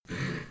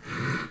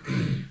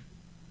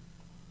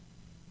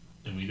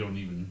don't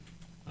even,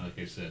 like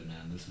I said,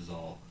 man, this is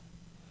all.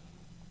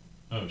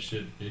 Oh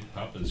shit, Big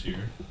Papa's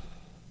here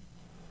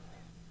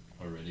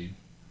already.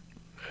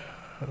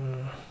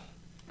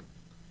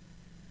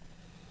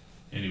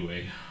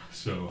 Anyway,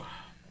 so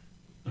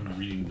I'm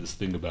reading this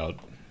thing about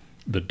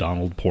the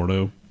Donald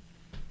porno.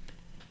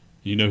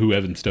 You know who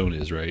Evan Stone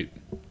is, right?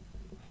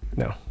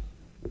 No.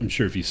 I'm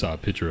sure if you saw a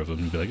picture of him,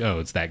 you'd be like, oh,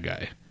 it's that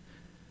guy.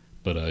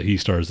 But he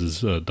stars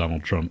as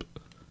Donald Trump.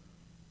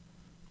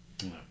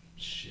 Oh,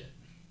 shit.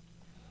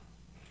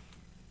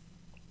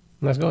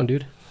 Nice going,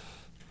 dude.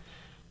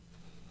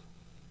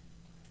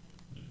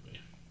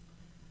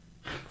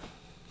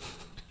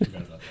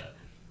 Forgot about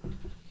that.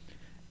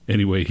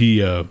 Anyway,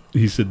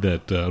 he said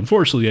that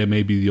unfortunately I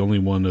may be the only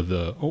one of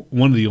the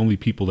only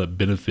people that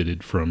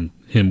benefited from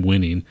him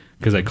winning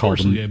because I called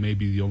him. I may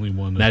be the only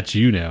one. That's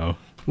you now,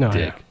 No,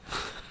 Dick.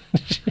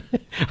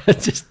 I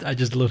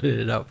just loaded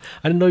it up.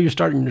 I didn't know you're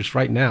starting this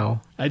right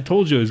now. I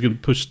told you I was going to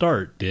push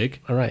start,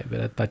 Dick. All right, but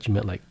I thought you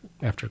meant like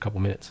after a couple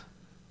minutes.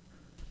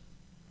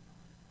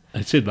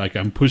 I said like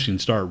I'm pushing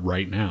start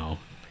right now.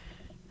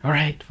 All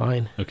right,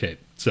 fine. Okay,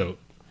 so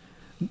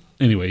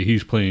anyway,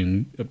 he's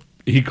playing.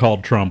 He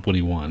called Trump when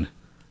he won.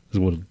 Is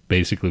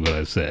basically what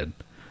I said.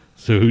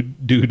 So,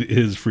 dude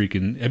is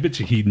freaking. I bet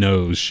you he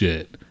knows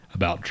shit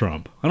about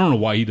Trump. I don't know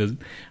why he doesn't.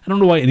 I don't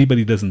know why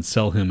anybody doesn't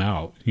sell him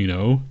out. You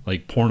know,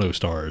 like porno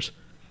stars.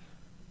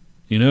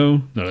 You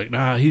know, they're like,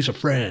 nah, he's a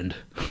friend.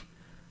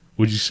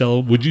 Would you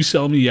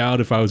sell me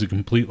out if I was a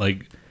complete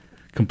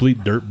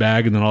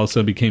dirtbag and then all of a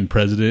sudden became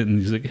president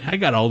and he's like, I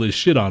got all this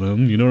shit on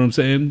him. You know what I'm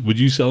saying? Would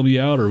you sell me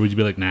out or would you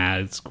be like, nah,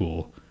 it's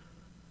cool?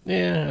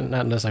 Yeah,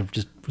 not unless I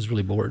just was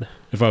really bored.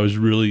 If I was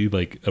really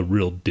like a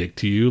real dick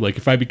to you, like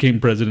if I became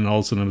president, all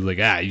of a sudden I was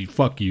like,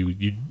 fuck you,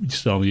 you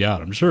sell me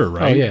out. I'm sure,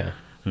 right? Oh yeah.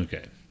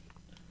 Okay.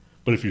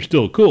 But if you're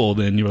still cool,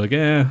 then you're like, they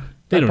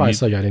don't probably need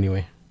sell you out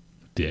anyway.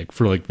 Dick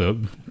for like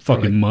the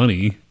fucking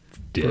money,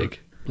 dick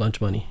For lunch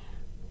money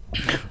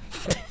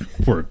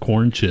for a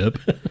corn chip,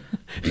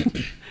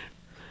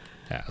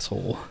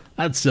 asshole.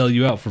 I'd sell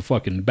you out for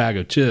fucking bag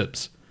of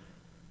chips.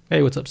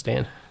 Hey, what's up,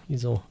 Stan?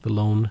 He's the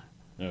lone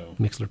Oh.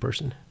 Mixler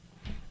person.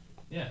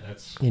 Yeah,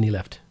 that's. And he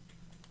left.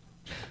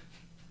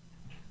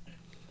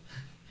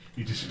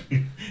 He just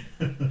made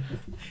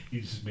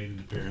an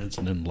appearance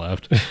and then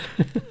left.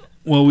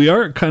 Well, we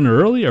are kind of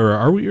early, or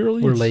are we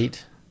early? We're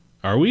late.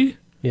 Are we?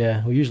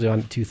 Yeah, we're usually on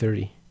at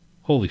 2:30.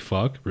 Holy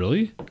fuck!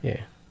 Really?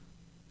 Yeah.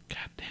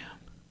 God damn.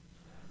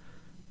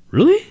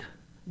 Really?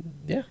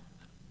 Yeah.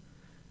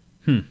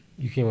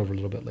 You came over a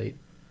little bit late.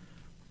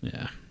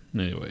 Yeah.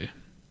 Anyway,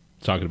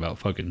 talking about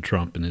fucking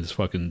Trump and his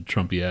fucking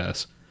Trumpy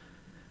ass.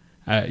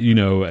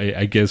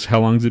 I guess how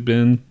long's it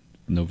been?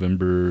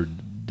 November,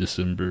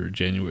 December,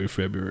 January,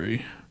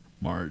 February,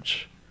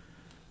 March.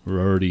 We're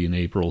already in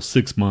April.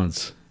 6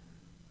 months.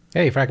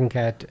 Hey, Fracking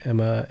Cat,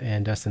 Emma,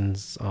 and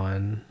Dustin's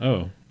on.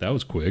 Oh, that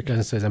was quick.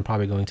 Dustin says I'm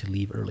probably going to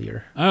leave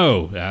earlier.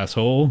 Oh,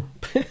 asshole.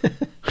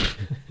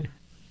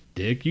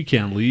 Dick, you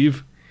can't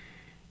leave.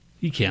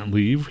 You can't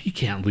leave. He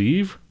can't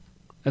leave.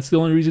 That's the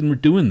only reason we're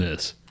doing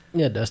this.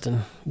 Yeah,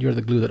 Dustin, you're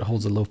the glue that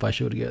holds the Lo-Fi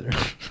show together.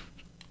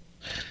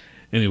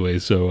 Anyway,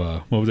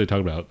 so what was I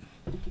talking about?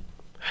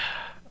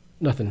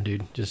 Nothing,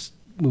 dude. Just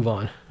move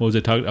on. What was I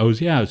talking?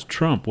 It's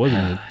Trump,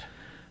 wasn't it?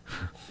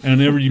 And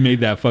whenever you made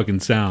that fucking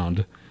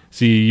sound,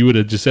 see, you would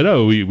have just said,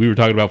 "Oh, we were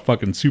talking about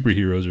fucking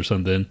superheroes or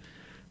something."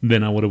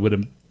 Then I would have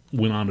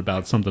went on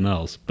about something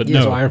else. But yeah,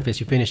 no, so Iron Fist,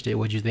 you finished it.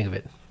 What'd you think of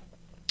it?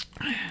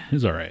 It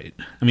was all right.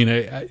 I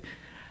mean,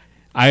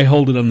 I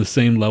hold it on the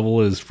same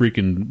level as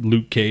freaking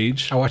Luke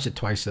Cage. I watched it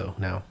twice though.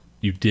 Now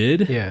You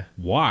did? Yeah.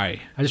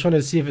 Why? I just wanted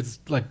to see if it's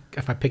like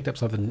if I picked up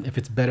something, if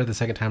it's better the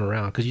second time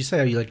around. Because you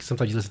say you like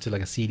sometimes you listen to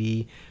like a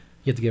CD,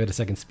 you have to give it a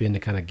second spin to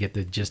kind of get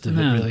the gist of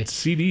it. Really,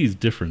 CD is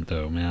different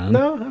though, man.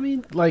 no, I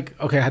mean like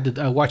okay,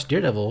 I watched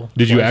Daredevil.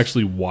 Did you twice.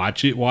 actually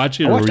watch it? I watched-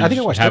 or I think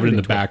I you watched have it in the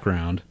everything twice.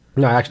 background?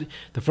 No, actually,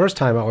 the first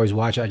time I always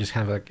watch it, I just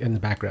have it like in the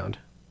background.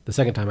 The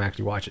second time I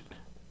actually watch it.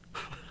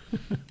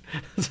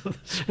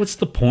 What's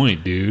the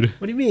point, dude?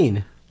 What do you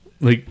mean?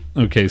 Like,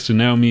 okay, so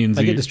now me and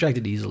I Z, get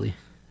distracted easily.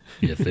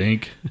 you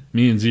think?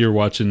 Me and Z are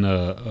watching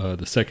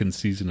the second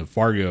season of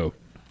Fargo.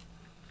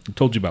 I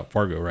told you about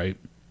Fargo, right?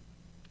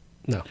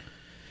 No,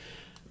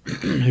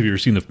 Have you ever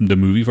seen the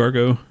movie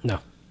Fargo? no.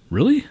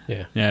 Really?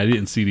 Yeah. Yeah, I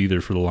didn't see it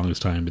either for the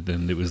longest time, but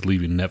then it was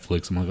leaving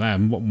Netflix. I'm like, I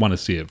want to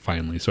see it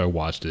finally, so I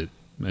watched it.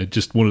 It's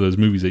just one of those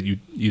movies that you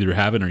either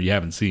haven't or you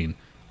haven't seen,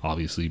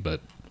 obviously, but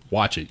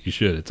watch it. You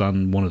should. It's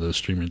on one of those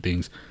streaming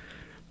things.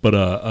 But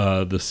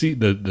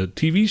the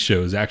TV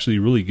show is actually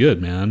really good,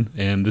 man.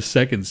 And the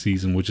second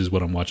season, which is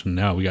what I'm watching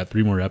now, we got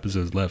 3 more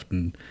episodes left,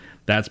 and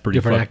that's pretty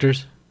Different fun.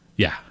 actors.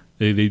 Yeah,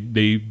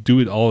 they do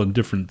it all in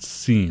different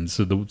scenes.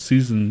 So the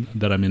season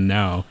that I'm in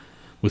now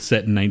was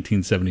set in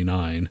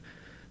 1979.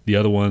 The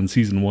other one,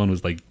 season 1,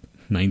 was like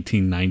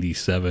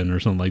 1997 or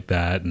something like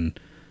that, and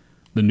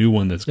the new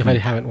one that's If I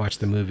haven't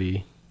watched the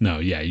movie, no,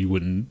 yeah, you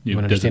wouldn't. You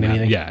wouldn't understand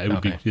anything? Yeah, it would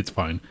Okay. be. It's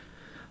fine.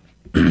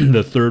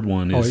 The third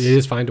one is. it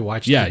is fine to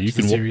watch. Yeah, the you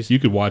can series. you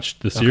could watch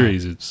the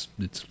series.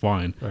 It's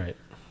fine. All right.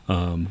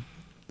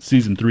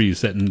 season 3 is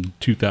set in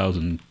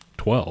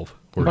 2012.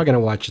 We're probably gonna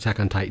watch Attack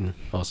on Titan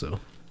also.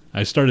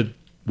 I started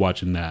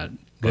watching that.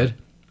 Good.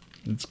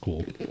 It's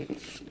cool.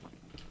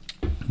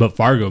 But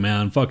Fargo,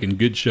 man, fucking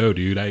good show,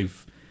 dude.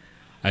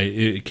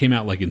 It came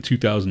out like in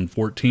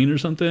 2014 or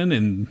something,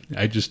 and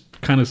I just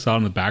kind of saw it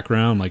in the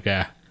background, like,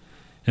 and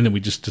then we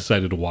just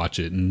decided to watch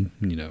it, and,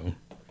 you know,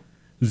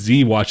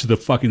 Z watched the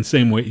fucking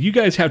same way. You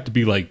guys have to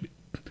be like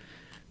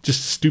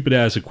just stupid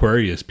ass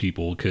Aquarius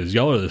people, because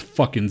y'all are the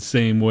fucking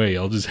same way.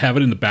 I'll just have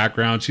it in the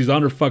background. She's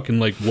on her fucking,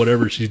 like,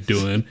 whatever she's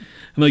doing.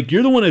 I'm like,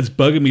 you're the one that's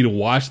bugging me to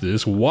watch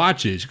this.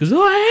 Watch it. She goes,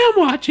 oh, I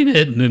am watching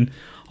it. And then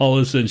all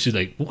of a sudden she's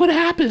like, what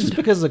happened? Just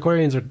because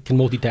Aquarians can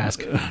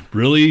multitask.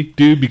 Really,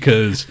 dude?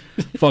 Because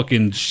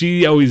fucking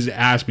she always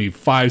asks me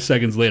 5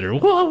 seconds later,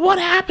 well, what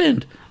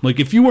happened? I'm like,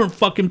 if you weren't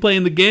fucking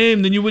playing the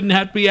game, then you wouldn't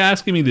have to be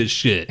asking me this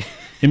shit.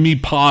 And me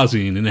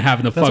pausing and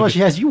having to That's why she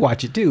has you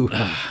watch it too.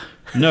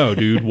 No,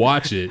 dude,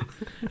 watch it.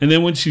 And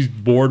then when she's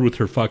bored with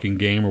her fucking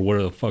game or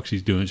whatever the fuck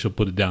she's doing, she'll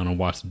put it down and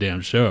watch the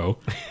damn show.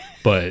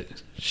 But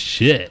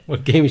shit.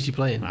 What game is she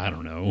playing? I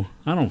don't know.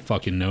 I don't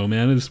fucking know,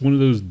 man. It's one of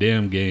those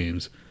damn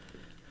games.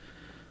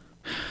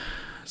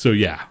 So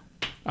yeah,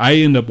 I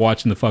end up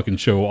watching the fucking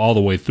show all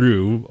the way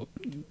through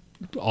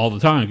all the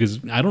time because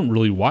I don't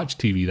really watch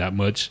TV that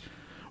much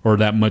or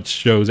that much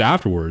shows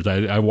afterwards.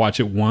 I watch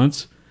it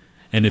once,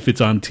 and if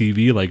it's on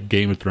TV like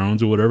Game of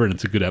Thrones or whatever, and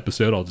it's a good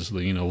episode, I'll just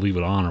leave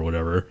it on or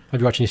whatever. Have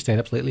you watched any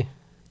stand-ups lately?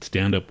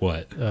 Stand up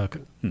what?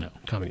 No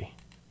Comedy.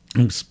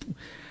 I'm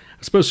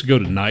supposed to go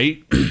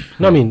tonight.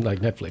 No, I mean like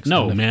Netflix.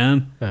 No, Netflix.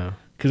 man. Oh.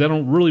 Because I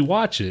don't really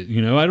watch it,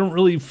 I don't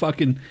really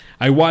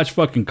I watch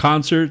fucking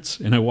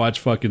concerts and I watch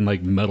fucking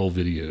like metal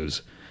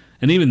videos,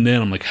 and even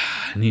then I'm like,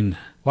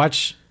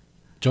 Watch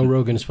Joe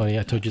Rogan's funny.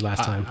 I told you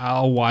last time.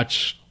 I'll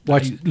watch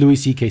Louis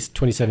C.K.'s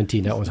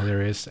 2017. That one's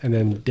hilarious, and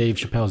then Dave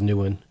Chappelle's new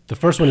one. The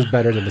first one is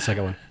better than the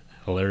second one.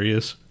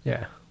 Hilarious.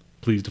 Yeah,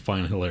 please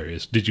define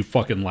hilarious. Did you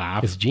fucking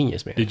laugh? it's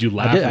genius, man. Did you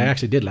laugh? I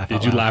actually did laugh.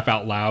 Did you laugh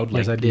out loud?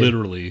 Yes, like, I did.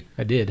 Literally.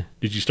 I did.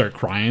 Did you start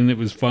crying? It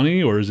was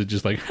funny, or is it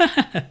just like?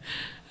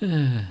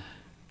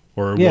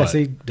 Or yeah, what?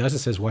 see, Dustin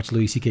says watch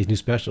Louis C.K.'s new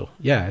special.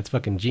 Yeah, it's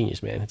fucking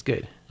genius, man. It's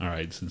good. All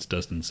right, since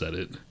Dustin said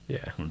it, Yeah,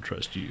 I don't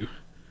trust you.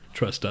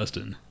 Trust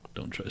Dustin.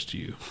 Don't trust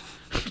you.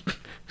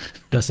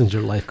 Dustin's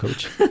your life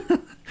coach.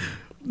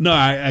 No,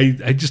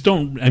 I just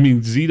don't. I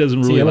mean, Z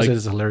doesn't really See, like. says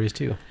it's hilarious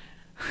too.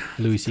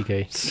 Louis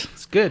C.K.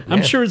 It's good. I'm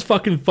man. sure it's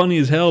fucking funny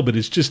as hell, but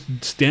it's just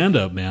stand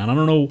up, man. I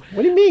don't know.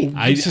 What do you mean?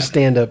 I- It's just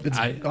stand up. It's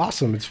I-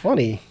 awesome. It's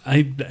funny.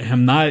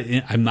 I'm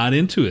not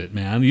into it,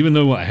 man. Even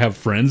though I have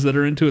friends that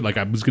are into it, like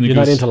I was gonna. You're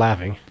go not into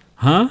laughing.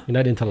 huh? You're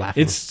not into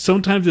laughing. It's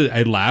sometimes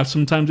I laugh,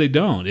 sometimes I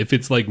don't. If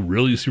it's like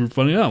really super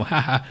funny, oh,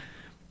 haha.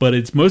 But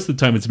it's most of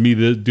the time it's me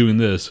doing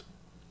this.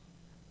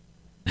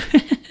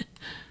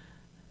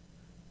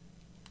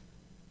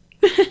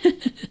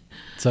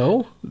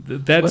 so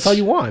that's all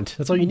you want.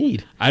 That's all you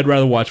need. I'd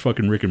rather watch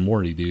fucking Rick and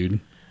Morty, dude.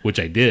 Which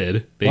I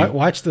did.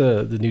 Watch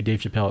the new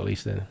Dave Chappelle at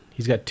least. Then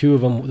he's got two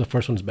of them. The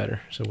first one's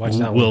better. So watch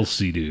that one. We'll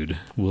see, dude.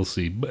 We'll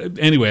see. But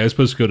anyway, I was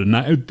supposed to go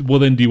tonight. Well,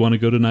 then, do you want to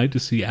go tonight to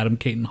see Adam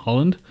Caton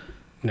Holland?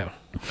 No,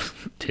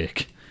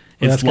 Tick.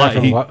 well, It's that's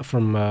like guy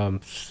from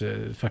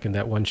fucking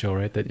that one show,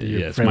 right? That your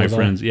yes, friend my was on.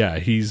 friends. Yeah,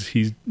 he's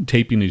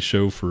taping his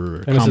show for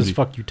And this comedy. is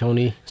fuck you,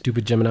 Tony,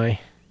 stupid Gemini.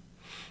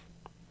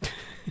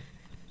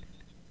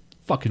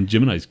 Fucking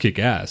Gemini's kick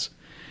ass.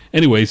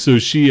 Anyway, so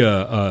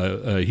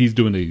he's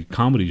doing a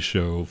comedy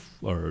show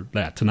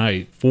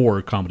tonight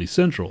for Comedy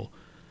Central,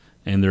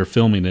 and they're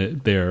filming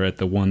it there at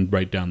the one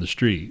right down the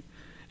street.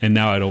 And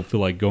now I don't feel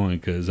like going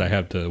because I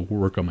have to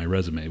work on my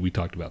resume. We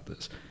talked about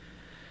this.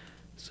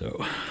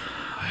 So,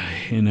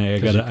 and I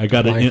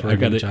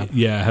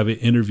have an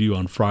interview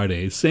on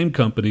Friday. Same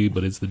company,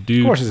 but it's the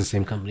dude. Of course, it's the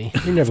same company.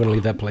 You're never gonna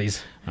leave that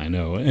place. I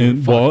know.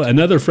 And well,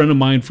 another friend of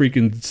mine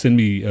freaking sent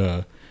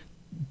me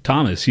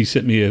Thomas. He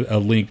sent me a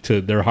link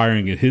to they're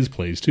hiring at his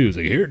place too. He's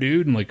like, "Here,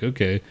 dude." I'm like,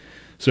 "Okay."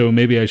 So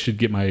maybe I should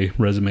get my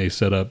resume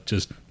set up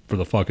just for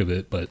the fuck of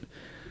it. But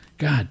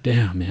god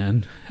damn,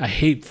 man, I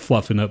hate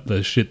fluffing up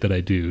the shit that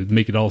I do.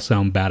 Make it all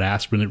sound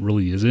badass when it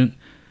really isn't.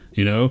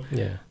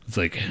 Yeah. It's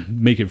like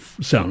make it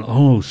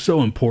sound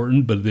so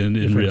important, but then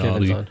in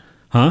reality, Kevin's on.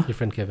 huh? Your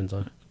friend Kevin's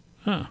on.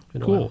 Oh,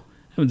 Been a cool. while.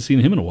 Haven't seen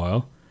him in a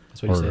while.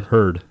 That's what he Or said.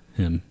 heard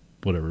him,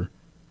 whatever.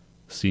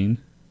 Seen?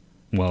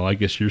 Well, I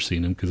guess you're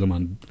seeing him because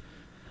I'm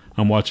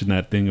watching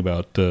that thing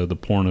about the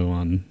porno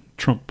on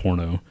Trump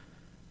porno.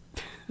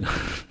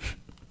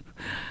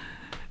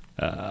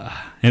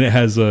 And it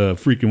has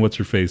freaking what's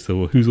her face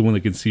though? Who's the one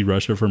that can see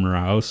Russia from her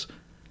house?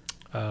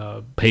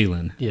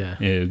 Palin. Yeah.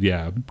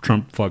 Yeah.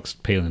 Trump fucks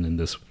Palin in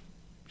this.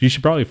 You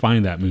should probably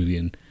find that movie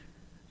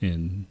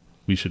and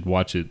we should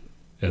watch it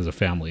as a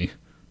family.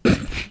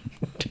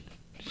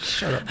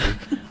 Shut up, dude.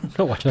 I'm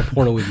not watching a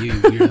porno with you, you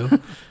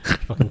weirdo.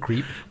 Fucking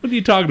creep. What are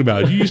you talking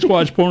about? You used to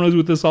watch pornos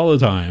with us all the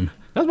time.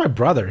 That was my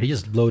brother. He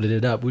just loaded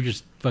it up. We were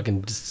just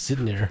fucking just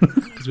sitting there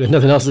because we had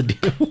nothing else to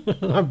do.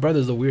 My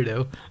brother's a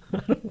weirdo.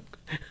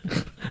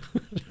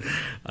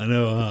 I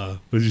know,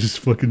 we just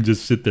fucking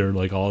just sit there and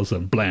like all of a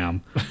sudden,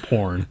 blam,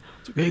 porn.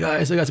 Hey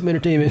guys, I got some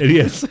entertainment. And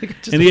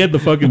he had the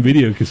fucking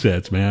video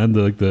cassettes, man,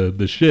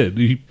 the shit.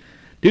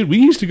 Dude, we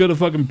used to go to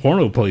fucking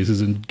porno places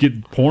and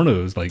get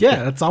pornos. Like,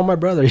 yeah, that's all my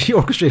brother. He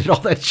orchestrated all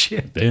that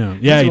shit. Damn.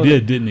 Yeah, he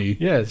did, didn't he?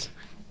 Yes.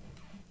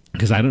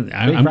 Because I'm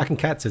Racking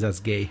Cat says that's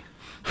gay.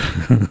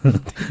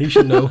 You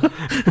should know.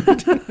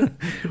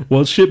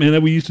 Well, shit,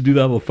 man, we used to do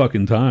that all the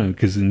fucking time.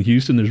 Because in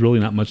Houston, there's really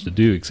not much to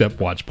do except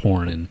watch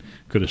porn and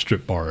go to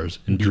strip bars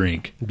and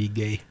drink. Be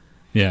gay.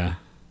 Yeah.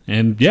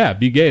 And yeah,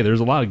 be gay. There's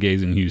a lot of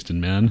gays in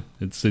Houston, man.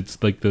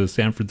 It's like the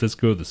San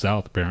Francisco of the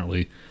South,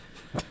 apparently.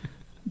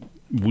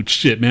 Which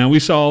shit, man, we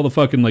saw all the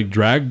fucking like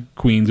drag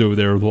queens over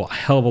there a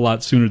hell of a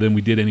lot sooner than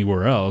we did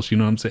anywhere else. You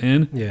know what I'm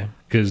saying? Yeah.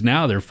 Because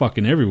now they're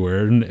fucking everywhere.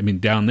 And I mean,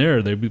 down there,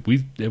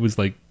 it was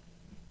like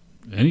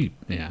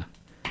yeah.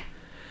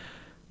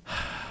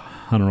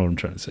 I don't know what I'm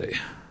trying to say.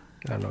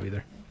 I don't know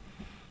either.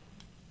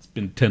 It's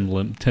been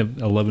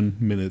 11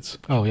 minutes.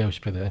 Oh yeah, we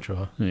should play the intro,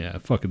 huh? Yeah,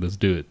 fuck it, let's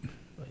do it.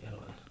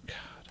 God,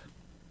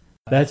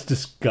 that's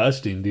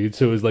disgusting, dude.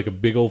 So it's like a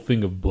big old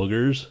thing of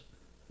boogers.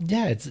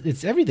 Yeah,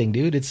 it's everything,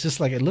 dude. It's just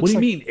like it looks. What do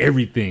like, you mean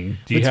everything?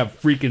 Do you have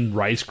freaking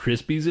Rice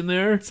Krispies in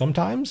there?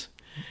 Sometimes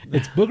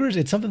it's boogers.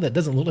 It's something that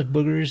doesn't look like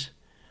boogers.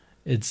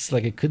 It's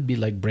like it could be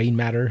like brain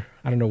matter.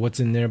 I don't know what's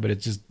in there, but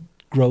it's just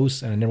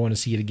gross, and I never want to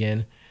see it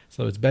again.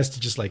 So it's best to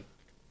just like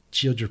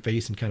shield your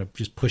face and kind of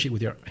just push it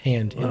with your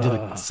hand into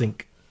the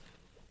sink.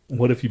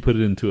 What if you put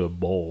it into a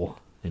bowl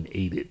and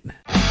ate it?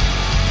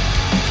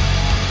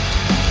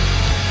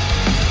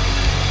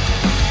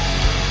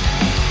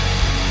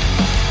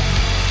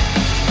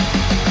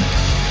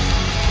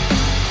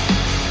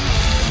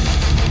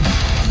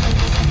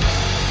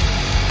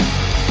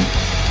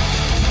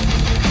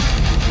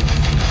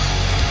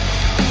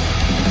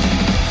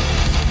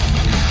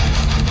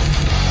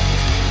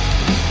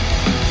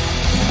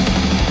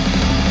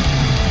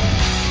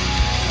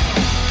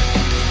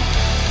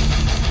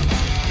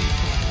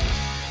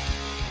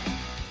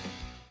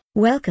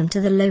 Welcome to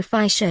the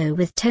Lo-Fi Show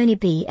with Tony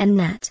B and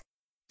Nat.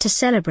 To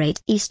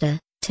celebrate Easter,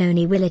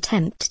 Tony will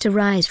attempt to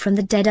rise from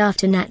the dead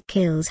after Nat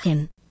kills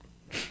him.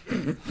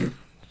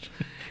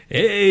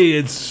 Hey,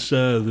 it's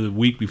the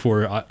week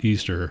before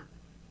Easter.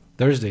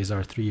 Thursday's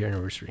our 3-year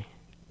anniversary.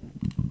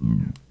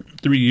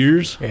 3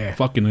 years? Yeah.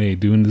 Fucking A,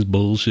 doing this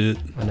bullshit.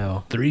 I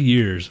know. 3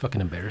 years.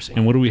 Fucking embarrassing.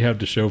 And what do we have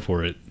to show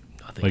for it?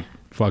 Nothing. Like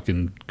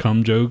fucking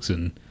cum jokes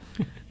and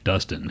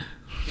Dustin.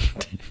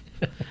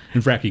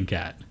 And Fracking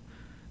Cat.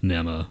 And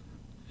Emma.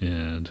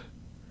 And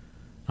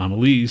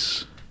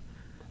Annalise.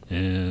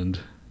 And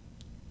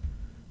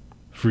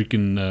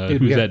freaking,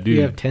 dude, who's that dude?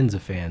 We have tens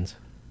of fans.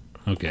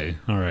 Okay,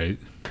 all right.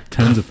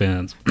 Tens of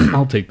fans.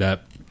 I'll take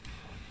that.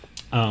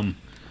 It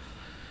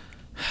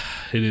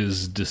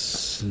is,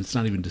 it's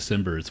not even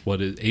December. It's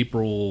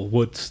April,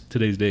 what's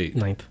today's date?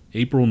 9th.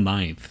 April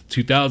 9th,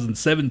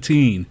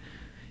 2017.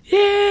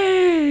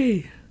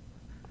 Yay!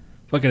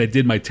 Fucking, I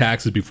did my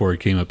taxes before I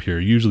came up here.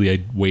 Usually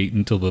I wait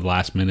until the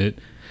last minute.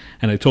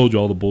 And I told you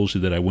all the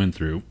bullshit that I went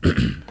through.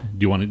 Do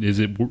you want it? Is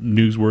it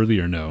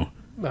newsworthy or no?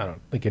 I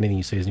don't think anything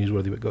you say is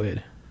newsworthy, but go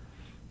ahead.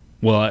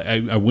 Well,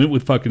 I went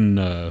with fucking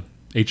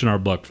H&R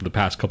Block for the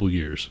past couple of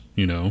years,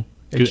 you know.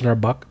 H&R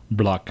Buck?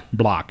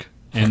 Block.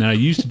 And I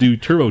used to do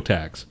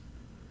TurboTax.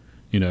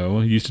 You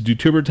know, I used to do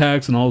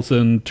TurboTax, and all of a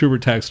sudden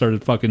TurboTax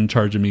started fucking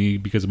charging me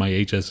because of my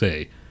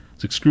HSA.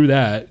 It's like, screw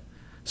that.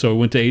 So I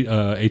went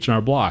to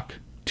H&R Block.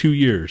 2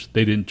 years.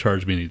 They didn't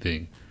charge me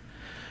anything.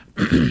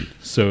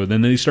 So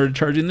then they started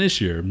charging this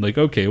year. I'm like,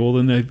 okay, well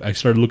then I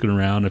started looking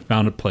around. I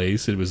found a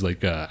place. It was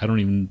like, I don't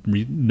even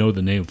know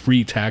the name.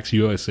 Free Tax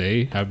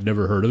USA. I've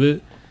never heard of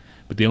it.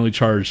 But they only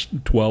charge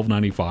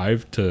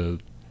 $12.95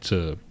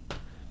 to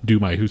do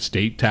my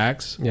state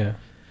tax. Yeah.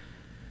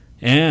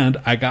 And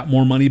I got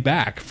more money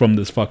back from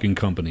this fucking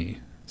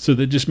company. So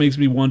that just makes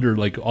me wonder,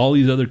 like all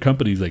these other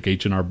companies like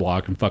H&R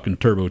Block and fucking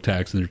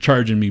TurboTax, and they're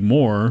charging me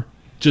more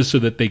just so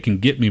that they can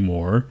get me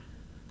more.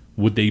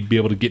 Would they be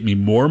able to get me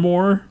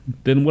more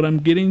than what I'm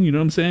getting? You know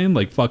what I'm saying?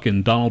 Like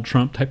fucking Donald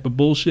Trump type of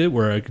bullshit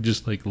where I could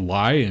just like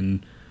lie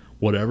and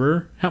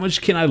whatever. How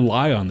much can I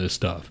lie on this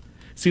stuff?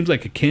 Seems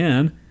like I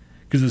can,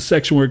 because the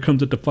section where it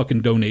comes at the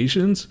fucking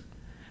donations,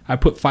 I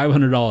put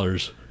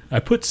 $500. I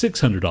put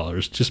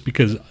 $600 just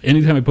because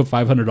anytime I put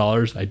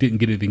 $500, I didn't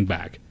get anything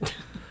back.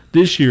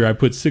 This year I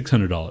put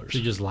 $600. So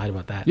you just lied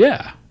about that?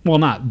 Yeah. Well,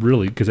 not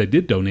really, because I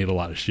did donate a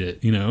lot of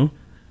shit, you know?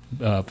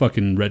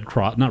 Fucking Red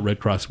Cross, not Red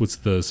Cross, what's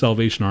the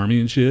Salvation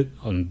Army and shit,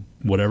 on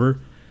whatever,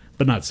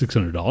 but not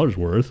 $600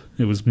 worth.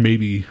 It was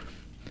maybe,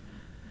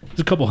 it was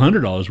a couple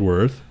 $100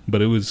 worth,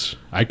 but it was,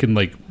 I can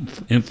like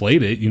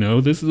inflate it, you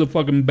know? This is a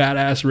fucking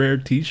badass rare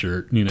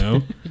t-shirt, you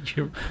know?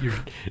 your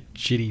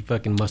shitty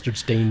fucking mustard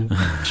stained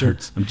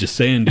shirts. I'm just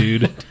saying,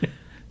 dude.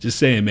 Just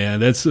saying,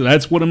 man. That's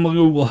what I'm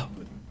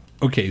looking.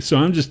 Okay, so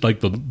I'm just like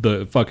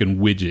the fucking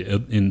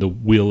widget in the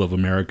wheel of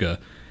America.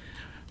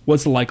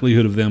 What's the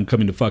likelihood of them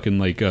coming to fucking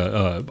like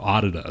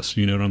audit us?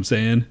 You know what I'm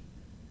saying?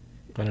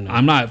 I don't know.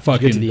 I'm not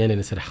fucking. Get to the end and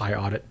it said high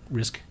audit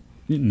risk.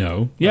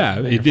 No. Yeah,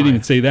 Well, it you're didn't even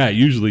fine. say that.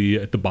 Usually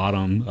at the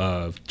bottom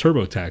of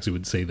TurboTax, it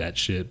would say that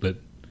shit, but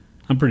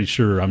I'm pretty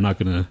sure I'm not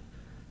going to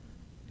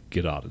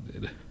get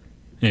audited.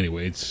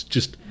 Anyway, it's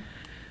just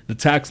the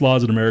tax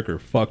laws in America are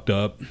fucked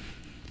up.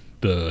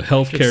 The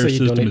healthcare Say you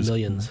system donate is.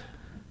 millions.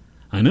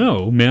 I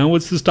know, man.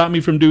 What's to stop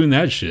me from doing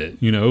that shit?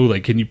 You know,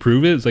 like, can you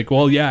prove it? It's like,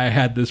 well, yeah, I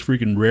had this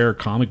freaking rare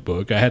comic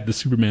book. I had the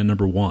Superman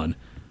 #1.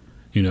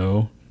 You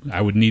know, I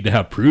would need to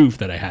have proof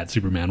that I had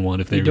Superman 1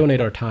 if they We donate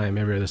our time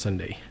every other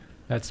Sunday.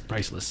 That's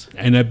priceless.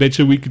 And I bet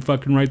you we could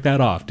fucking write that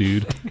off,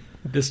 dude.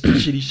 This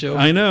shitty show.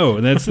 I know,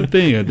 and that's the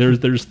thing.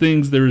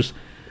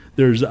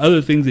 There's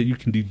other things that you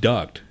can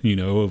deduct. You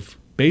know, of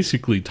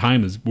basically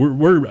time is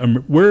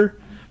we're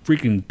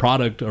freaking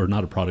product or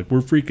not a product.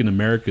 We're freaking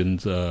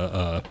Americans.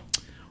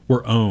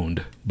 We're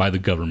owned by the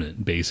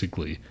government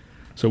basically.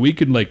 So we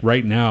could like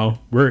right now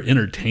we're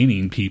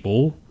entertaining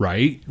people,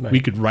 right? Right. We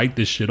could write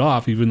this shit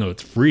off even though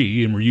it's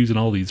free, and we're using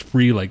all these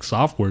free like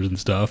softwares and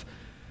stuff.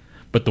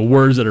 But the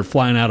words that are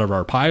flying out of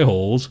our pie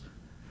holes,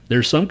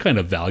 there's some kind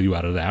of value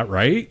out of that,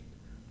 right?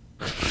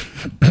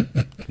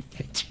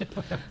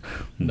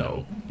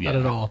 No, Not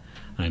at all.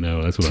 I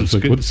know. That's what I was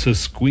like.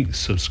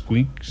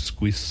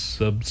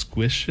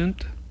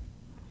 Subsquishient?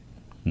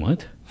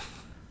 What?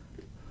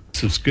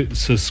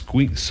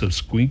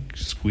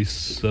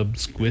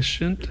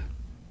 Subsquishient?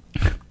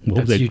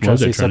 What That's you trying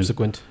to say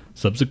subsequent.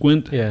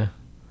 Subsequent? Yeah.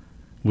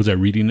 Was I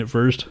reading it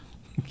first?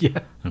 Yeah.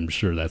 I'm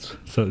sure that's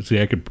so.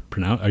 See, I could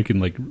pronounce. I can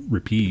like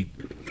repeat.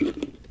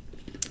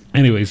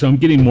 Anyway, so I'm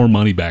getting more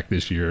money back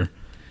this year.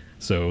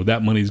 So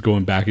that money's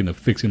going back into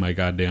fixing my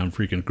goddamn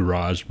freaking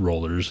garage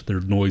rollers.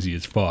 They're noisy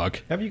as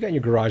fuck. Have you gotten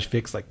your garage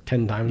fixed like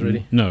 10 times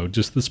already? No,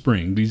 just the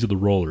spring. These are the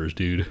rollers,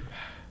 dude.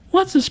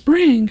 What's a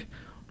spring?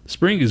 The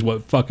spring is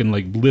what fucking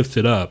like lifts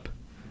it up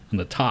on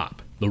the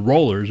top. The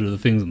rollers are the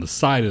things on the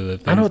side of the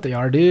thing. I know what they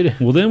are, dude.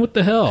 Well, then what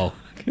the hell,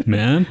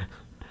 man?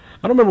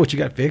 I don't remember what you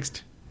got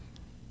fixed.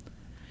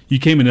 You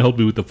came in to help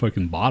me with the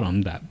fucking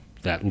bottom, that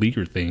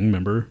leaker thing,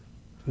 remember?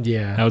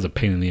 Yeah. That was a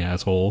pain in the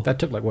asshole. That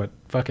took like what,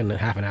 fucking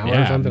half an hour or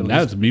Yeah, something?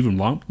 that was even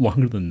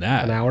longer than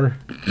that. an hour.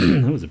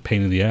 That was a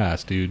pain in the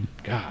ass, dude.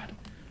 God.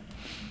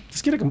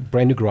 Just get like a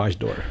brand new garage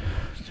door.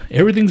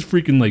 Everything's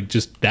freaking like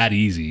just that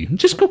easy.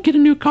 Just go get a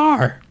new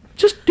car.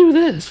 Just do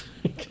this.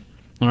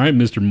 All right,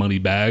 Mr.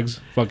 Moneybags.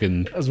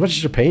 Fucking, As much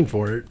as you're paying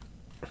for it.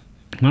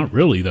 not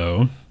really,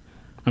 though.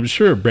 I'm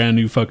sure a brand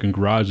new fucking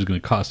garage is going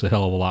to cost a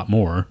hell of a lot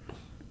more.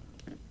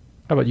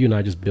 How about you and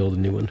I just build a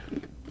new one?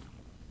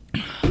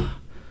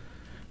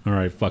 All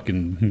right,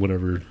 fucking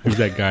whatever. Who's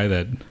that guy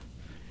that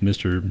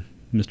Mr.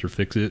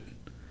 Fix It?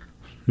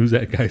 Who's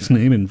that guy's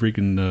name in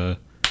freaking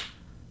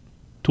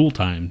Tool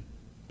Time?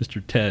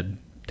 Mr. Ted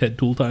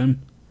Tool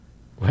Time?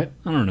 What?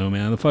 I don't know,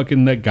 man. The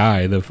fucking that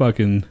guy, the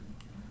fucking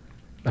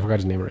I forgot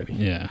his name already.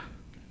 yeah.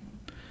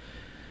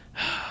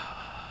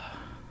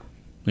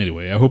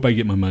 Anyway, I hope I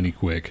get my money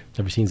quick.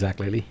 Have you seen Zach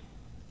lately?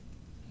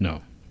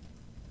 No.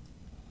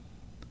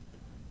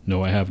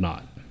 No, I have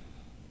not.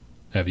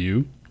 Have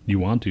you? You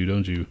want to,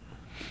 don't you?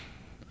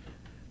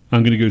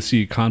 I'm going to go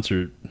see a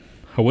concert.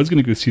 I was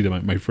going to go see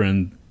my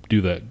friend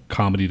do that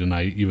comedy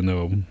tonight, even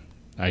though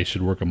I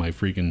should work on my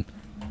freaking...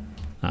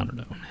 I don't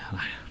know,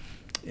 man.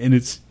 And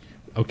it's...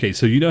 Okay,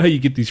 so you know how you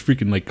get these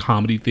freaking, like,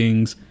 comedy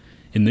things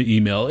in the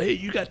email?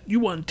 Hey, you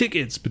won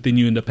tickets, but then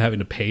you end up having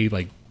to pay,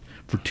 like,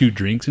 for 2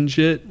 drinks and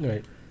shit?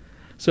 Right.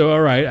 So,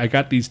 all right, I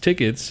got these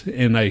tickets,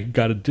 and I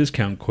got a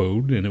discount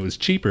code, and it was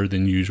cheaper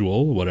than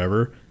usual,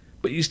 whatever.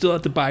 But you still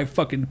have to buy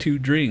fucking 2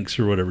 drinks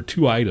or whatever,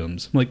 2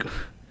 items. I'm like,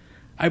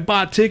 I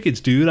bought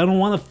tickets, dude. I don't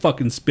want to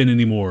fucking spin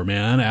anymore,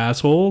 man,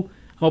 asshole.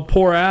 I'm a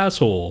poor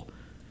asshole.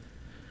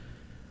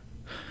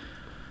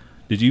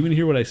 Did you even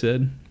hear what I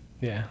said?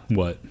 Yeah.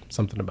 What?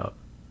 Something about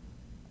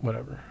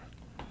whatever.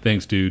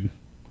 Thanks, dude.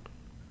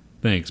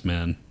 Thanks,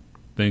 man.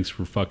 Thanks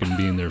for fucking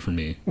being there for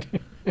me.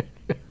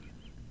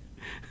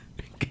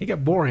 It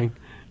got boring.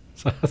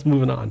 So let's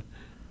moving on.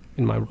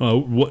 In my,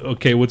 Oh,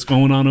 okay, what's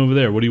going on over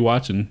there? What are you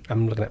watching?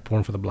 I'm looking at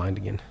Porn for the Blind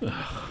again.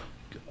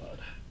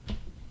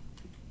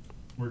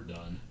 We're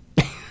done.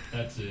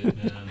 That's it,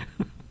 man.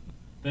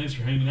 Thanks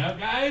for hanging out,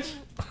 guys.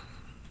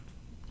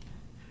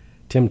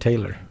 Tim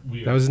Taylor.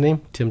 We That was his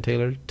name? Tim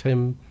Taylor?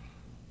 Tim...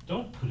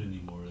 Don't put any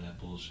more of that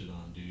bullshit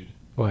on, dude.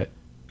 What?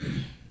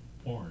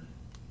 Porn.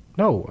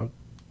 No.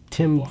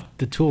 Tim What?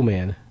 the Tool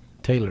Man.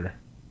 Taylor.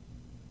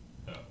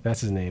 Oh.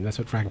 That's his name. That's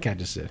what Frank Cat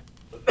just said.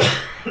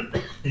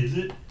 Is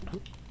it?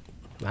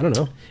 I don't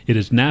know. It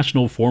is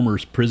National Former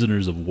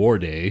Prisoners of War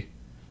Day.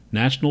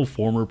 National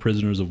Former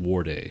Prisoners of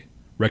War Day.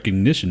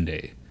 Recognition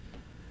Day.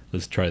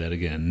 Let's try that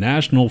again.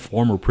 National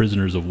Former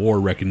Prisoners of War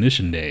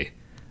Recognition Day.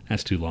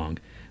 That's too long.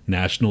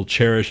 National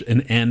Cherish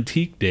an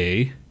Antique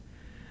Day.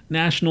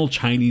 National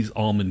Chinese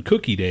Almond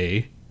Cookie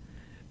Day.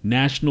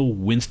 National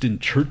Winston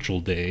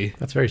Churchill Day.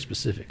 That's very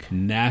specific.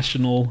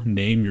 National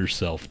Name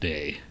Yourself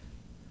Day.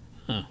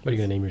 Huh. What are you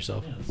going to name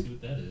yourself? Yeah, let's see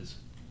what that is.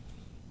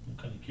 I'm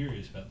kind of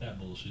curious about that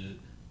bullshit.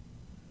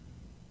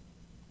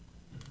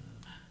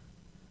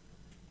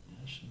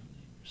 National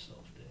Name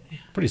Yourself Day.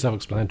 Pretty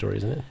self-explanatory,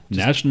 isn't it?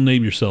 National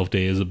Name Yourself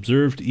Day is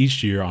observed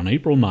each year on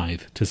April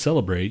 9th. To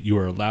celebrate, you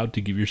are allowed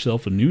to give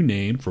yourself a new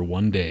name for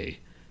one day.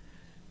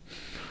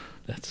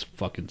 That's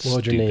fucking stupid.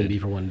 What would your name be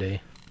for one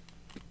day?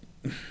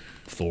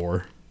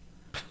 Thor.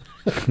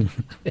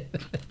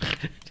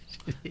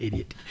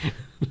 Idiot.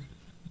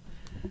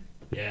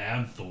 Yeah,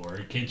 I'm Thor.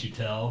 Can't you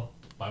tell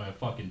by my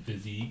fucking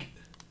physique?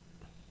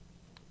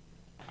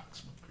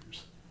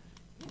 Cocksmokers.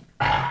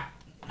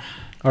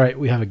 All right,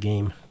 we have a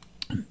game.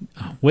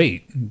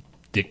 Wait,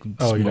 dick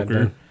Oh, you're not smoker.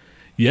 done?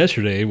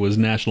 Yesterday was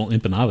National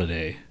Empanada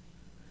Day.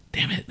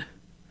 Damn it.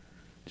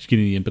 Did you get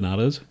any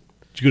empanadas?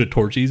 Did you go to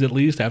Torchy's at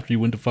least after you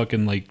went to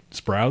fucking, like,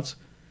 Sprouts?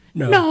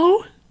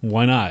 No.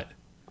 Why not?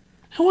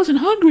 I wasn't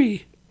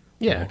hungry.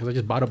 Yeah, because I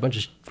just bought a bunch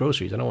of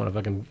groceries. I don't want to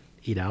fucking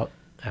eat out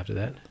after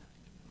that.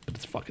 But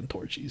it's fucking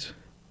Torchy's.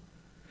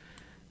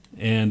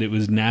 And it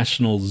was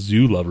National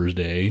Zoo Lovers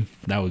Day.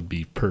 That would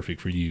be perfect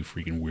for you,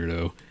 freaking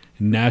weirdo.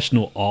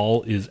 National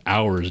All Is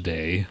Ours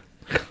Day.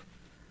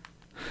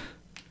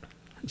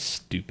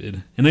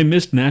 Stupid. And I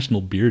missed National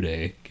Beer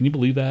Day. Can you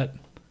believe that?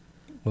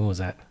 When was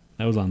that?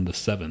 That was on the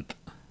 7th.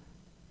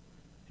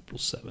 April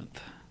 7th.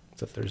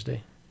 It's a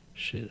Thursday.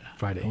 Shit.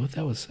 Friday. Oh,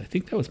 I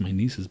think that was my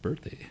niece's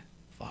birthday.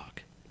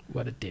 Fuck.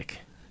 What a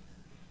dick.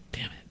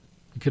 Damn it.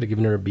 You could have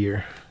given her a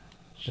beer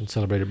and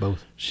celebrated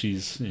both.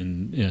 She's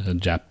in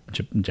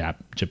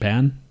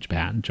Japan.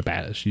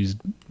 She's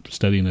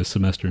studying a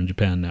semester in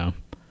Japan now.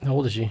 How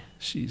old is she?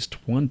 She's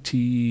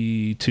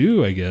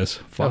 22, I guess.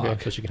 Fuck.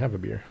 Okay, so she can have a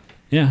beer.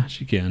 Yeah,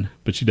 she can,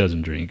 but she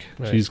doesn't drink.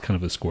 Right. She's kind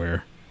of a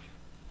square.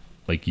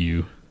 Like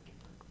you.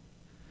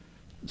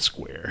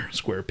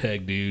 Square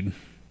peg, dude.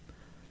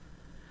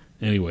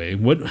 Anyway,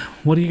 what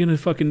are you gonna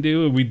fucking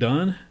do? Are we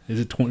done? Is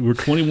it 20? We're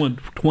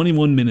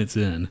 21 minutes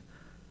in.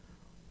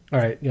 All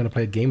right, you want to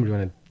play a game or do you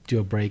want to do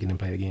a break and then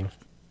play the game?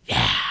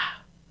 Yeah.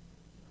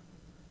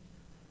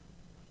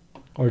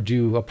 Or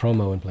do a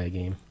promo and play a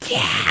game?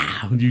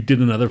 Yeah. You did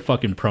another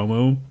fucking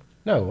promo?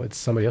 No, it's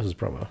somebody else's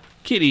promo.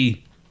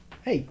 Kitty.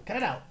 Hey, cut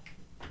it out.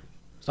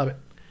 Stop it.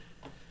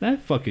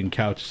 That fucking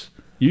couch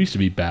used to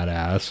be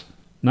badass.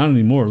 Not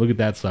anymore. Look at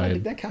that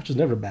side. That couch was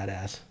never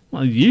badass.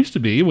 Well, it used to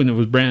be when it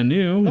was brand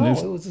new. No, And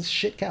it was a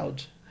shit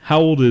couch. how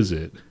old is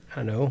it? I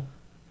don't know.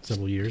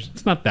 Several years.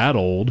 It's not that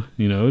old.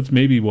 You know, it's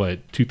maybe, what,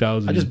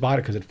 2000? I just bought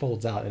it because it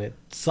folds out and it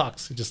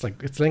sucks. It's just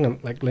like it's laying on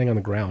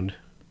the ground.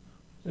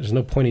 There's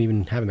no point in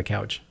even having the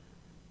couch.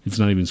 It's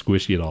not even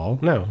squishy at all?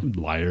 No.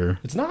 Liar.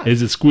 It's not.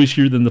 Is it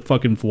squishier than the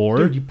fucking floor?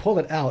 Dude, you pull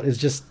it out. It's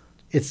just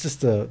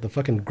the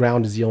fucking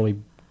ground is the only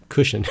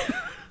cushion.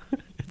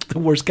 It's the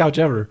worst couch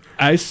ever.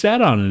 I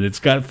sat on it. It's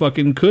got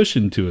fucking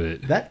cushion to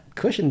it. That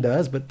cushion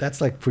does, but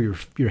that's like for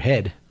your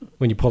head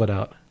when you pull it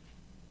out.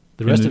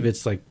 The rest of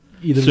it's like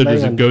either. So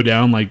does it go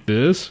down like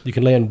this? You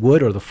can lay on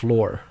wood or the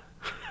floor.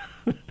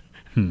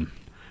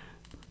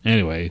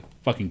 Anyway,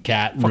 fucking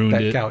cat Fuck ruined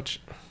that it.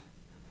 couch.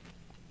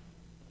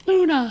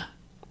 Luna.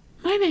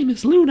 My name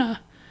is Luna.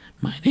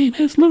 My name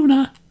is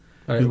Luna.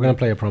 All right, we're gonna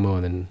play a promo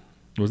and then.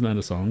 Wasn't that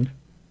a song?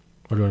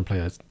 Or do you want to play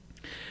that?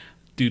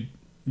 Dude,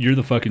 you're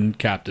the fucking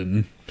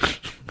captain.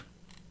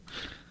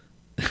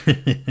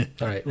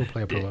 All right, we'll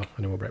play a promo and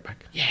then we'll be right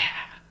back. Yeah.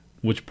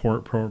 Which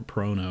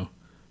prono?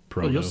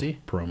 Oh, you'll see.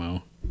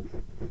 Promo.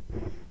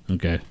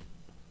 Okay.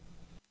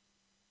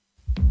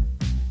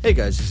 Hey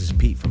guys, this is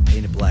Pete from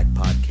Painted Black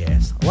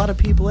Podcast. A lot of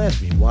people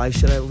ask me, why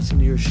should I listen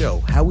to your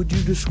show? How would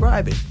you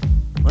describe it?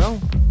 Well,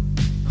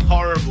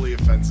 Horribly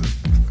offensive.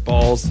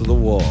 balls to the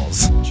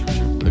walls.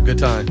 A good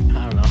time.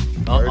 I don't know.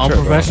 Very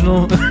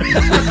Unprofessional.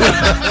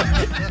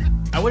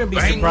 I wouldn't be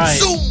Bang,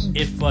 surprised zoom.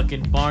 if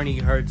fucking Barney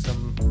heard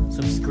some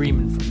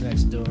screaming from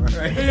next door.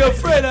 Hey, yo,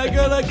 Fred, I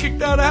got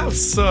kicked out of the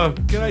house.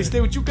 Can I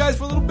stay with you guys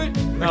for a little bit?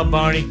 No,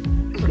 Barney.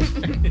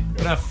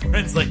 We're not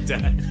friends like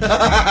that.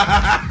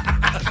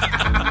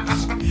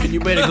 You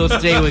better go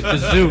stay with the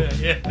zoo.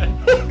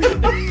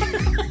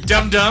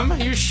 Dum-dum,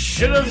 you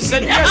should have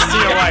said yes to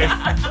your wife.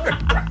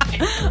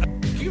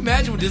 Can you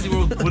imagine what Disney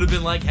World would have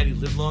been like had he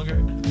lived longer?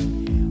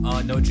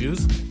 No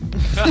Jews?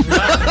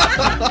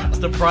 That's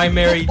the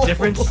primary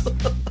difference.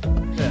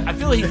 I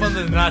feel like he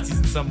funded the Nazis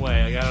in some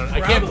way.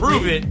 I can't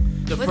prove it.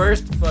 The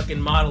first fucking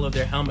model of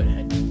their helmet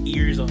had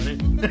ears on it.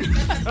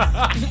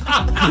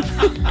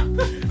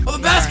 Oh,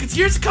 the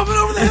Basketeers coming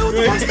over the hill? What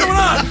the fuck's going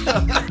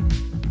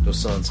on? Your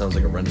son sounds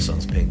like a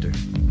Renaissance painter.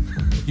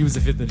 He was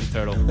the fifth Ninja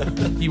Turtle.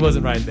 He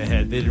wasn't right in the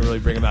head. They didn't really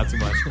bring him out too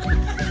much.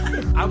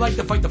 I'd like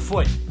to fight the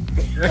foot.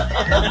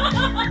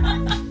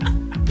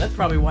 That's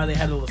probably why they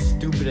had those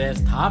stupid ass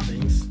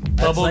toppings.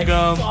 Bubble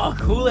gum. Fuck,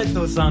 who let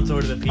those sons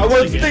order the pizza? I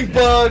want a again? stink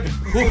bug!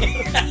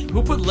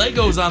 Who put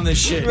Legos on this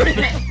shit?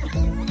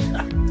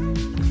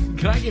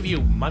 Can I give you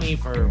money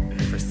for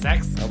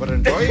sex? I would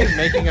enjoy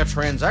making a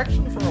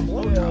transaction for a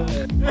blowjob.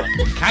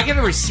 Can I get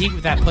a receipt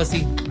with that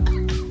pussy?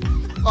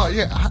 Oh,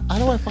 yeah. How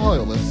do I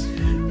follow this?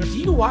 Do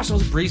you wash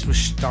those briefs with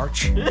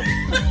starch?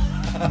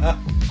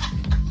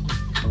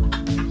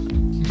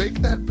 Make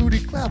that booty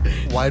clap.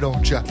 Why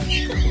don't you?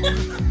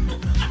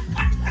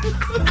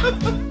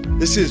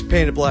 This is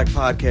Painted Black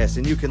Podcast,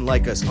 and you can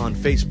like us on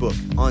Facebook,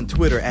 on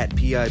Twitter at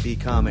PIB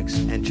Comics,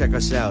 and check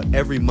us out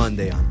every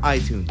Monday on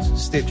iTunes,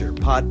 Stitcher,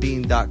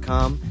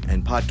 Podbean.com,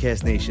 and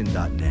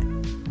PodcastNation.net.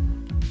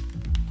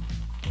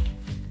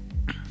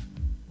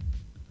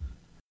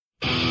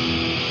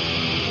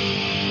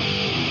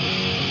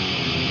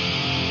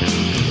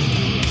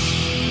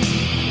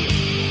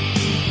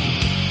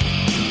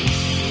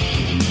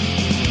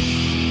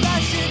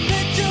 Flashing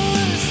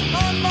pictures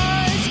on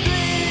my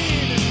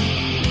screen,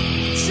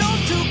 shown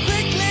too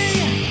quickly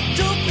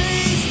to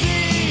be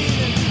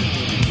seen.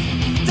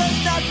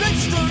 Does not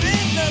register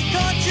in the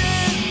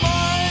conscious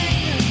mind.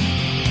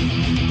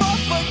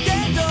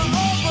 Propaganda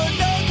of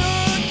another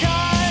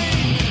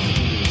kind.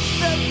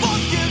 They're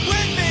fucking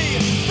with me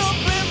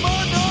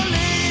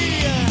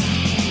subliminally.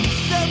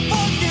 They're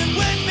fucking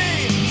with me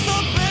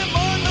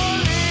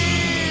subliminally.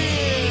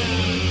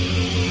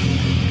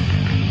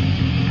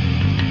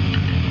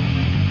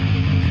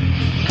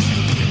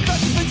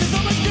 Flashing pictures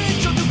on my screen,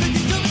 show too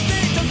quickly to be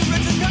seen. Doesn't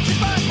register conscious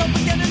mind.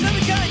 Propaganda of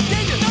another kind.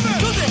 Danger,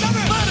 lose it,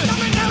 murder,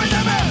 never.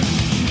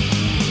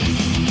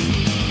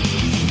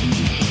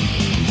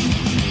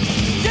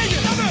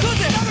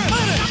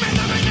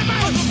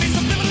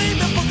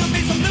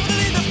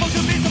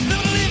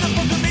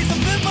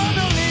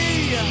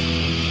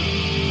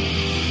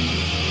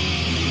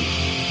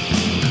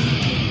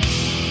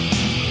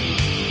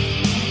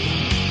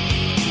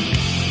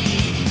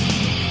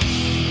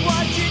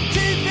 Watching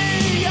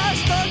TV, I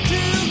start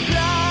to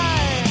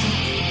cry.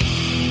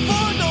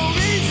 For no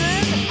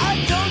reason, I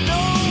don't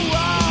know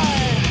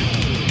why.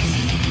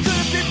 Could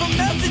it be from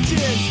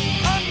messages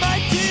on my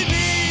TV?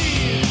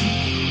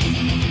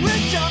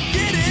 Which I'm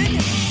getting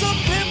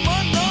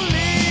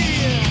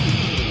subliminally.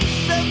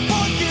 They're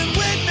fucking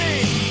with me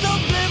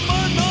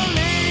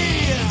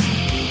subliminally.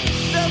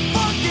 They're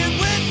fucking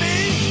with me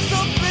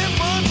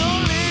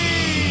subliminally.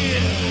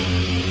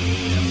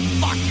 They're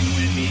fucking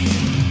with me.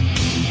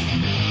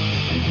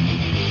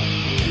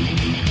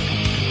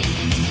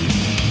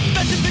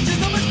 Flashing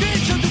pictures on my screen,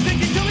 show too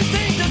quickly to be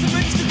seen. Doesn't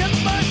register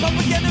conscious mind.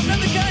 Propaganda of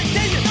another kind.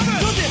 Danger,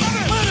 lose it,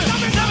 murder,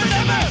 never.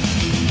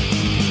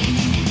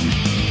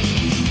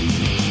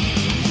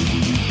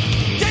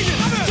 Danger,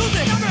 lose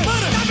it,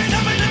 murder, never.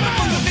 Fucking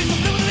me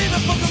subliminally,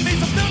 they're fucking me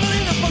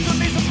subliminally, they're fucking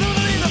me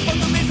subliminally, they're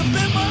fucking me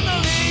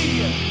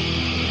subliminally.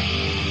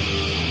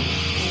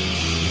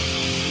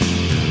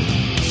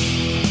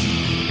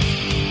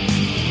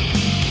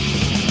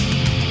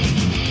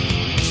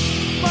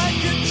 Mind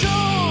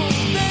control,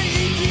 the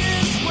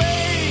easiest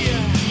way.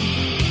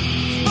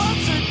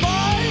 Sponsored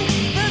by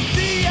the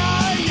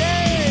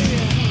CIA.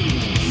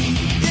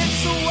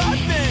 It's a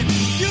weapon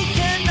you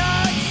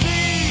cannot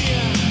see.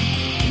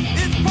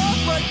 It's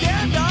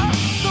propaganda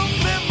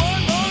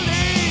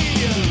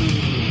subliminally.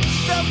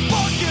 They're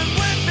fucking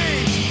with me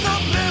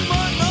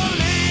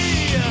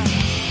subliminally.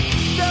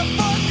 They're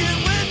fucking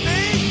with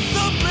me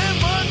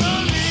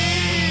subliminally.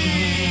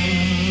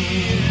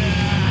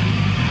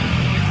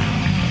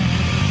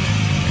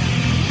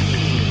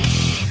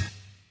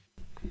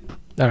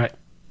 All right.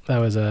 That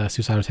was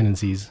Suicidal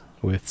Tendencies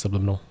with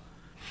Subliminal.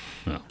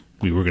 Well,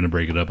 we were going to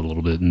break it up a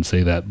little bit and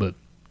say that, but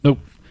nope.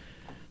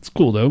 It's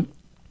cool, though.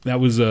 That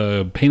was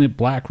Painted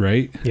Black,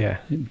 right? Yeah.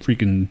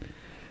 Freaking...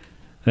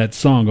 That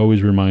song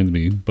always reminds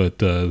me,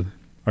 but our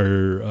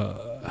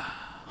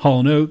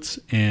Hall & Oates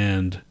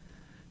and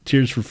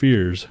Tears for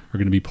Fears are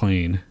going to be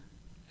playing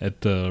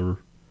at...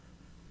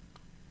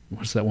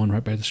 what's that one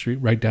right by the street?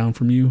 Right down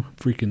from you?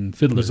 Freaking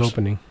Fiddlers. It was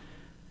opening.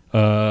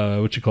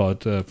 What you call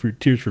it? For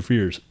Tears for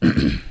Fears.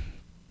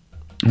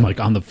 I'm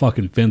like on the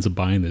fucking fence of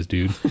buying this,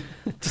 dude.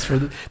 Just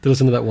to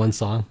listen to that one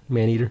song,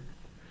 Man Eater.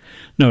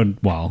 No,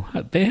 well,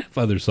 they have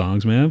other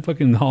songs, man.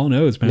 Fucking Hall &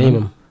 Oates, man. Name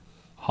them.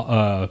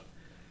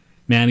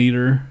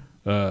 Maneater.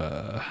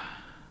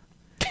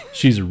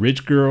 She's a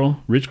rich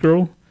girl. Rich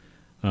girl.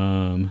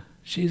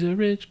 She's a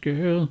rich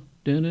girl.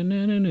 You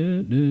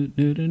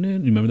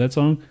remember that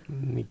song?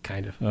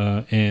 Kind of.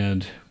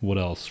 And what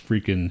else?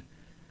 Freaking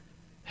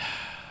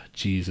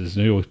Jesus!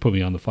 They always put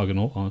me on the fucking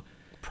on.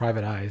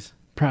 Private Eyes.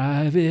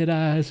 Private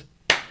eyes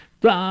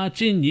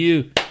watching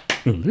you.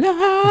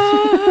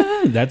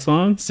 That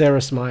song?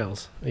 Sarah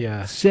Smiles.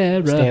 Yeah.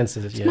 Sarah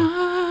Stances.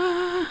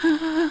 Yeah.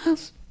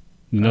 Smiles.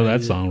 You know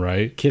that song,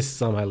 right? Kiss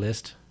is on my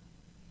list.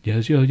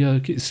 Yes,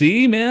 yo.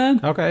 See, man?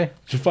 Okay.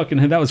 Just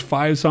fucking, that was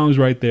 5 songs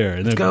right there.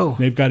 And Let's go.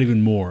 They've got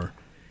even more.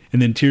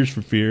 And then Tears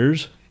for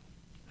Fears.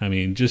 I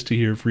mean, just to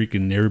hear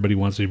freaking Everybody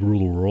Wants to Rule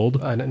the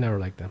World. I never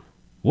liked them.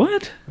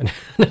 What? I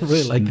never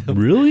really liked them.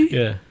 Really?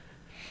 Yeah.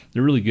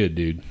 They're really good,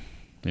 dude.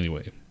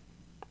 Anyway,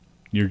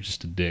 you're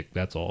just a dick.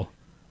 That's all.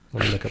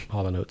 Let me look up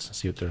Hall & Oates and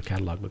see what their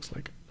catalog looks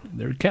like.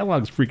 Their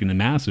catalog's freaking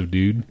massive,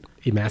 dude.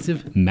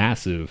 Massive?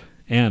 Massive.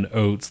 And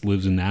Oates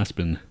lives in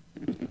Aspen.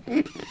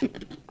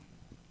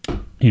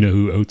 You know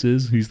who Oates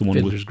is? He's the one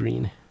Fiddler's with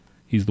Green.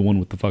 He's the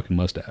one with the fucking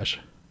mustache.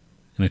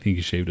 And I think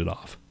he shaved it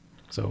off.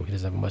 So he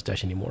doesn't have a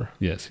mustache anymore.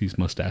 Yes, he's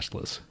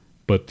mustacheless.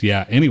 But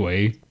yeah,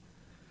 anyway,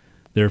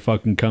 they're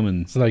fucking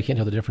coming. So now you can't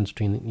tell the difference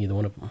between either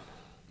one of them.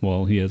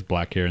 Well, he has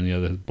black hair and the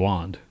other has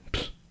blonde.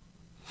 Pfft.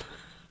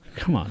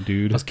 Come on, I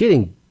dude. was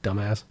kidding,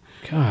 dumbass.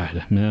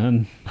 God,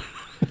 man.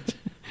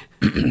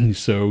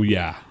 So,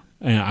 yeah.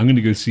 And I'm going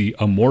to go see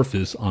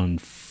Amorphous on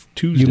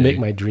Tuesday. You make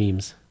my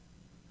dreams.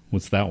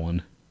 What's that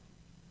one?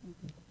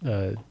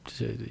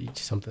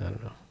 Something, I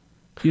don't know.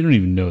 You don't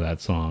even know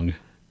that song.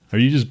 Are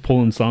you just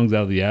pulling songs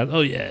out of the ass?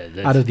 Oh, yeah.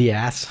 That's Out of the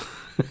ass.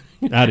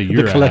 out of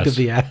your the collective ass.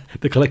 the ass.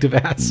 The collective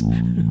ass.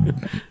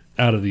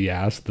 Out of the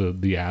ass.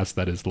 The ass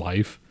that is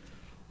life.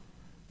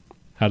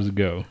 How does it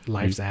go?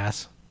 Life's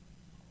ass.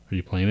 Are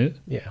you playing it?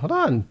 Yeah, hold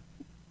on.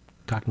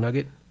 Cock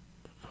nugget.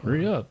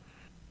 Hurry up.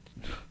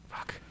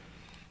 Fuck.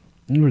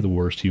 You were the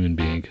worst human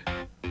being.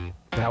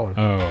 That one.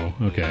 Oh,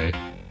 okay.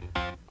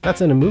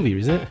 That's in a movie,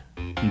 isn't it?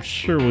 I'm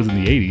sure it was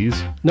in the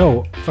 80s.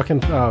 No, fucking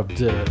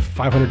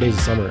 500 Days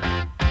of Summer.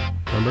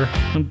 Remember?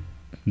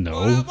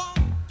 No.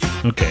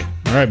 Okay.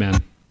 All right,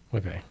 man.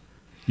 Okay.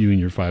 You and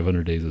your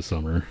 500 Days of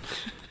Summer.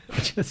 I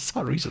just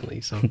saw it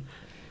recently, so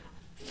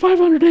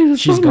 500 Days of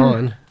she's Summer.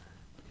 gone.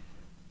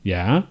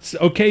 Yeah?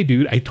 Okay,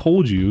 dude. I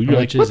told you. You're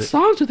like, much is what it?"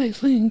 songs do they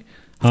sing?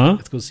 Huh?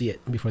 Let's go see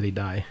it before they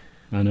die.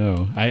 I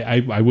know.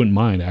 I wouldn't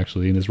mind,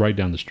 actually. And it's right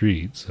down the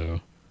street,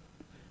 so.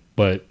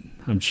 But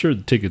I'm sure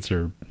the tickets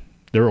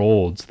they're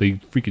old. So they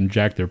freaking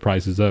jack their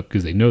prices up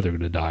because they know they're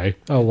going to die.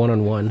 Oh,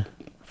 One-on-One.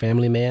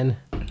 Family Man.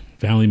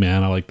 Family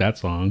Man, I like that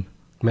song.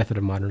 Method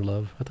of Modern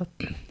Love. I thought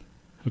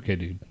Okay,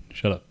 dude.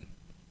 Shut up.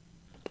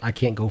 I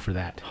can't go for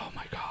that. Oh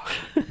my god.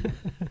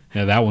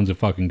 Yeah, that one's a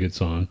fucking good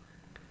song.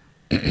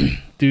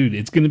 Dude,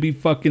 it's gonna be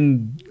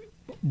fucking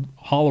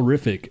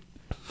holorific.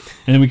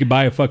 And then we could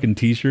buy a fucking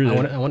t-shirt.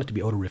 I want it to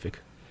be odorific.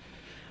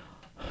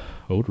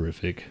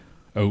 Odorific.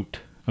 Oat.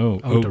 Oh,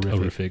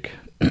 Oatorific.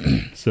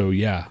 oatorific. So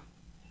yeah.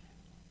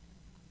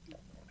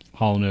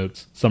 Hollow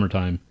Notes,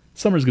 summertime.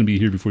 Summer's gonna be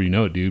here before you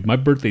know it, dude. My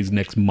birthday's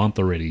next month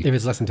already. If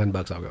it's less than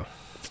 $10, I'll go.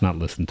 It's not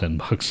less than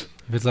 $10.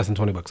 If it's less than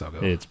 $20, I'll go.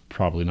 It's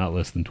probably not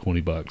less than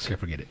 $20. Okay,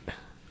 forget it.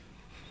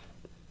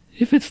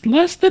 If it's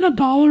less than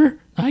 $1,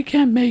 I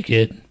can't make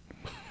it.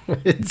 I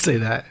didn't say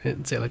that. I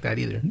didn't say it like that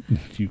either.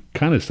 You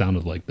kind of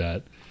sounded like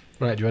that.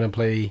 All right, do you want to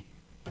play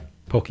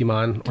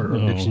Pokemon or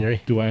Urban Oh,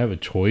 Dictionary? do I have a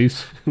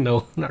choice?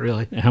 No, not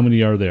really. How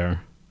many are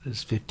there?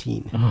 There's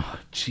 15. Oh,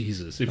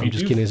 Jesus. If I'm you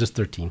just do- kidding. It's just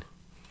 13.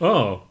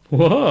 Oh,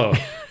 whoa.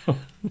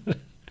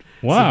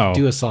 Wow.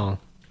 Do a song.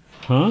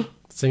 Huh?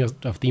 Sing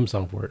a theme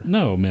song for it.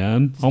 No,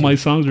 man. All my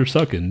songs are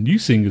sucking. You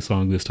sing a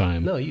song this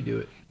time. No, you do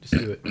it. Just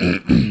do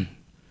it.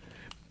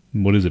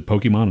 What is it,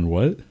 Pokemon and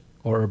what?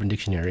 Or Urban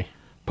Dictionary.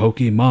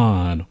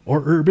 Pokemon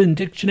or Urban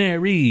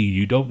Dictionary.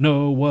 You don't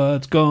know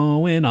what's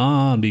going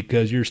on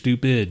because you're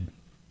stupid.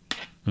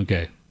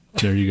 Okay,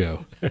 there you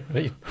go.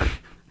 Right?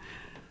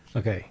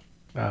 Okay.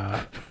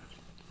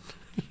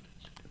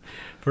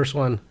 First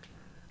one,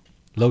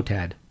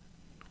 Lotad.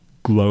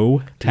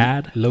 Glow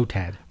Tad?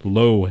 Lotad.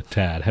 Low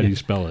Tad. How do you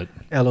spell it?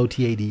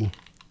 Lotad.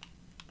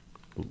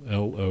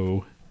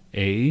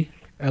 L-O-A?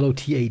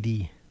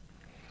 Lotad.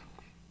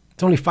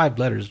 It's only 5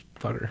 letters,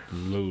 fucker.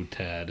 Low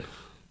Tad.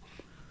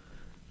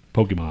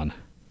 Pokemon.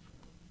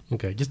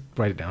 Okay, just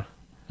write it down.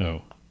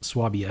 Oh.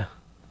 Swabia.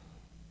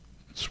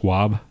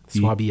 Swab?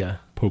 Swabia.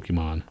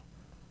 Pokemon.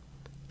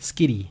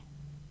 Skitty.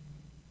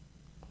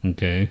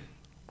 Okay.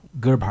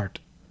 Gerbhardt.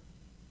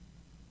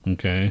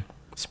 Okay.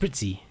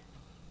 Spritzy.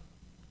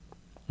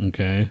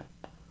 Okay.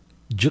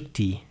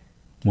 Jukti.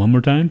 One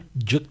more time?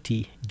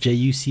 Jukti.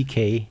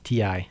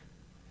 Juckti.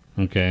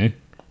 Okay.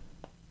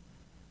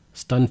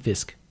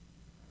 Stunfisk.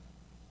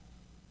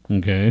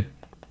 Okay.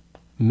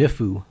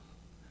 Mifu.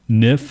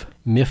 Nif?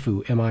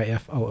 Mifu.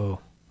 Mifoo.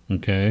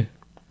 Okay.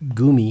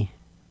 Gumi.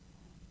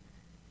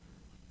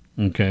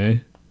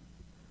 Okay.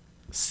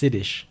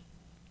 Siddish.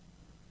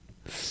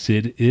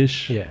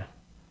 Sid-ish? Yeah.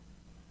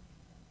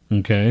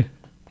 Okay.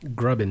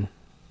 Grubbin.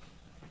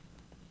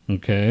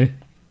 Okay.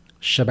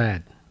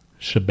 Shabad.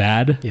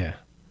 Shabad? Yeah.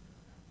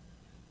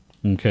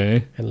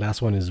 Okay. And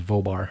last one is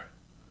Vobar.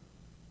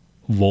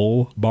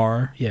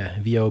 Volbar? Yeah.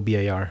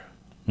 Vobar.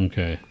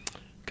 Okay.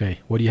 Okay.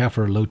 What do you have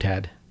for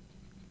Lotad?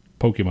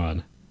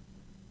 Pokemon.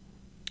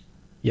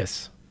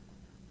 Yes.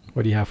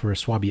 What do you have for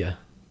Swabia?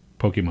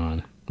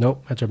 Pokemon.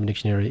 Nope. That's Urban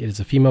Dictionary. It is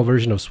a female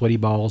version of sweaty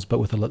balls, but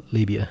with a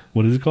labia.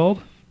 What is it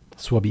called?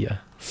 Swabia.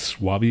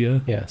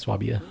 Swabia? Yeah.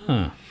 Swabia.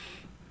 Huh.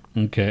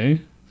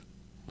 Okay.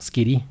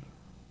 Skitty.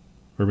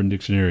 Urban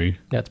Dictionary.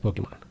 That's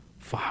Pokemon.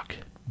 Fuck.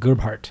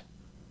 Gerbhardt.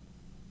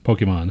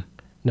 Pokemon.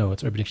 No,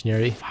 it's Urban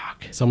Dictionary.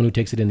 Fuck. Someone who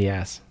takes it in the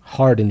ass.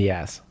 Hard in the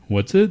ass.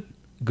 What's it?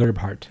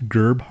 Gerbhardt.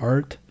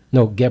 Gerbhardt?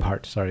 No,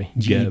 Gebhardt. Sorry.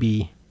 Geb.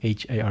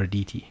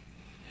 Gebhardt.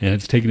 And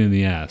it's taken in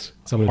the ass.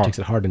 Someone who takes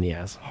it hard in the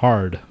ass.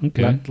 Hard.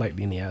 Okay. Not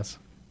lightly in the ass.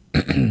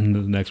 The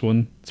next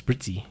one.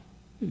 Spritzy.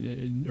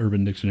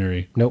 Urban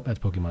Dictionary. Nope, that's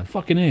Pokemon.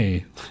 Fucking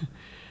A.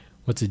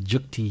 What's a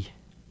Jukti?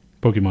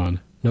 Pokemon.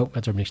 Nope,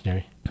 that's Urban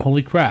Dictionary.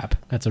 Holy crap.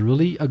 That's a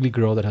really ugly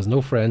girl that has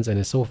no friends and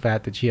is so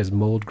fat that she has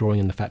mold growing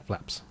in the fat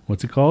flaps.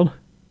 What's it called?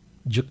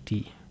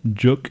 Jukti.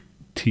 Juk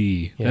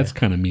T. Yeah. That's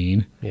kind of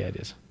mean. Yeah, it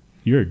is.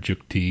 You're a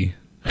Juk T.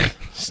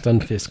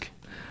 Stunfisk.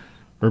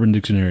 Urban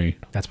Dictionary.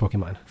 That's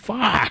Pokemon.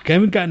 Fuck. I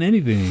haven't gotten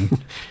anything.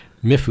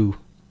 Mifu.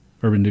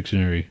 Urban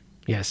Dictionary.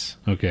 Yes.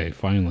 Okay,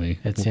 finally.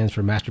 It stands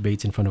for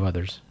masturbates in front of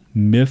others.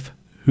 Myth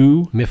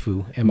who?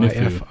 Mifu.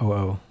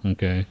 M-I-F-O-O.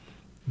 Okay.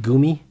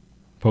 Gumi.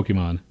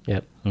 Pokemon.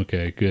 Yep.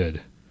 Okay,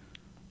 good.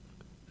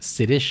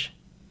 Siddish.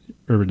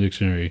 Urban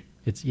Dictionary.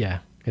 It's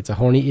a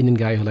horny Indian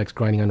guy who likes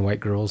grinding on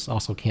white girls.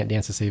 Also can't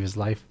dance to save his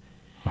life.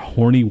 A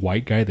horny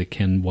white guy that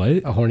can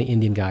what? A horny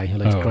Indian guy who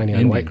likes Oh, grinding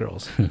on Indian. white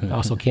girls.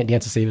 Also can't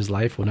dance to save his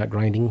life. When not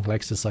grinding,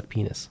 likes to suck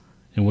penis.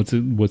 And what's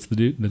the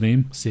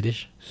name?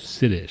 Siddish.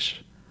 Siddish.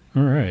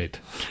 All right.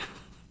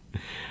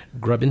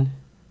 Grubbin.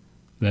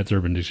 That's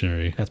Urban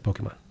Dictionary. That's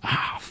Pokemon.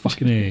 Ah,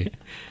 fucking A.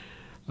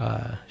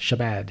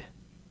 Shabad.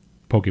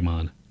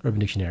 Pokemon. Urban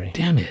Dictionary.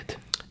 Damn it.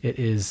 It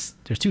is,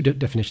 there's two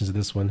definitions of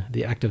this one.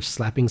 The act of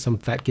slapping some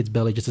fat kid's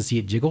belly just to see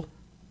it jiggle,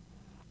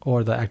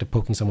 or the act of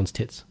poking someone's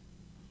tits.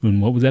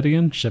 And what was that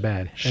again?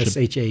 Shabad.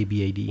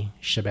 S-H-A-B-A-D.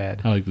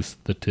 Shabad. I like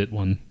the tit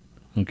one.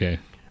 Okay.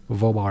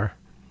 Vobar.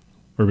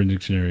 Urban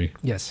Dictionary.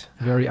 Yes.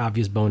 Very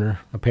obvious boner.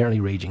 Apparently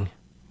raging.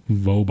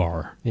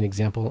 Vobar. An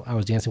example, I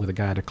was dancing with a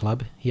guy at a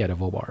club. He had a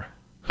Vobar.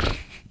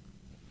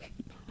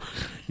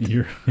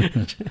 You're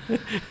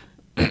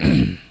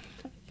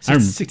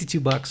 62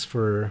 bucks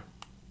for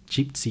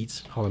cheap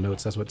seats, Hall &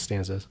 Oates. That's what it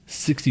stands as.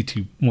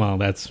 62. Wow,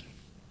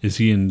 is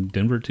he in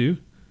Denver too?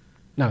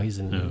 No, he's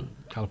in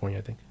California,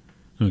 I think.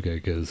 Okay,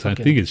 because I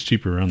Fucking think it's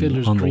cheaper on the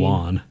Fiddler's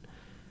lawn. Green.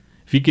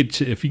 If you get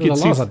The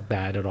seats, lawn's not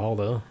bad at all,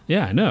 though.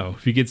 yeah, I know.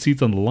 If you get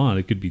seats on the lawn,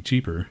 it could be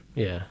cheaper,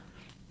 Yeah.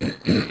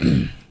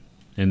 and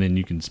then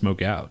you can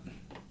smoke out.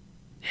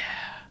 Yeah.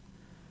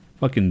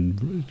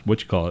 Fucking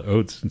what you call it?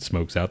 Oates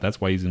smokes out. That's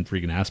why he's in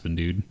freaking Aspen,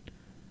 dude.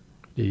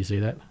 Did you say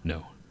that?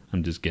 No,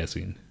 I'm just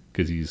guessing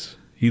because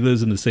he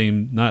lives in the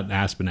same, not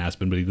Aspen,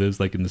 but he lives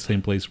like in the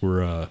same place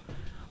where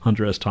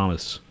Hunter S.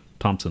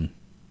 Thompson,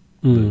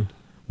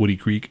 Woody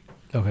Creek.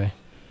 Okay.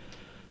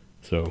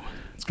 So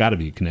it's got to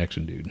be a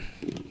connection, dude.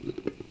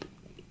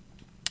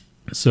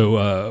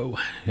 So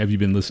have you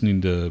been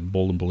listening to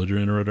Bold and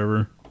Belligerent or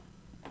whatever?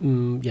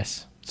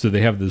 Yes. So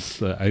they have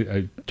this.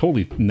 I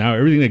totally now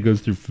everything that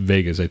goes through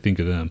Vegas, I think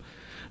of them.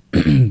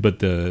 But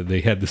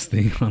they had this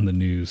thing on the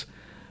news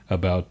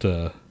about.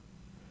 Let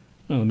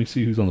me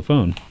see who's on the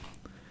phone.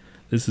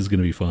 This is going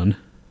to be fun.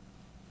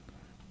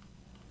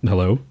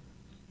 Hello.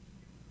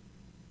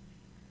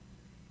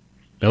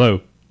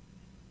 Hello.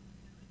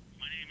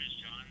 My name is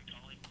John,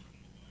 calling from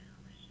Wire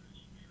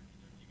Research.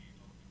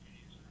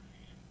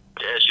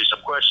 To ask you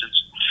some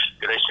questions.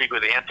 Could I speak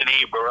with Anthony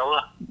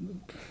Barella?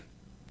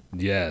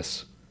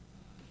 Yes.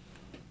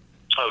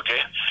 Okay.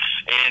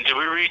 And did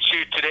we reach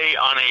you today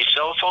on a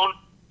cell phone?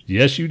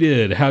 Yes, you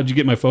did. How'd you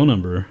get my phone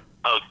number?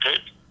 Okay.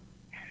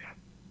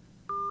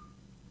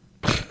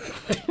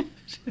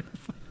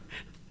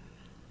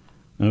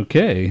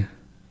 Okay.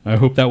 I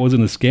hope that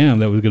wasn't a scam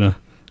that was gonna...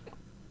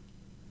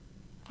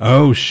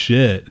 Oh,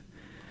 shit.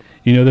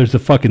 You know, there's a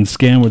fucking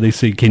scam where they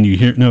say, can you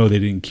hear... No, they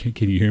didn't.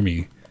 Can you hear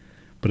me?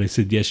 But I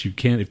said, yes, you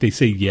can. If they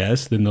say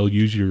yes, then they'll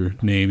use your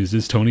name. Is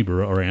this Tony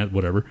Burrow or Ant,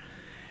 whatever?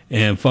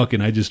 And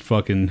fucking, I just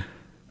fucking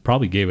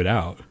probably gave it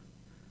out.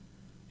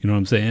 You know what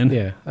I'm saying?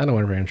 Yeah. I don't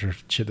want to answer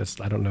shit that's,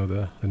 I don't know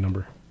the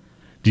number.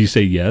 Do you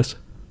say yes?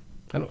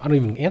 I don't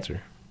even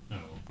answer. No.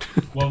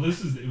 Well,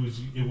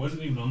 it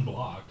wasn't even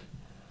unblocked.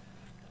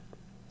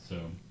 So,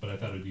 but I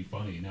thought it'd be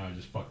funny. Now I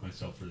just fucked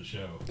myself for the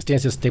show.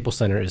 Stands at Staples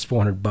Center is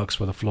 $400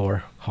 for the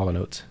floor, Hall &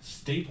 Oates.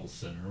 Staples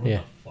Center? What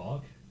Yeah. the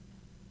fuck?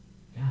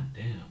 God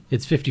damn.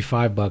 It's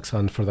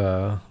 $55 for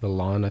the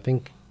lawn, I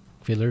think.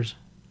 Fiddlers.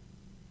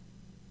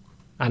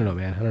 I don't know,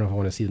 man. I don't know if I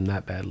want to see them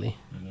that badly.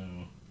 I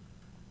know.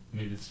 I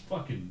mean, it's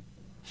fucking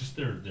just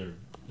they're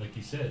like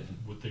you said.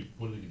 What are they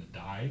gonna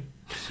die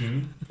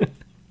soon?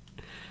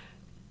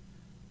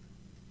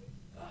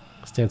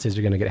 Stan says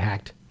you're gonna get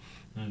hacked.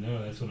 I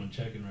know. That's what I'm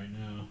checking right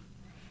now.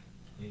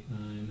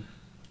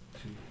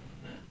 892.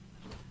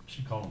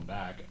 Should call them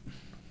back.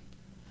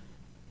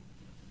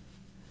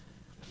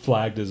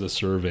 Flagged as a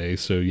survey,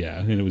 so yeah,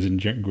 and it was in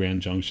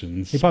Grand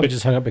Junction. He probably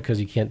just hung up because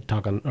you can't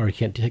talk on, or you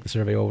can't take the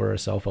survey over a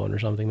cell phone or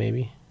something,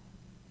 maybe.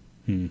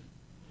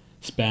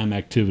 Spam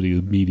activity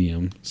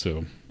medium.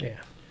 So Yeah.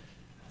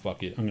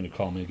 fuck it. I'm gonna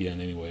call him again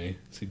anyway.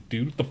 Say,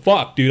 dude, what the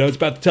fuck, dude? I was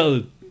about to tell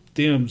the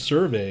damn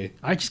survey.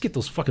 I just get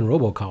those fucking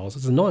robocalls.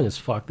 It's annoying as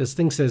fuck. This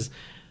thing says,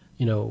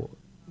 you know,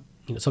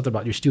 something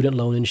about your student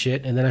loan and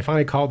shit, and then I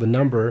finally called the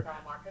number.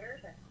 Marketers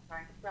and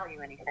trying to sell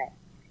you anything.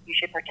 You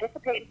should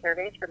participate in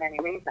surveys for many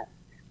reasons.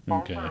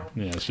 Okay. Yeah,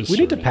 it's just We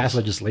need to surveys. pass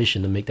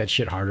legislation to make that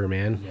shit harder,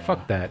 man. Yeah.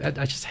 Fuck that.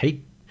 I just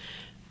hate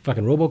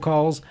fucking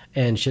robocalls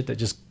and shit that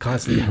just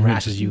constantly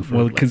harasses you for.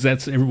 Well, because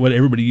that's what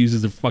everybody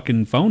uses their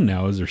fucking phone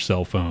now is their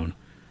cell phone.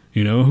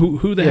 You know,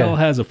 who the Yeah. hell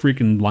has a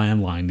freaking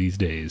landline these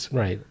days?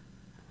 Right.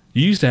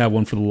 You used to have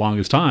one for the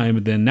longest time,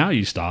 but then now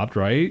you stopped,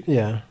 right?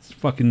 Yeah. It's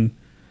fucking...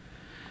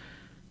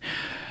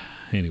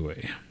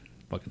 Anyway,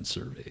 fucking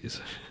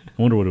surveys.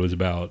 I wonder what it was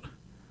about.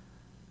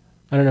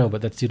 I don't know,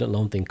 but that student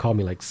loan thing called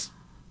me like,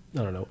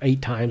 I don't know,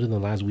 8 times in the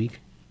last week.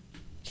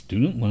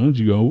 Student loans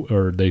you owe,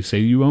 or they say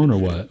you own, or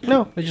what?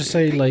 No, they just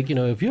say like,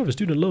 if you have a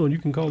student loan, you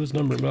can call this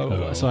number. Blah, blah,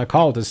 blah. Oh. So I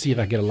called to see if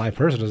I get a live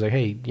person. I was like,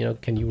 hey,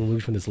 can you remove me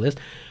from this list?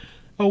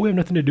 oh, we have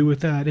nothing to do with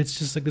that. It's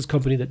just like this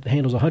company that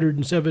handles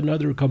 107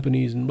 other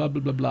companies and blah,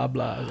 blah, blah, blah,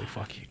 blah. I was like,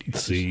 fuck you, dude.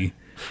 See?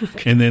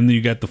 And then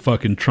you got the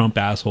fucking Trump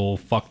asshole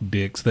fuck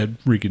dicks that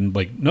freaking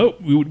like,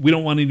 nope, we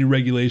don't want any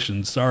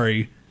regulations.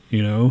 Sorry.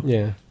 You know?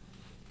 Yeah.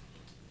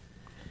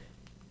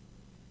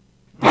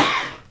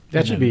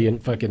 That should be in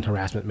fucking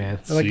harassment, man.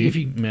 Like See, if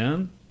you,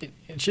 man,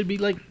 it should be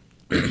like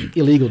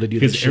illegal to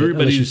do this because shit.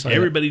 unless you sign up.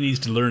 everybody needs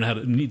to learn how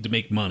to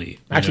make money. you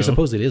Actually, know?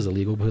 suppose it is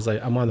illegal because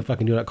I'm on the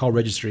fucking do not call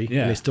registry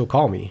Yeah. and they still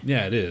call me.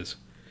 Yeah, it is.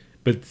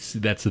 But see,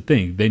 that's the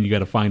thing. Then you got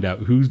to find out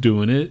who's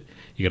doing it.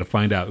 You got to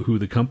find out who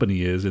the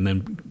company is, and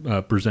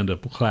then present a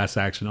class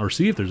action or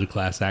see if there's a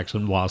class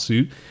action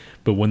lawsuit.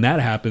 But when that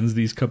happens,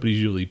 these companies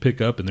usually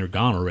pick up and they're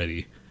gone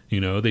already. You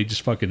know, they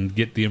just fucking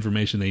get the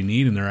information they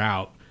need and they're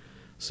out.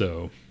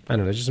 So I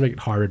don't know. Just make it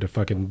harder to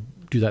fucking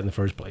do that in the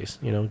first place.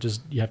 You know,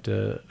 just you have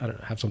to, I don't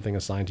know, have something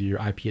assigned to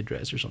your IP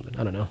address or something.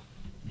 I don't know.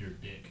 you're a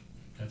dick.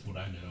 That's what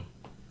I know.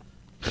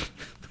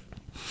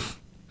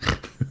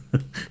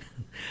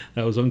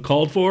 That was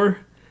uncalled for.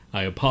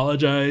 I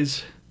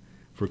apologize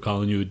for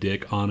calling you a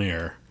dick on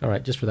air. All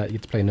right, just for that, you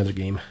get to play another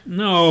game.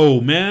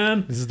 No,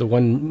 man. This is the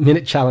 1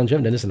 minute challenge. I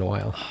haven't done this in a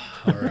while.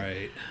 All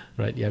right.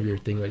 Right, you have your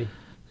thing ready.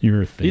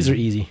 You're a thing. These are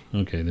easy.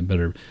 Okay, then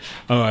better.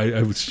 Oh,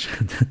 I was.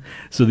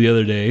 So the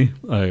other day,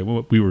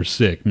 we were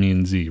sick, me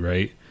and Z,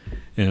 right?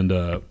 And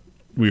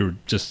we were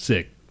just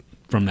sick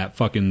from that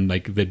fucking,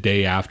 like, the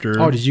day after.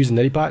 Oh, did you use a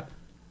neti pot?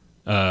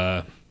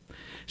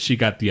 She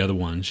got the other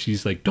one.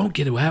 She's like, don't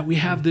get it out. We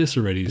have this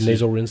already. The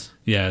nasal rinse?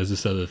 Yeah, it's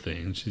this other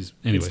thing. She's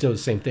anyway. It's still the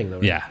same thing, though,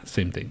 right? Yeah,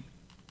 same thing.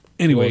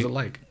 Anyway. What was it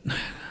like?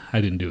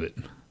 I didn't do it.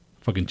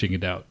 Fucking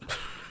chickened out.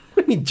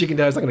 I mean, chicken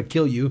dog is not going to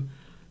kill you.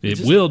 It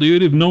will,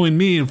 dude. If knowing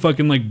me, and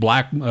fucking like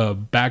back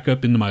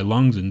up into my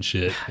lungs and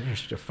shit. You're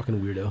such a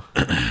fucking weirdo.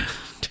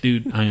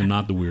 Dude, I am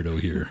not the weirdo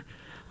here.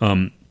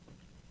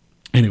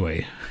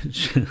 Anyway,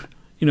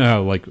 you know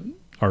how like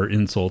our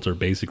insults are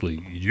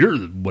basically you're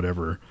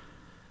whatever,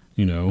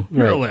 you know,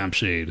 you're a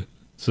lampshade.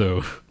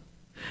 So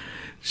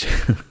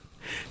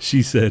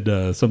she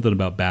said something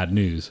about bad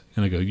news,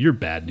 and I go, "You're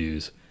bad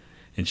news,"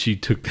 and she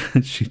took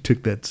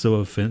that so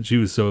offended. She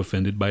was so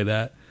offended by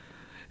that.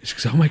 She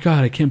goes, "Oh my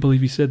God, I can't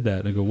believe you said that."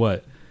 And I go,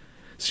 "What?"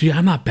 See,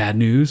 I'm not bad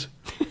news.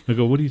 I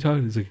go, "What are you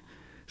talking?" He's like,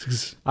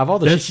 of all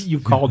the shit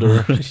you've called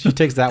her, she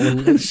takes that one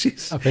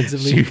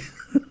offensively.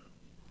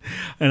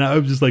 And I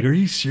was just like, "Are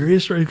you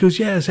serious?" Right? He goes,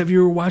 "Yes. Have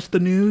you ever watched the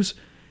news?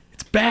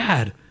 It's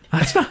bad.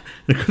 That's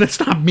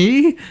not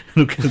me."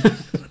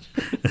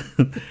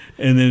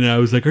 And then I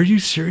was like, "Are you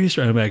serious?"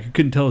 Right? I'm like, I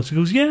couldn't tell. She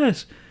goes,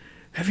 "Yes.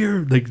 Have you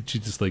ever?" Like, she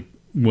just like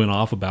went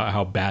off about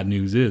how bad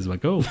news is. I'm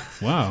like, "Oh,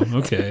 wow,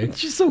 okay."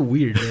 She's so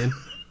weird, man.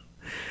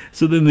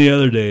 So then the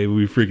other day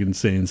we freaking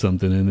saying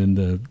something, and then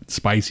the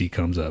spicy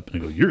comes up,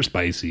 and I go, "You're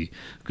spicy,"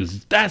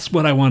 because that's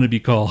what I want to be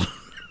called.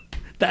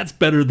 That's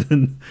better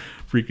than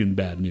freaking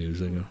bad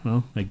news. I go,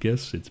 well, I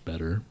guess it's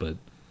better, but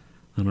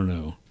I don't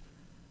know.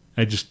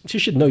 She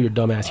should know your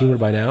dumbass humor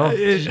by now.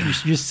 You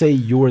just say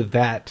you're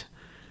that.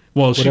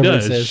 Well, she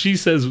does. Says. She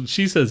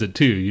says it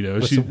too. You know,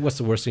 what's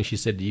the worst thing she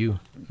said to you?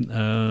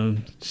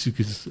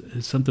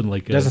 Something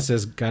like Doesn't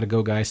says gotta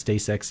go, guys. Stay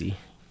sexy.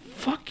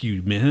 Fuck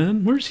you,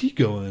 man. Where's he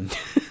going?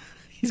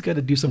 He's got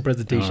to do some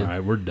presentation. All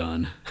right, we're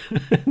done.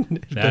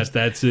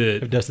 That's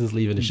it. If Dustin's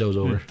leaving, the show's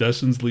over. If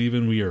Dustin's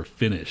leaving, we are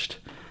finished.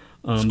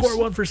 Score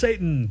one for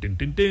Satan.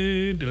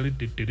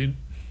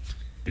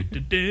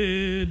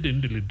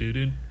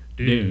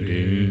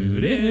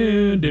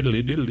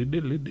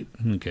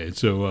 Okay,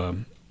 so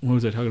what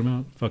was I talking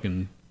about?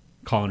 Fucking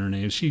calling her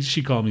name.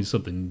 She called me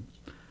something.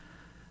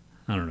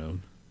 I don't know.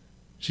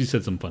 She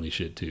said some funny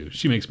shit too.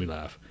 She makes me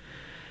laugh.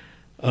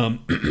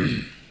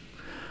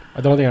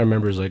 The only thing I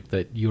remember is like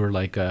that you were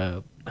like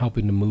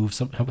helping to move,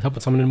 helping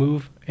someone to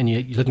move, and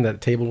you're looking at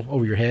that table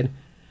over your head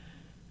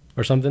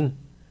or something.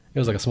 It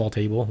was like a small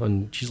table,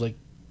 and she's like,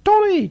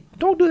 "Tony,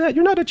 don't do that.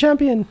 You're not a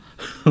champion."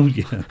 Oh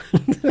yeah.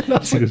 And I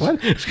was like, what?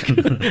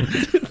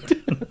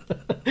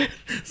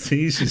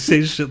 See, she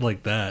says shit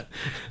like that.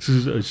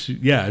 She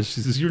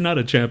says, "You're not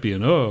a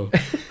champion." Oh.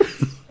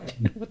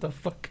 What the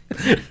fuck?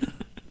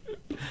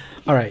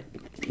 All right,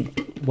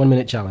 1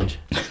 minute challenge.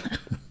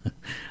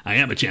 I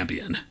am a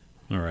champion.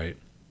 All right.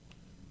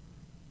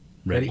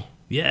 Ready?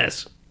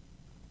 Yes.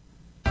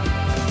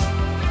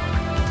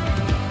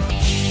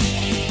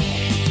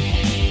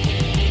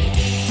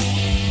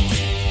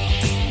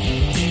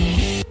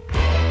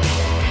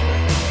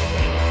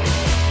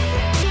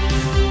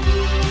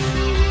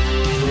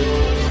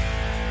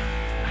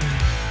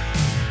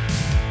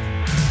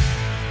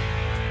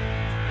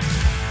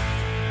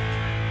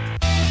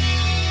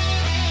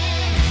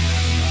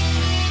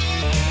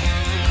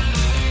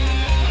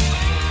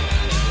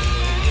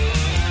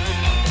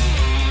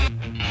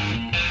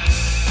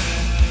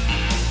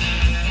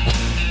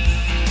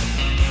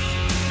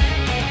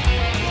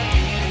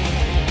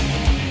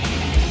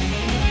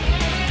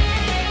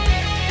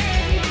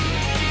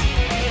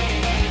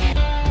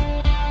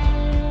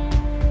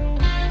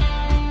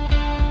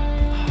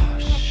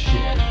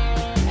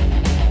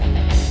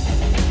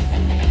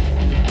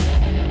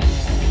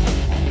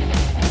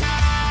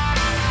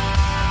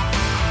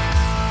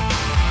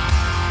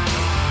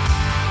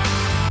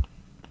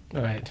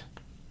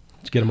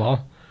 Get them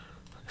all.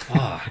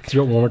 Fuck.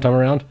 Throw it one more time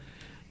around.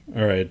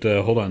 All right,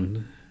 hold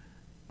on.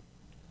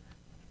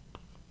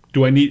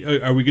 Do I need?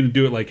 Are we going to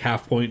do it like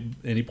half point,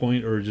 any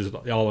point, or just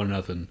all or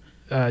nothing?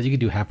 You could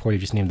do half point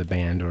if you just name the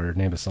band or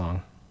name a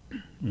song.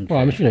 Okay. Well,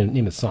 I'm sure you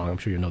name a song. I'm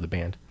sure you know the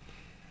band.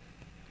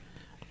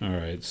 All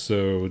right,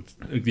 so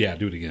yeah,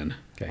 do it again.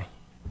 Okay.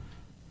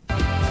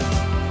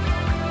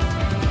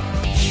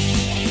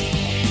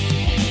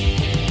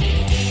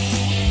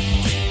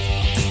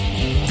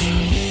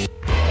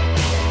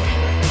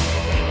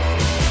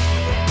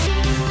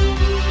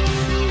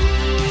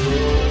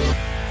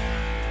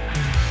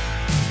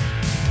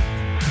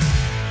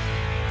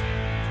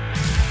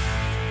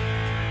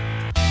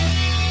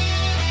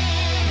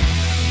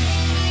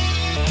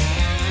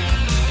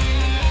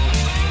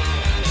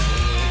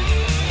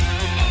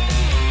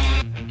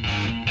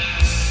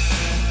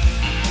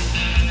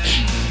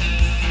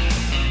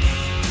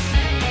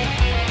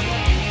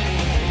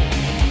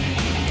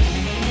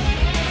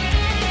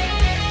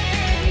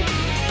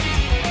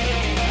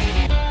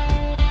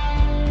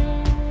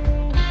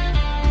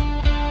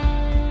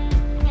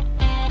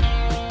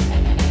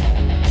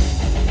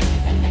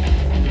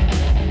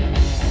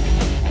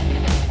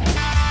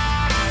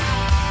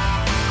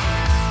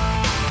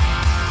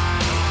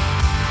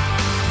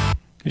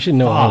 You should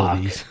know all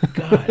of these.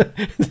 God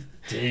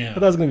damn. I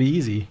thought it was going to be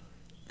easy.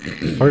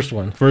 First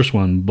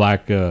one,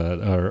 Black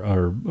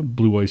or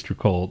Blue Oyster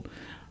Cult,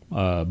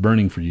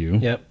 Burning for You.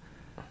 Yep.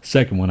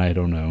 Second one, I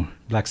don't know.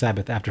 Black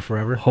Sabbath, After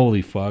Forever.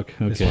 Holy fuck.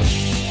 Okay.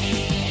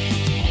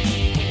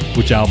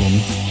 Which album?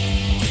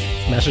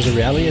 Masters of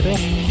Reality, I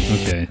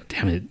think. Okay.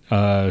 Damn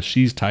it.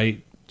 She's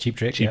Tight. Cheap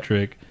Trick. Cheap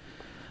Trick.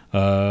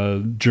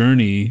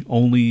 Journey,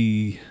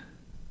 Only...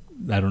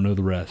 I don't know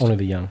the rest. Only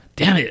the Young.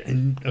 Damn it.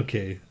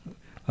 Okay.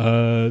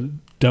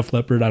 Def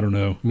Leppard, I don't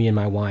know. Me and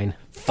My Wine.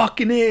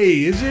 Fucking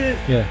A, is it?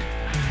 Yeah.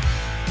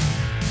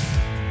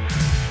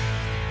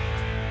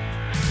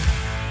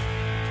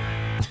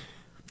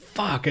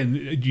 Fuck,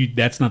 and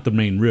that's not the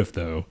main riff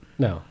though.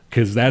 No,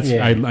 because that's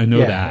yeah. I know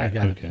yeah, that. I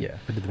got okay. it. Yeah,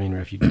 I did the main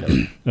riff. You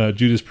know.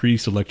 Judas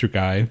Priest, Electric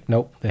Eye.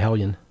 Nope, the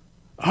Hellion.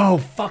 Oh,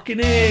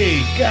 fucking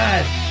A!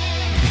 God,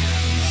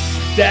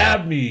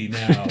 stab me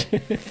now.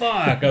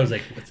 Fuck, I was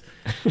like,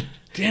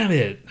 damn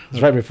it. It's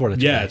right before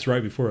Electric Eye. It's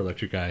right before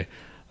Electric Eye.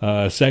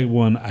 Second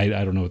one, I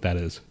don't know what that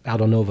is.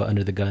 Aldo Nova,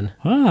 Under the Gun.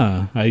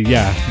 Yeah.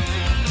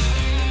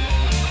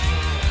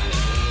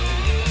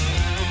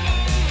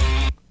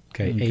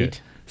 Okay,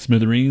 8.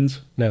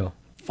 Smithereens? No.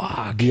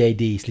 Fuck.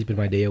 D.A.D., Sleeping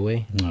My Day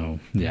Away. No.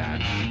 Yeah.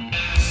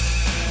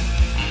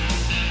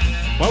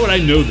 Why would I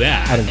know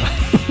that? I don't know.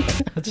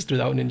 I just threw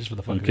that one in just for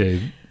the fun of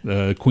it.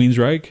 Okay.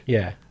 Queensryche?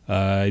 Yeah.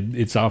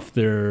 It's off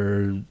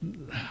their...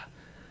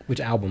 Which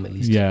album, at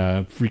least?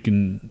 Yeah,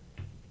 freaking...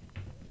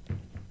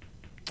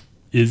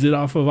 Is it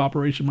off of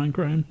Operation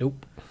Mindcrime?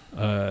 Nope.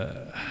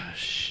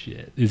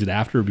 Shit. Is it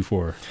after or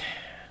before?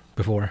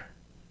 Before.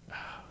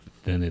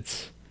 Then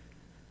it's...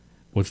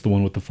 What's the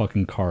one with the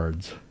fucking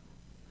cards?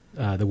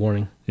 The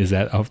Warning. Is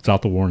that... It's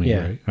out The Warning,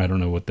 Yeah. right? I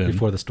don't know what then.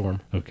 Before the Storm.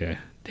 Okay.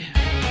 Damn.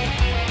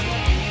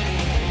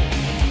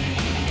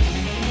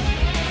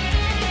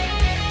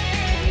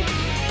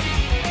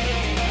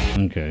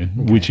 Okay.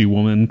 Witchy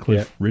Woman,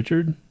 Cliff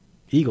Richard?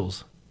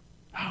 Eagles.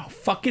 Oh,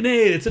 fucking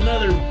A. It's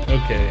another...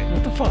 Okay.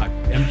 What the fuck?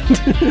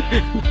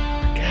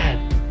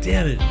 God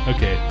damn it.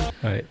 Okay.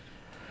 All right.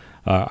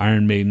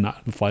 Iron Maiden,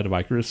 Not the Flight of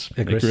Icarus.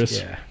 Icarus,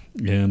 yeah.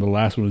 And the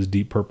last one was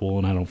Deep Purple,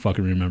 and I don't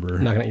fucking remember.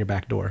 Knocking at Your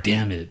Back Door.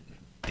 Damn it.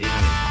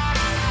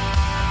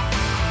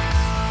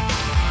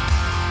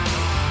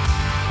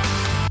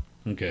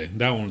 Okay,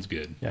 that one was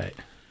good. All right.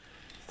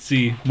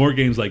 See, more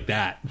games like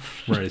that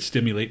where I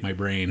stimulate my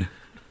brain.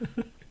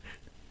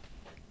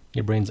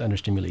 Your brain's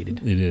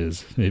understimulated. It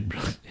is. It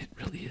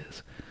really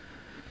is.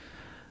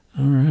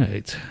 All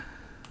right.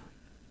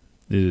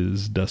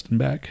 Is Dustin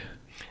back? Did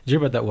you hear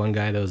about that one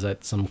guy that was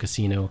at some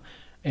casino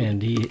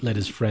and he let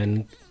his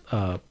friend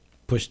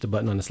push the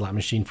button on the slot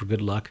machine for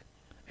good luck?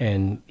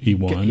 And he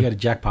won. He got a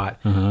jackpot,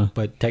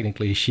 but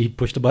technically she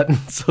pushed the button,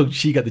 so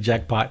she got the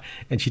jackpot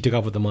and she took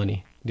off with the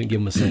money. Didn't give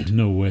him a cent.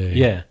 No way.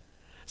 Yeah.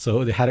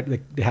 So they had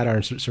her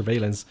on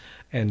surveillance,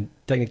 and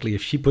technically,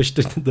 if she pushed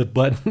the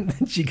button,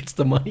 then she gets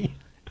the money.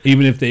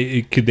 Even if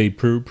could they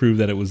prove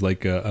that it was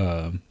like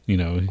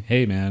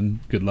hey man,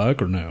 good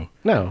luck, or no?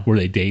 No. Were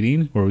they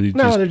dating, or were they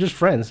No, they're just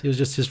friends. It was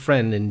just his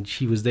friend, and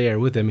she was there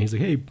with him. He's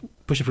like, hey,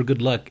 push it for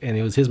good luck, and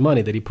it was his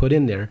money that he put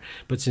in there.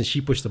 But since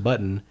she pushed the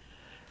button,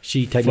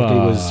 she technically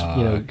was,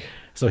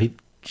 so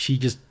she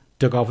just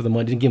took off with the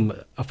money, didn't give him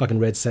a fucking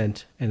red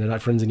cent, and they're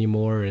not friends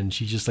anymore. And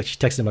she just she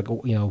texted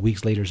him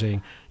weeks later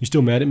saying, "You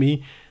still mad at me?"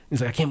 And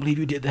he's like, "I can't believe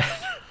you did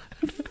that."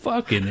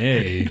 Fucking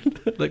A.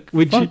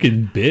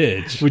 Fucking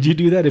bitch. Would you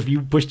do that if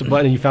you pushed the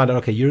button and you found out,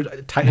 okay, you're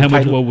how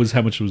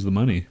much was the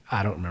money?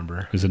 I don't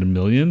remember. Is it $1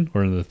 million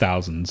or in the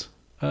thousands?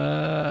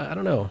 I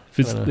don't know.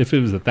 If it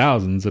was the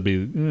thousands, I'd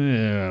be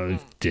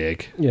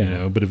dick.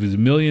 Yeah. But if it was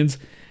millions,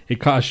 it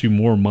costs you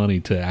more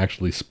money to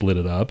actually split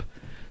it up.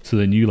 So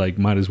then you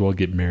might as well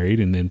get married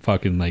and then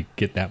fucking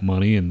get that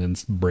money and then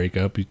break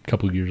up a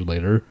couple of years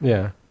later.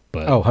 Yeah.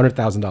 But Oh,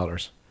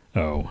 $100,000.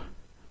 oh,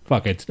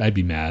 fuck it, I'd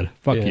be mad.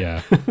 Fuck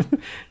Yeah. yeah,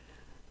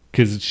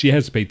 because she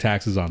has to pay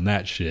taxes on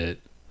that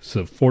shit.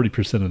 So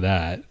 40% of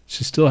that,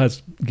 she still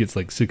gets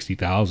like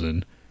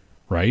 60,000,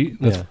 right?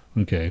 Yeah.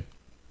 Okay.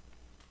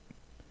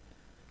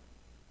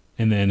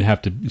 And then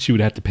she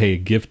would have to pay a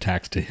gift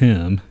tax to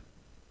him.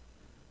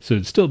 So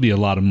it'd still be a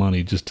lot of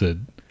money just to,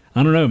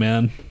 I don't know,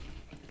 man.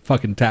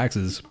 Fucking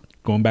taxes.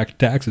 Going back to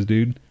taxes,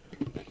 dude.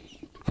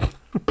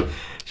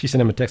 She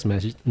sent him a text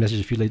message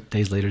a few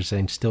days later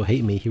saying, "Still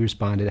hate me." He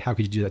responded, "How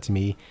could you do that to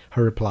me?"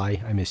 Her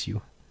reply, "I miss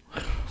you."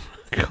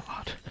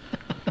 God.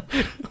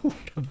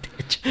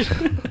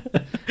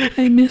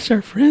 I miss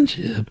our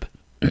friendship.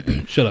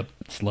 Shut up,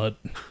 slut.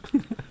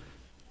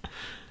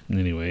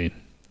 Anyway,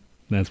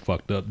 that's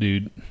fucked up,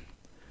 dude.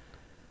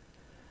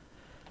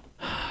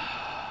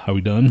 Are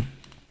we done?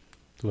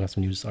 Do we have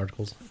some news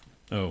articles?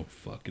 Oh,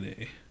 fucking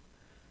A.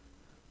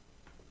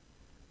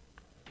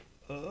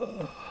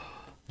 You're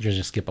gonna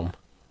just skip them.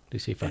 Do you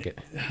say fuck it?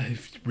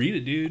 Read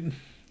it, dude.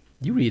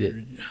 You read it.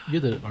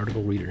 You're the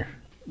article reader.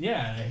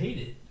 Yeah, I hate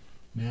it,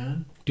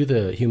 man. Do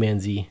the Human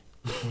Z.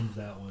 Which one's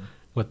that one?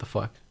 What the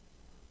fuck?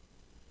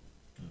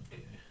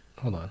 Okay.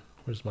 Hold on.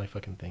 Where's my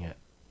fucking thing at?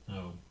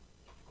 Oh,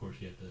 of course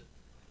you have to.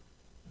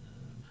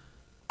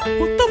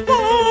 What the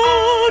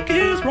fuck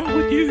is wrong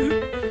with you?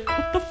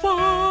 What the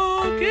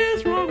fuck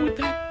is wrong with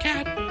that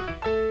cat?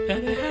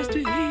 That it has to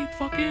eat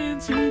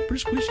fucking super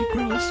squishy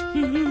gross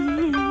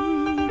food.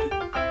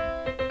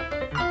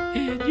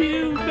 And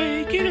you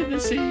make it in the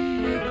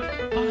sink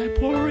by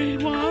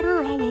pouring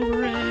water all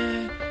over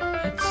it.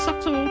 It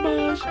sucks so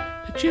much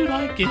that you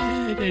like it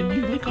and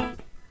you lick off.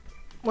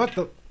 What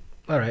the?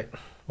 All right.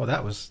 Well,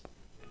 that was.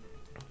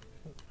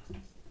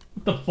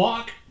 What the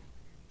fuck?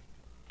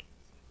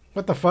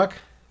 What the fuck?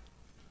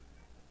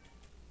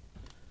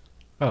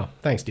 Oh,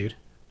 thanks, dude.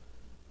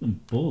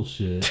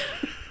 Bullshit.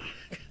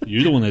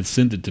 You're the one that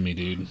sent it to me,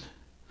 dude.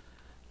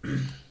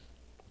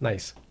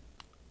 Nice.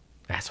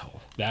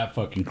 Asshole. That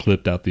fucking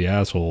clipped out the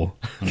asshole,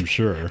 I'm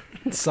sure.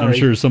 Sorry. I'm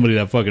sure somebody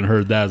that fucking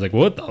heard that is like,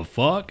 what the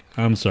fuck?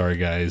 I'm sorry,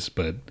 guys,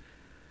 but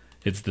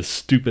it's the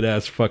stupid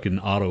ass fucking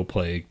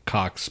autoplay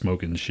cock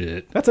smoking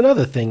shit. That's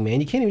another thing, man.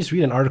 You can't even just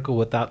read an article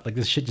without like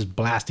this shit just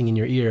blasting in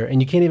your ear,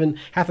 and you can't even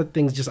half the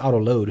things just auto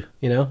load.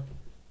 You know,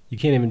 you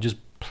can't even just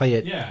play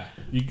it. Yeah.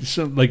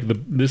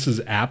 This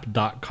is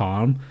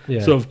app.com.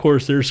 Yeah. So of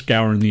course they're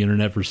scouring the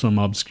internet for some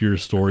obscure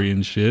story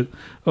and shit.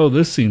 Oh,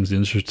 this seems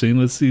interesting.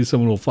 Let's see if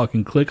someone will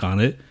fucking click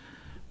on it.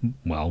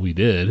 Well, we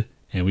did,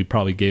 and we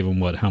probably gave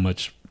them how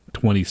much?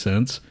 20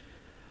 cents.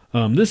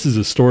 This is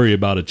a story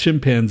about a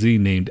chimpanzee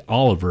named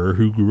Oliver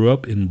who grew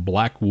up in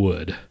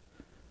Blackwood.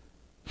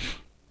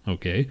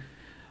 Okay.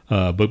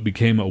 But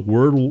became a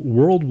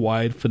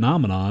worldwide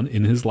phenomenon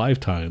in his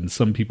lifetime.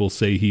 Some people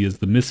say he is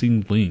the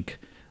missing link,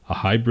 a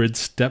hybrid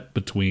step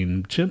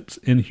between chimps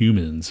and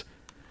humans,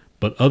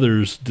 but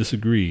others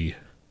disagree.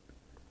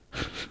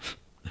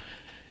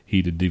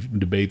 Heated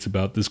debates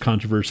about this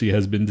controversy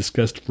has been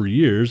discussed for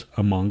years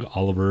among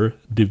Oliver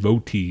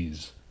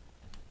devotees.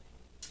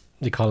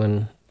 They call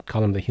him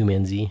the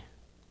Human Z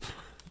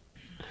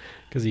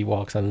because he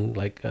walks on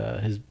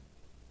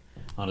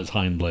on his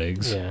hind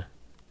legs. Yeah,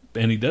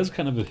 and he does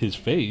kind of his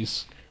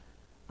face.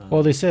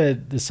 Well, the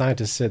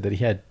scientists said that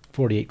he had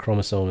 48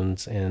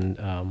 chromosomes, and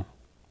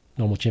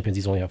normal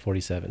chimpanzees only have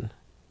 47.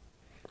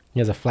 He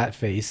has a flat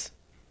face.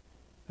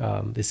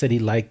 They said he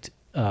liked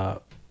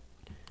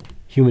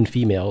human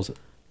females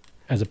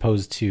as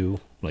opposed to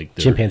like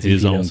chimpanzee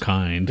his females. own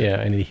kind. Yeah,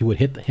 and he would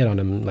hit on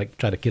them, like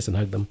try to kiss and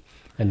hug them,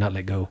 and not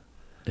let go.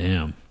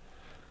 Damn,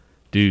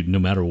 dude! No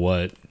matter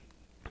what,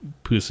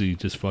 pussy,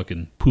 just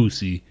fucking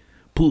pussy,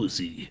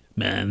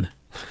 man,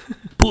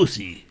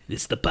 pussy.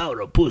 It's the power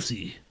of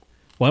pussy.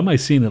 Why am I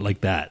seeing it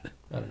like that?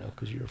 I don't know,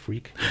 because you're a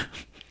freak.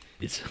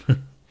 It's I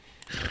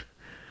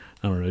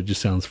don't know. It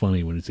just sounds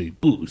funny when you say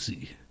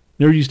pussy.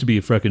 There used to be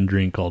a fucking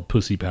drink called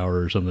Pussy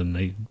Power or something.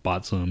 They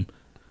bought some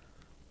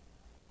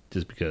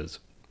just because.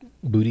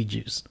 Booty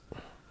juice.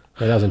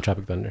 No, that was in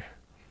Tropic Thunder.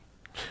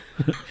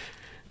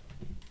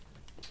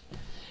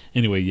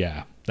 Anyway,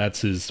 yeah,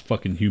 that's his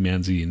fucking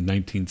Humanzee in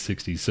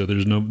 1960. So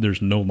there's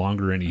no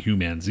longer any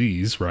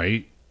Humanzees,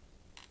 right?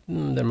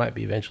 There might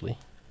be eventually.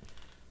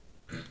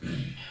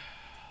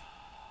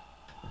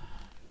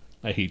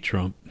 I hate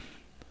Trump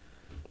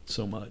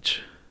so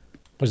much.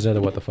 There's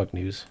another what the fuck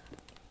news.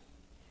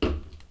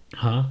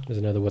 Huh? There's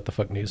another what the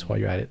fuck news while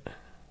you're at it.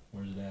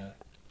 Where's that?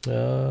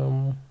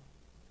 Oh,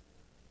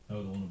 the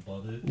one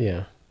above it?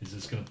 Yeah. Is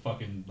this gonna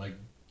fucking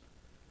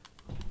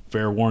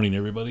fair warning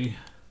everybody?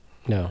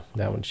 No,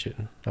 that one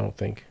shouldn't. I don't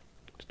think.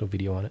 There's no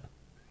video on it.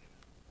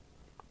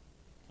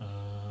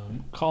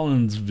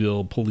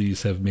 Collinsville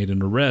police have made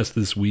an arrest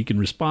this week in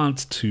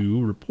response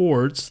to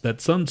reports that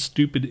some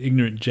stupid,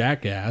 ignorant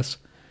jackass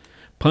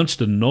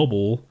punched a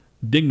noble,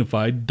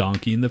 dignified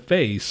donkey in the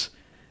face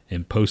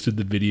and posted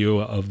the video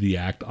of the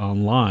act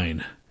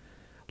online.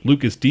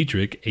 Lucas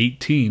Dietrich,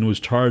 18, was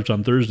charged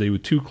on Thursday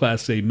with 2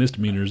 Class A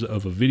misdemeanors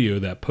of a video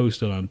that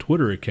posted on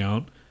Twitter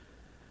account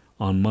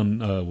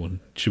on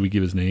should we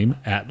give his name?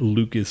 At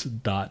Lucas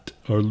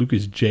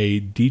J.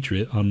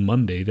 Dietrich on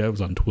Monday. That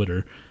was on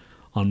Twitter.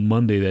 On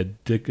Monday,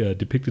 that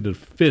depicted a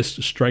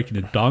fist striking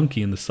a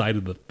donkey in the side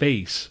of the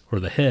face or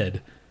the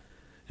head.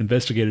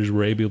 Investigators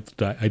were able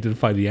to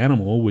identify the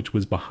animal, which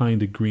was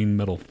behind a green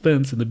metal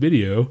fence in the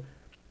video,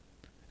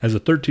 as a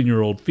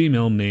 13-year-old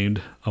female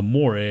named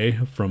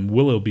Amore from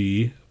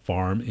Willoughby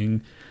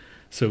Farm.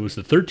 So it was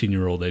the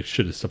 13-year-old that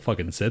should have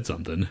fucking said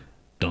something.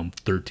 Dumb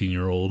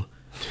 13-year-old.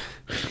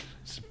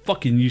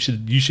 Fucking, you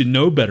should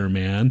know better,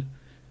 man.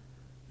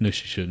 No,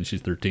 she shouldn't.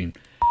 She's 13.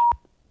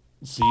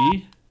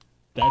 See?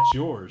 That's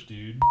yours,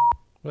 dude.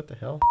 What the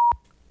hell?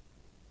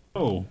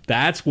 Oh,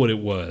 that's what it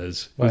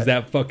was. What? Was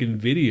that fucking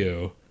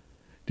video?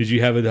 Did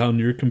you have it on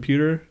your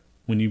computer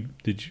when you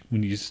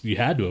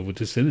had to have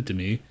to send it to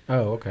me?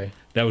 Oh, okay.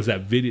 That was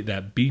that video,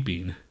 that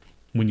beeping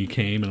when you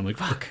came, and I'm like,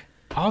 fuck.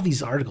 All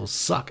these articles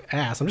suck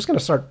ass. I'm just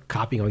gonna start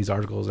copying all these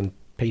articles and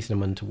pasting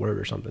them into Word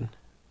or something.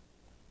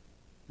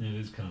 It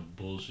is kind of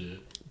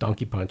bullshit.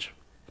 Donkey punch.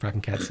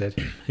 Fracking Cat said.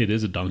 It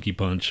is a donkey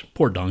punch.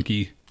 Poor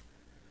donkey.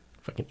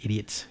 Fucking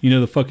idiots. You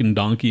know the fucking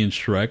donkey in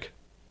Shrek?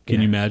 Can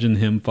Yeah. you imagine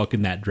him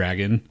fucking that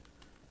dragon?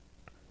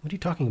 What are you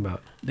talking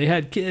about? They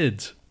had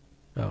kids.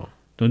 Oh.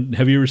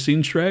 Have you ever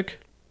seen Shrek?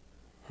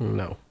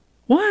 No.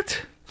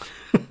 What?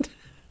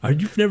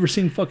 You've never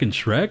seen fucking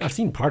Shrek? I've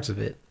seen parts of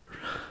it.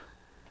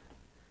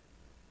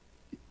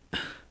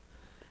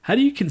 How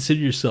do you consider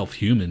yourself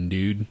human,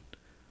 dude?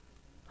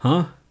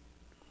 Huh?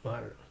 Well, I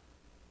don't know.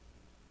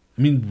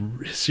 I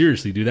mean,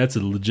 seriously, dude, that's a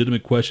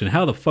legitimate question.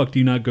 How the fuck do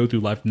you not go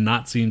through life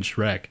not seeing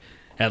Shrek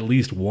at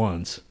least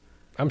once?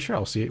 I'm sure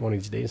I'll see it one of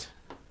these days.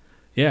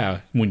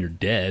 Yeah, when you're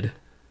dead.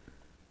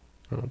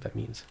 I don't know what that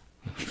means.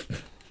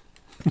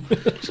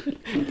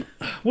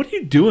 What are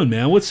you doing,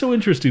 man? What's so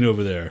interesting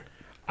over there?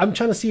 I'm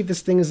trying to see if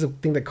this thing is the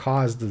thing that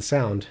caused the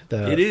sound.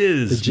 It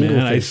is, the jingle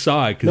man. thing. I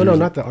saw it. No,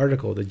 not the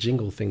article. The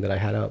jingle thing that I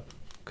had up.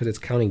 Because it's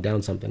counting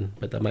down something.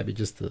 But that might be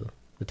just the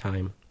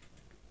time.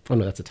 Oh,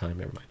 no, that's the time.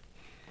 Never mind.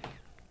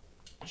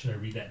 Should I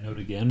read that note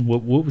again?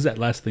 What was that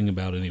last thing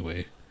about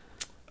anyway?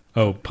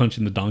 Oh,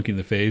 punching the donkey in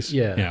the face?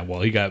 Yeah. Yeah,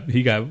 well, he got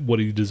what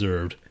he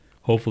deserved.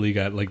 Hopefully he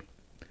got,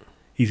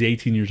 he's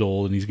 18 years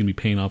old and he's going to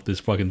be paying off this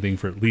fucking thing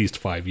for at least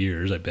 5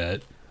 years, I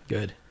bet.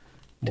 Good.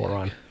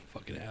 Moron.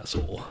 Fucking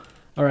asshole.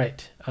 All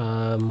right.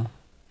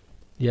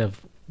 You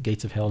have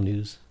Gates of Hell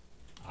news.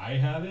 I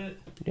have it?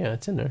 Yeah,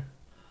 it's in there.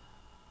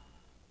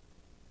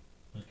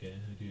 Okay,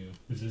 I do.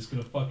 Is this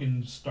going to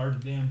fucking start a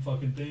damn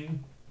fucking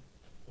thing?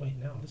 Wait,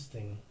 no, this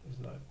thing is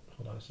not.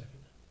 Hold on a second.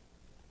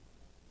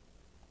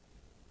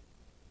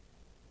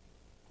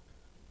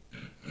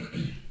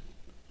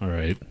 All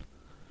right.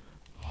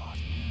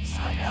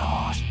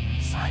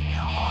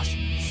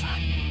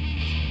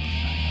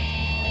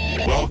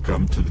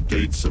 Welcome to the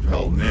Gates of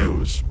Hell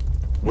News,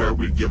 where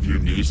we give you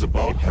news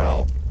about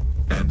hell,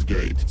 and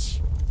gates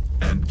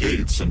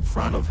in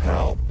front of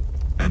hell,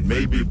 and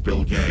maybe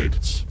Bill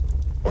Gates,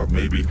 or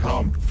maybe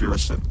Helm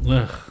Fearson.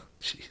 Ugh,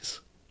 jeez.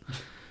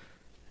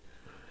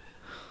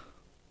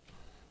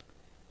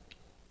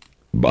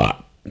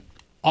 But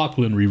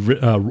Auckland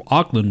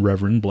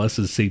Reverend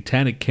blesses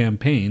satanic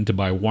campaign to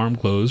buy warm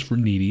clothes for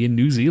needy in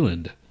New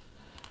Zealand.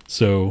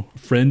 So,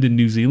 friend in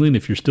New Zealand,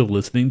 if you're still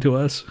listening to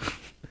us,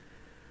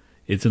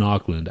 it's in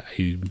Auckland.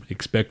 I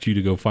expect you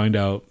to go find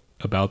out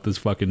about this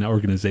fucking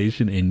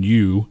organization and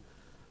you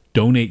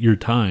donate your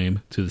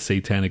time to the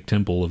Satanic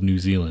Temple of New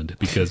Zealand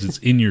because it's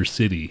in your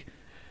city.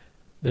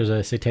 There's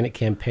a satanic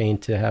campaign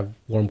to have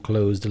warm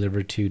clothes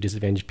delivered to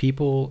disadvantaged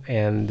people,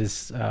 and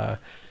this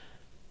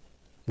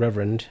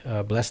Reverend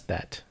blessed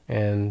that,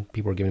 and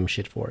people are giving him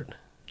shit for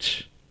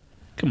it.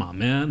 Come on,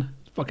 man.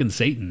 It's fucking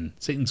Satan.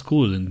 Satan's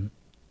cooler than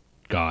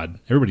God.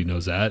 Everybody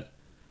knows that.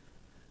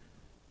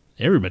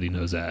 Everybody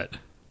knows that.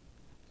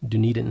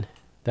 Dunedin.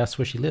 That's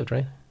where she lived,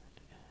 right?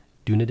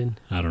 Dunedin.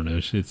 I don't know.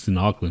 It's in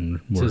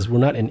Auckland. It says we're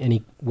not in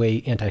any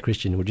way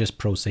anti-Christian. We're just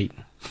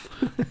pro-Satan.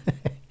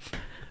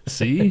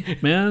 See,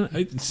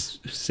 man,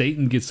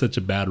 Satan gets such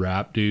a bad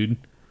rap, dude.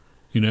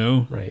 You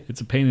know, right?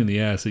 It's a pain in the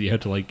ass that you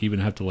have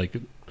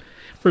to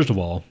First of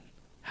all,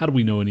 how do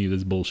we know any of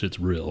this bullshit's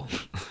real?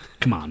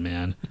 Come on,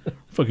 man.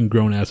 Fucking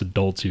grown ass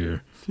adults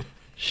here.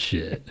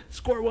 Shit.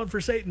 Score one for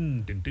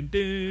Satan.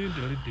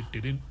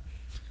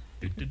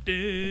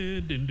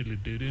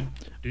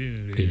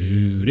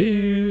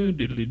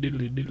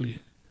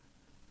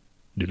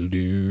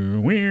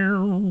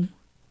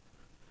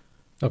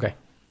 Okay.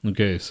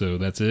 Okay, so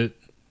that's it.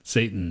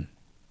 Satan.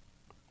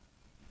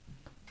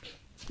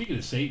 Speaking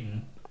of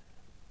Satan,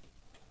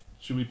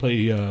 should we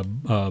play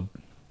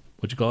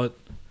what you call it?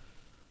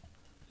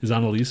 Is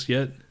Annalise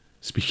yet?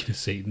 Speaking of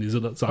Satan, is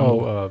it?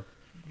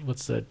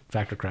 What's the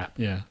factor crap?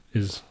 Yeah,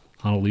 is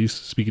Annalise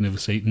speaking of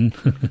Satan?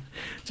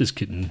 Just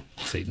kidding,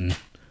 Satan.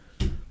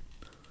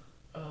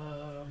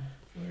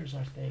 Where's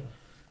our thing?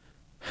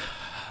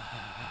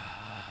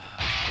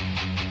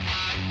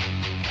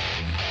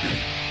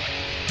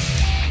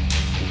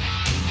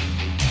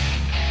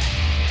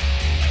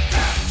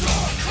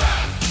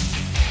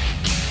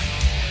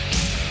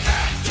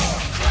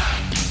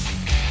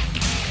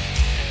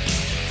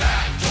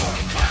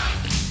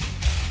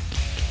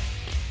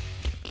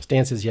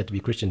 Stan says you have to be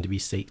Christian to be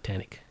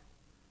satanic.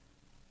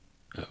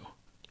 Oh.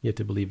 You have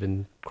to believe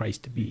in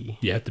Christ to be...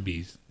 You have to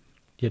be...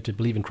 You have to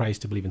believe in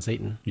Christ to believe in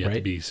Satan, You have right?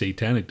 to be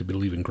satanic to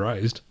believe in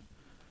Christ,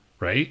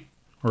 right?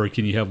 Or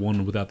can you have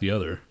one without the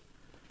other?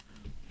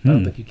 I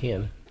don't think you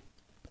can.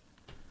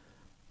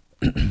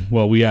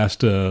 Well, we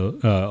asked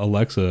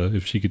Alexa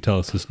if she could tell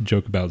us this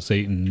joke about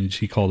Satan, and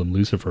she called him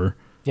Lucifer.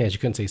 Yeah, she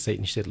couldn't say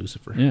Satan, she said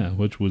Lucifer. Yeah,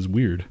 which was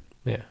weird.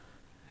 Yeah.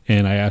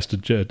 And I asked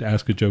to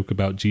ask a joke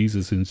about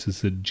Jesus, and she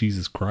said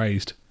Jesus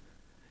Christ.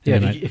 Yeah,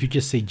 And if you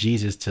just say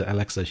Jesus to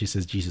Alexa, she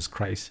says Jesus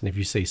Christ. And if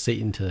you say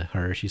Satan to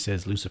her, she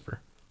says Lucifer.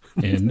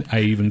 And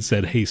I even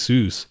said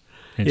Jesus,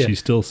 and Yeah. she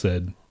still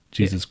said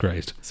Jesus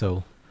Christ.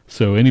 So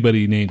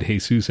anybody named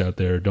Jesus out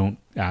there, don't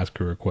ask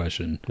her a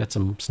question. That's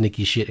some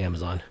sneaky shit,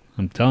 Amazon.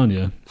 I'm telling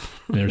you,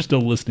 they're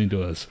still listening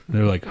to us.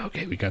 They're like,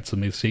 okay, we got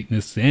some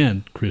Satanists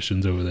and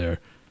Christians over there.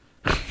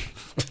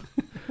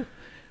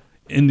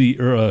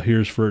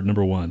 Here's for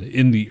number one.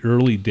 In the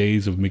early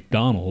days of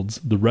McDonald's,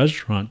 the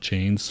restaurant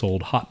chain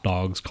sold hot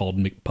dogs called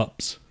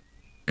McPups.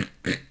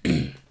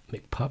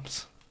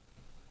 McPups?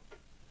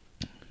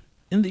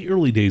 In the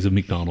early days of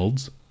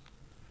McDonald's,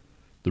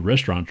 the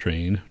restaurant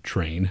chain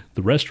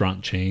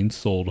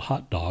sold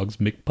hot dogs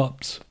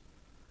McPups,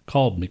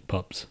 called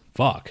McPups.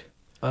 Fuck.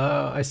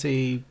 I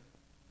say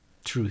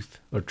truth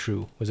or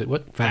true. Was it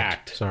what?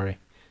 Fact. Sorry.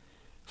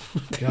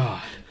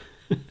 God.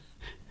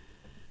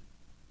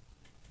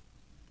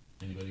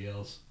 Anybody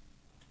else?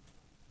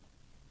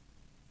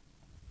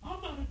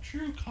 I'm not a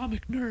true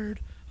comic nerd.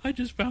 I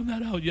just found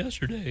that out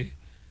yesterday.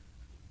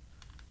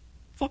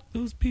 Fuck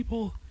those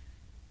people.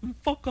 And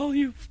fuck all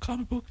you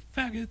comic book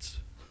faggots.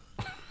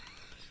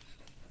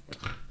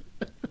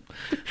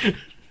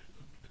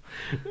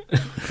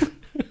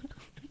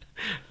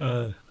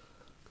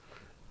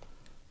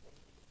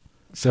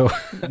 So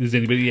is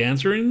anybody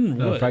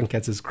answering? Frank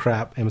says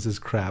crap. Emma says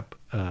crap.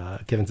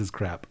 Kevin says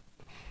crap.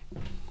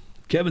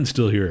 Kevin's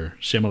still here.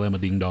 Shamalama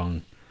ding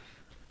dong.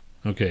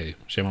 Okay,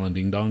 Shamalama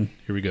ding dong.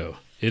 Here we go.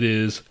 It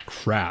is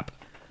crap.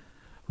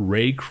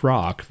 Ray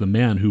Kroc, the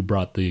man who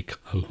bought the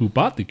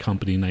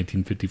company in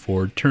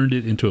 1954, turned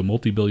it into a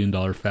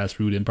multi-billion-dollar fast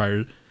food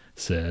empire,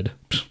 said,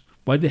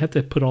 "Why'd they have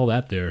to put all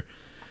that there?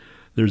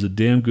 There's a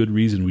damn good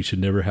reason we should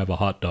never have a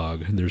hot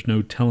dog. There's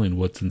no telling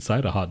what's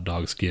inside a hot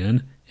dog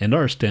skin, and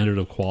our standard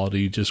of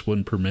quality just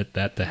wouldn't permit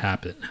that to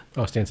happen."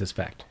 Oh, Stan says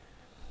fact.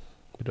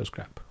 But it was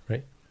crap,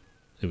 right?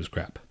 It was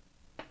crap.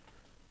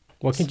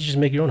 Why can't you just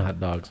make your own hot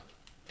dogs?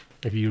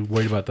 If you're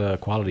worried about the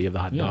quality of the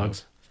hot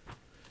dogs.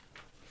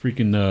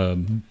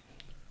 Freaking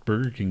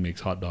Burger King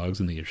makes hot dogs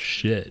and they are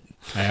shit.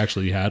 I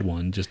actually had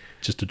one just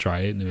to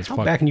try it, and it was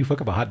How bad can you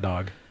fuck up a hot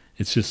dog?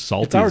 It's just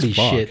salty. It's already as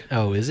fuck. shit.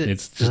 Oh, is it?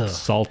 It's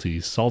just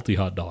salty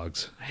hot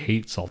dogs. I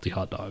hate salty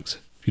hot dogs.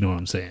 If you know what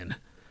I'm saying.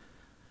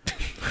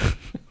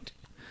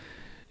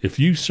 If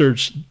you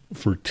search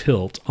for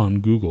tilt on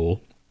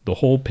Google, the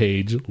whole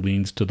page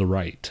leans to the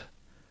right.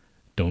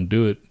 Don't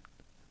do it.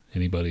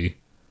 Anybody?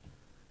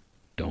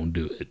 Don't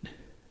do it.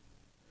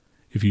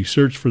 If you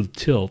search for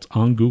tilt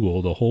on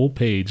Google, the whole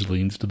page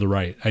leans to the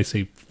right. I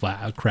say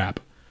flat crap.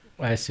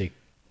 I say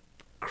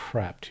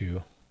crap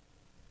too.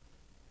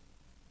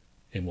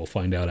 And we'll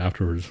find out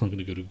afterwards. I'm going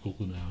to go to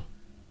Google now.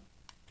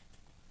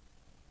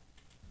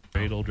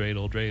 Dreidel,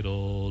 dreidel,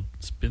 dreidel.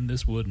 Spin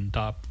this wooden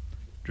top.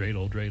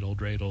 Dreidel, dreidel,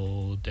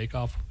 dreidel. Take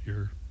off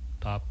your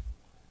top.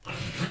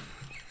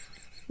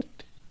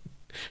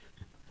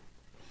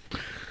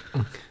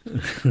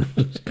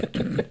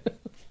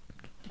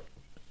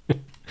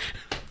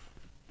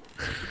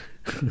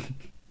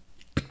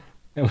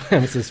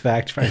 Emma says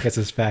fact. Frank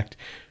says fact.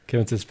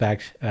 Kevin says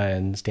fact.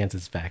 And Stan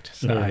says fact.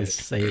 So I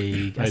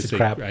say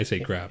crap. I say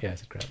crap. Yeah, I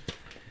say crap.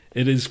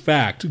 It is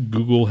fact.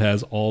 Google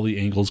has all the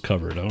angles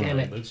covered. All Damn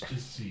right, it. let's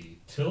just see.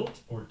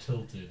 Tilt or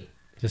tilted?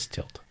 Just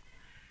tilt.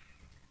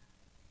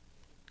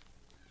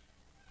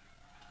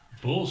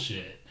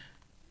 Bullshit.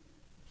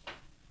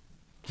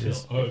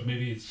 Tilt. Oh,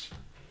 maybe it's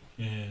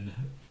in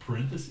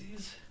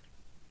parentheses?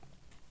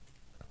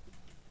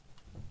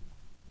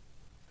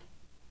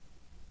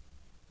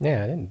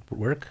 Yeah, it didn't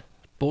work.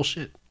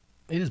 Bullshit.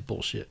 It is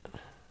bullshit. Do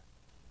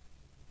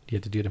you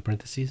have to do it in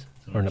parentheses?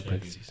 So Or I'm not checking.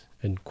 parentheses?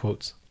 In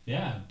quotes.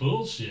 Yeah,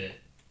 bullshit.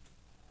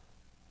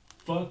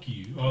 Fuck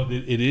you. Oh,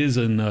 it is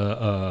in,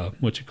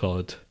 what you call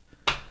it?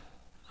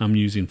 I'm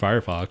using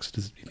Firefox.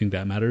 Do you think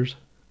that matters?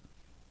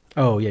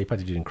 Oh, yeah, you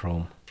probably do it in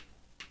Chrome.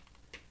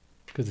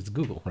 Because it's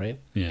Google, right?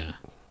 Yeah.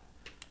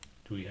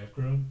 Do we have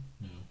Chrome?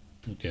 No.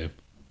 Okay.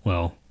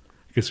 Well,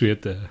 I guess we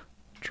have to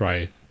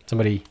try.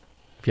 Somebody,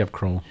 if you have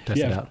Chrome, test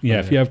it out. Yeah,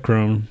 if you have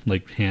Chrome,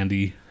 like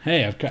handy.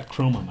 Hey, I've got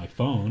Chrome on my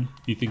phone.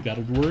 You think that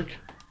would work?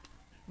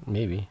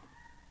 Maybe.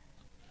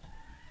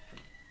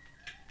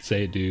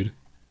 Say it, dude.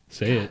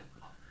 Say it.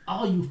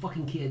 All you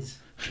fucking kids.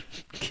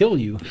 Kill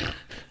you.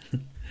 Do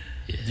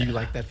you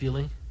like that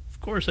feeling? Of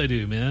course I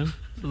do, man.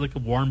 It's like a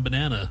warm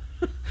banana.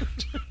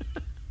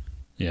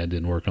 Yeah, it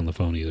didn't work on the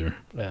phone either.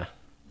 Yeah.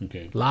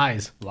 Okay.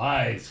 Lies.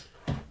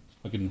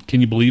 Fucking,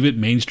 can you believe it?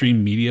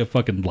 Mainstream media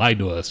fucking lied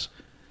to us.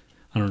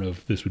 I don't know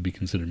if this would be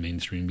considered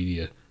mainstream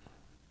media,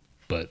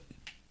 but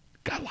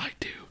got lied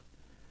to.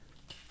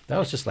 That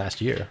was just last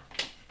year.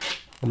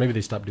 Or maybe they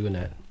stopped doing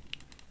that.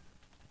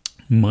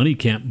 Money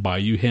can't buy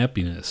you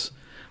happiness.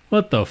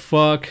 What the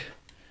fuck?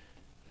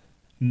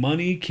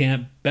 Money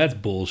can't... That's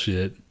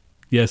bullshit.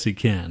 Yes, it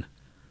can.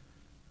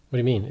 What do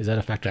you mean? Is that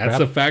a factor crap?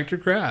 That's a factor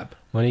crap.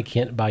 Money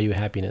can't buy you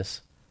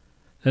happiness.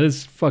 That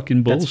is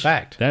fucking bullshit. That's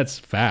fact. That's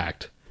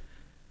fact.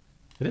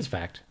 It is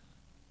fact.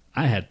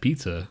 I had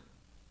pizza.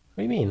 What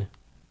do you mean?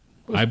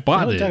 I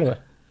bought what are you talking it.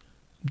 about?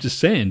 I'm just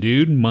saying,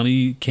 dude,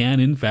 money can,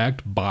 in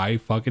fact, buy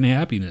fucking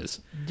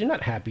happiness. You're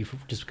not happy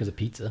just because of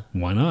pizza.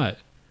 Why not?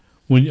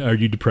 Are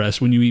you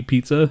depressed when you eat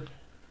pizza?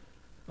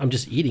 I'm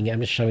just eating it.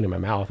 I'm just shoving it in my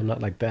mouth. I'm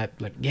not like that.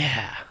 Like,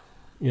 yeah.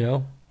 You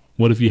know?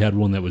 What if you had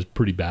one that was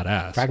pretty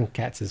badass? Kraken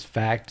Cat says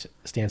fact.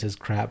 Stan says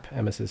crap.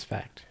 Emma says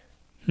fact.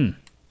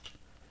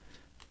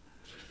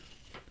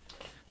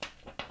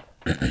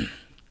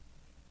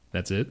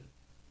 That's it?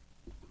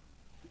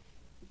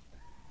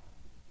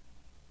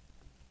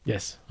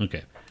 Yes.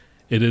 Okay.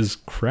 It is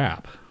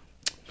crap.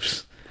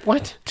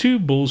 What? 2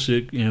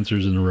 bullshit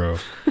answers in a row.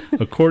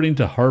 According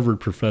to Harvard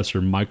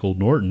professor Michael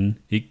Norton,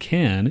 it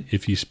can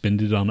if you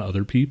spend it on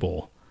other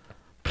people.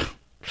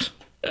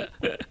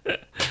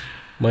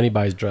 Money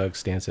buys drugs,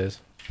 Stan says.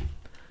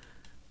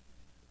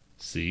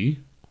 See?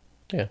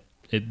 Yeah.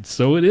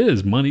 So it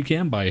is. Money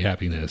can buy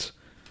happiness.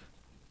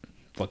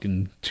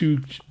 Fucking 2...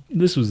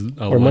 This was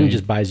a Or money lame-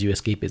 just buys you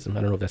escapism. I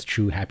don't know if that's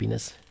true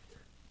happiness.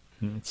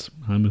 As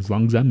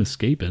long as I'm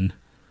escaping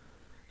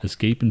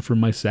from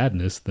my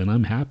sadness, then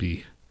I'm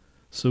happy.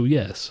 So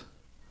yes.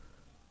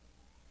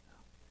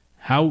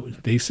 How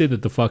they say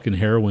that the fucking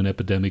heroin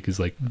epidemic is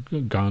like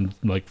gone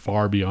like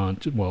far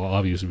beyond, well,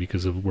 obviously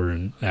because of we're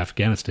in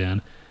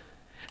Afghanistan.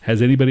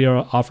 Has anybody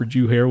offered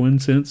you heroin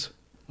since?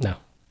 No.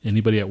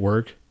 Anybody at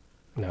work?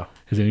 No.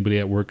 Has anybody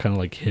at work kind of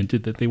like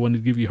hinted that they wanted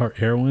to give you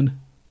heroin?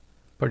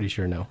 Pretty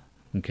sure no.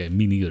 Okay,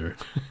 me neither.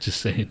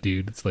 Just saying,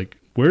 dude. It's like,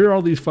 where are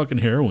all these fucking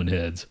heroin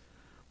heads?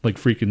 Like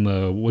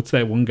freaking what's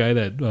that one guy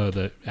that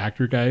the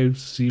actor guy,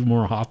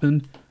 Seymour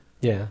Hoffman?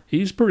 Yeah.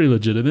 He's pretty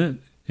legitimate,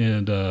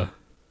 and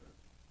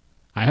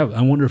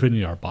I wonder if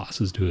any of our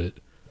bosses do it.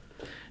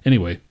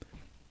 Anyway,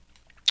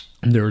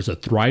 there is a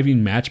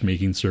thriving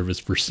matchmaking service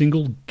for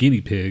single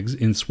guinea pigs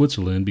in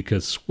Switzerland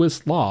because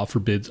Swiss law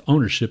forbids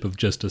ownership of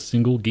just a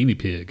single guinea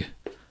pig.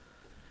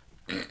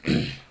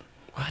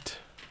 What?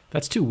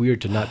 That's too weird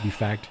to not be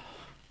fact.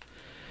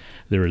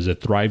 There is a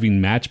thriving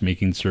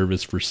matchmaking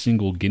service for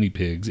single guinea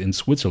pigs in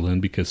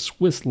Switzerland because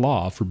Swiss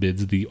law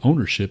forbids the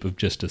ownership of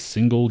just a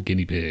single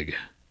guinea pig.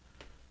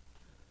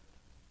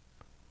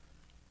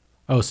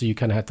 Oh, so you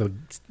kind of have to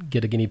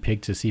get a guinea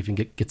pig to see if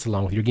it gets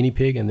along with your guinea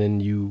pig, and then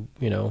you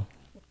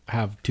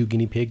have 2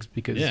 guinea pigs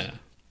because... Yeah.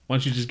 Why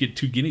don't you just get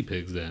 2 guinea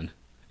pigs then?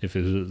 If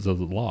it is the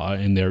law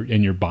and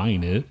you're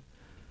buying it,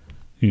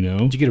 you know?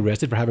 Did you get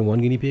arrested for having 1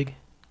 guinea pig?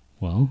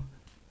 Well,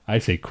 I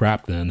say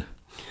crap then.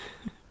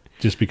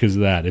 Just because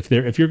of that.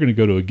 If you're going to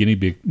go to a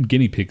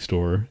guinea pig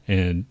store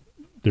and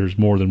there's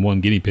more than 1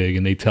 guinea pig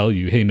and they tell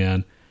you, hey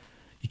man,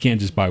 you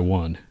can't just buy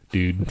 1,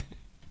 dude.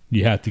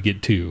 You have to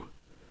get 2.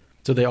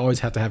 So they always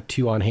have to have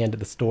 2 on hand at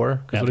the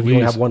store? Because At what if you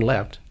only least. have 1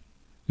 left?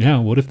 Yeah,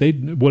 what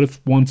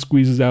if one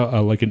squeezes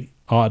out like an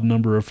odd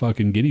number of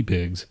fucking guinea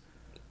pigs?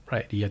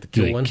 Right. Do you have to Do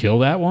kill they one? kill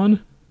that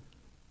one?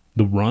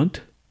 The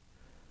runt?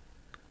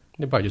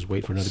 They probably just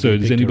wait for another So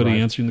guinea is pig to anybody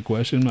arrive. answering the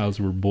question as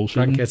we're bullshitting?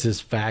 Dragon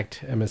says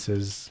fact. Emma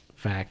says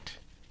fact.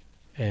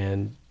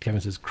 And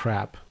Kevin says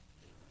crap.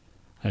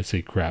 I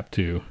say crap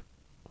too.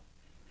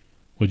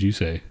 What'd you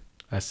say?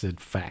 I said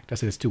fact. I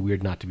said it's too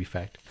weird not to be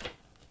fact.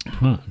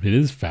 Huh, it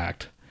is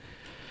fact.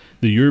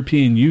 The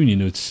European Union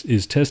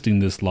is testing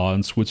this law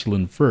in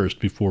Switzerland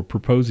first before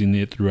proposing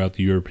it throughout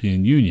the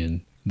European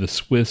Union. The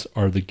Swiss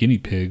are the guinea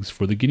pigs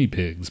for the guinea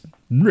pigs.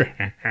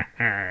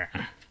 I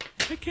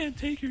can't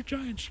take your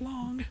giant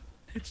schlong.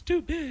 It's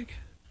too big,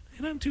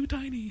 and I'm too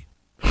tiny.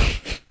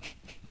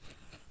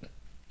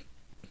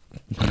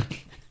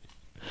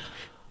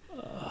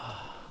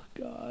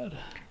 God.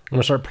 I'm going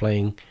to start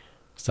playing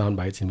sound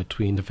bites in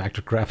between the fact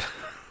or crap.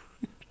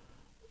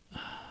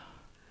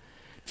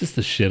 Just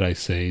the shit I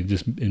say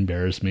just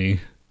embarrass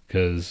me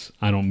because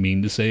I don't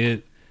mean to say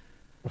it.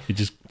 It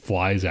just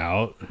flies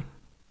out.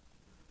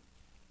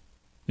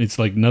 It's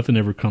like nothing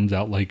ever comes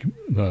out like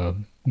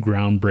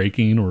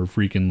groundbreaking or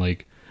freaking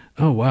like,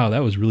 oh wow,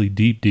 that was really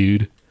deep,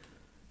 dude.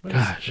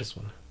 Gosh, this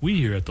one. We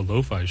here at the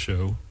Lo-Fi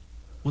Show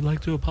would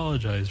like to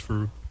apologize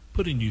for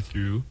putting you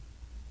through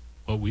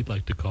what we'd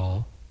like to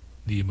call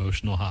the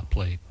emotional hot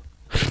plate.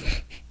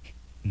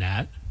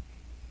 Nat,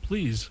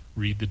 please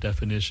read the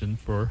definition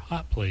for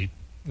hot plate.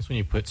 That's when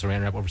you put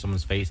saran wrap over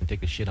someone's face and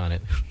take a shit on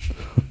it.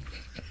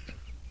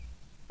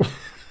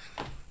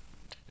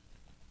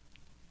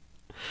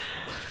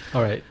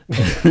 All right.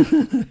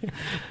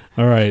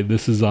 All right,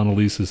 this is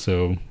Annalisa,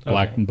 so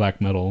Okay.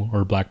 black metal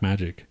or black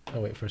magic.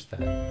 Oh, wait, first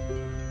that.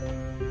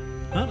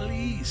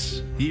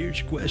 Annalise,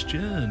 here's your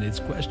question. It's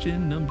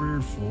question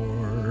number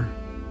 4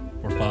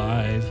 or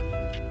 5.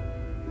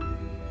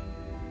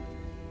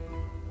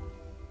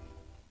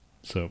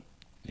 So,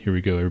 Here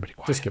we go, everybody.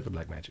 Quiet. Just skip the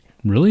Black Magic.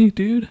 Really,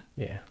 dude?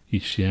 Yeah.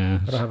 Yeah.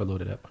 I don't have it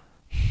loaded up.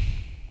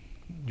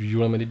 Do you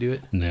want me to do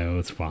it? No,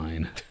 it's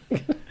fine.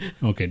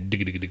 Okay.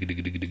 You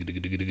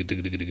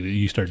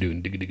start doing.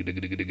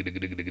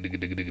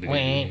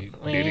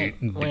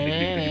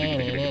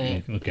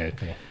 Okay.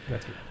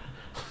 That's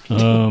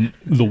good.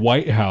 The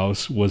White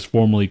House was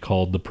formerly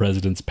called the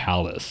President's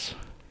Palace.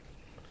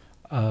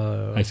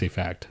 I say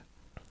fact.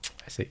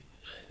 I say,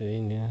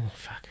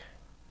 fuck.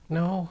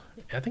 No,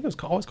 I think it was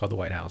always called the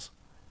White House.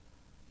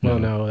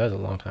 No, that was a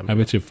long time ago. I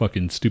bet you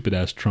fucking stupid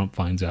ass Trump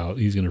finds out.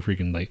 He's gonna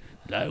freaking like,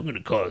 I'm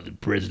gonna call it the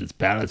President's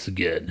Palace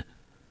again,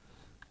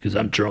 because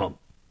I'm Trump.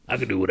 I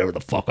can do whatever the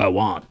fuck I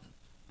want.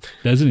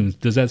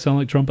 Does that sound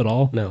like Trump at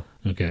all? No.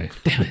 Okay.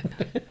 Damn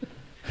it.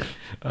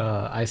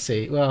 I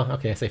say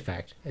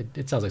fact.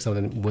 It sounds like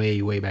something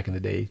way back in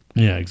the day.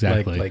 Yeah,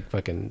 exactly. Like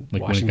fucking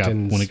like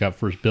Washington's. when it got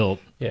first built.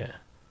 Yeah.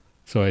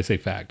 So I say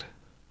fact.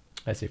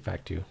 I say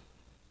fact too.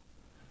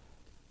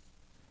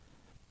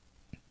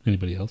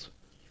 Anybody else?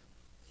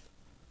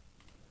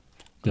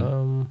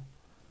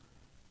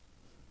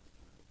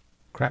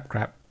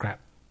 Crap.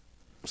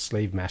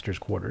 Slave master's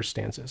quarters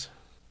stances.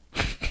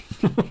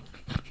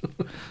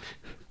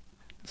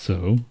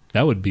 So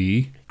that would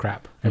be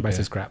crap. Everybody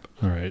says crap.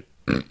 All right.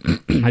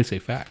 I say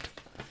fact.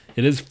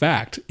 It is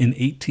fact. In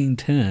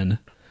 1810,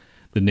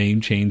 the name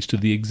changed to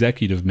the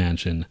Executive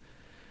Mansion.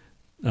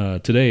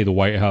 Today, the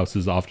White House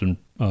is often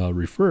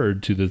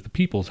referred to as the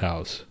People's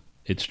House.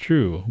 It's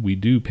true. We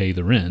do pay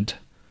the rent.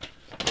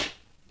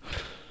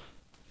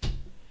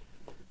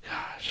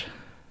 Gosh.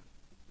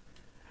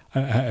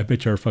 I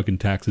bet you our fucking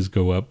taxes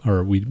go up,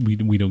 or we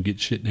don't get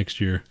shit next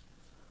year.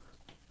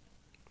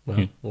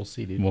 Well, we'll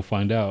see, dude. We'll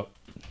find out.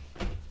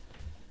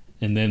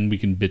 And then we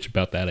can bitch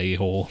about that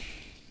a-hole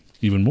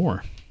even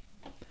more.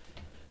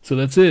 So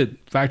that's it.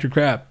 Fact or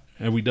crap.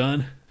 Are we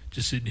done?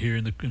 Just sitting here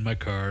in my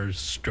car,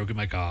 stroking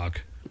my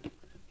cock.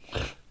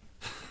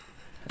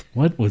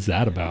 What was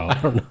that about?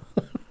 I don't know.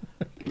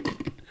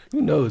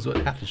 Who knows what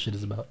half the shit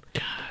is about?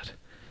 God.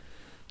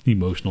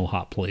 Emotional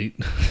hot plate.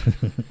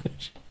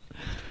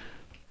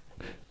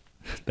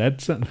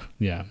 That's,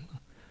 yeah.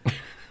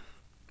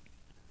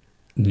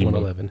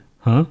 111.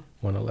 Huh?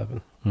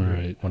 111. All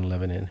right.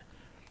 111 in.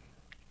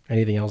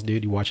 Anything else,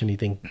 dude? You watch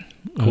anything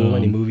cool?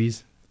 Any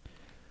movies?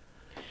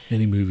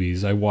 Any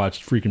movies? I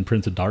watched freaking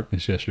Prince of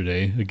Darkness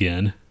yesterday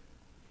again.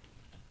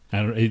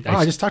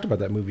 I just talked about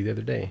that movie the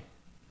other day.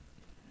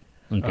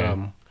 Okay.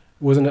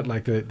 Wasn't it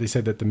like they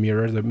said that the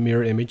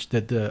mirror image,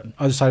 that the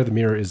other side of the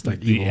mirror is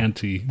like the evil.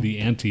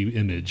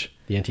 anti-image.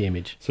 The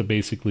anti-image. So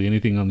basically,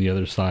 anything on the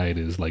other side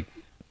is like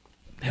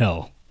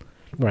hell.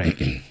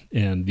 Right.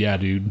 And yeah,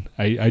 dude,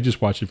 I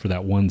just watched it for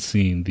that one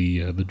scene,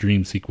 the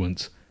dream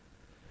sequence.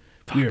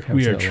 We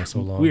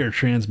are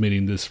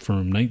transmitting this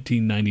from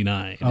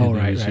 1999. Oh,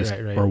 right.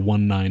 Or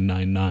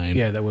 1999.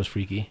 Yeah, that was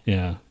freaky.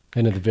 Yeah.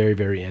 And at the very,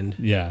 very end.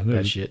 Yeah.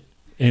 That shit.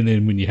 And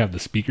then when you have the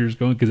speakers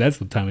going, because that's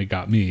the time it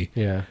got me.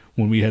 Yeah.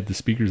 When we had the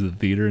speakers at the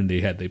theater and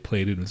they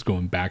played it and it was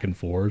going back and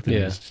forth. And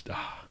it was just,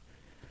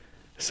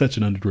 such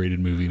an underrated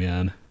movie,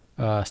 man.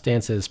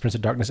 Stan says, Prince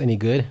of Darkness, any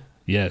good?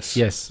 Yes.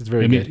 Yes, it's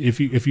very good. If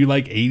you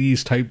like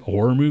 80s type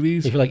horror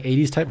movies. If you like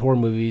 80s type horror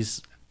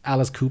movies,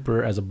 Alice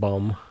Cooper as a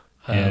bum.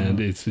 And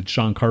it's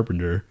John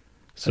Carpenter.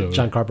 So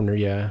John Carpenter,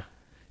 yeah.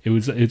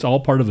 It's all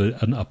part of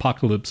an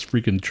apocalypse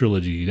freaking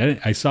trilogy.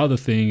 I saw The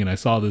Thing and I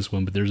saw this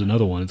one, but there's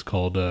another one. It's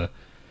called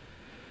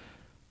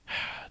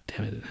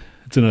damn it.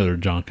 It's another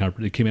John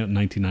Carpenter. It came out in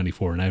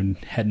 1994 and I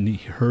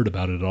hadn't heard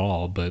about it at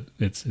all, but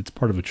it's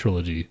part of a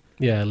trilogy.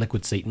 Yeah,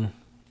 Liquid Satan.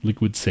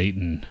 Liquid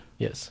Satan.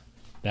 Yes.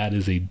 That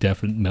is a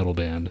definite metal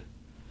band.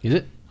 Is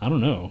it? I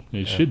don't know.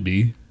 It should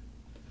be.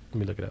 Let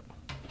me look it up.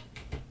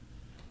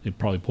 It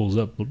probably pulls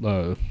up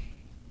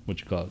what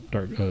you call it,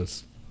 dark. I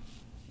don't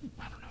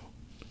know.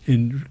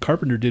 And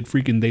Carpenter did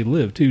freaking They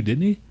Live too,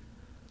 didn't he?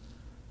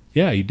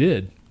 Yeah, he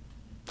did.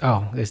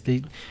 Oh,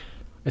 it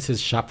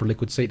says shop for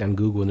Liquid Satan on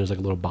Google, and there's like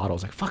a little bottle.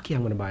 It's like, fuck yeah,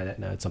 I'm going to buy that.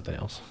 No, it's something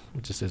else.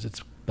 It just says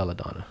it's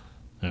Belladonna.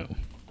 Oh.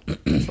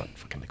 It's not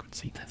fucking Liquid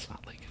Satan. That's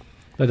not like...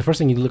 Like the first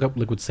thing you look up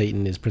Liquid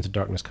Satan is Prince of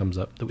Darkness comes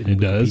up. In it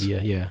does?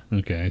 Yeah.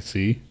 Okay,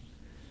 see?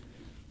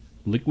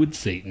 Liquid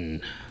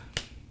Satan.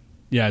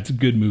 Yeah, it's a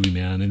good movie,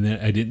 man. And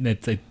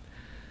then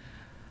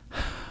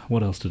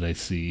what else did I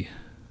see?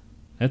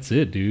 That's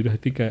it, dude. I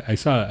think I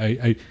saw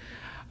I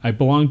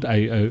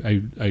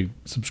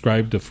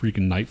subscribed to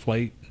freaking Night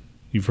Flight.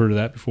 You've heard of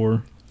that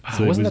before?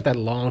 So wasn't that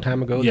long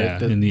time ago?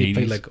 Yeah, in the 80s.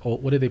 Played like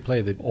what did they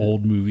play?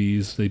 Old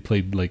movies. They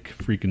played like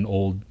freaking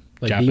old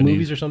like Japanese B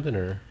movies or something,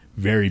 or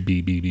very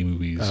B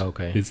movies. Oh,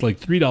 okay. It's like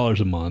 $3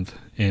 a month,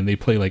 and they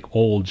play like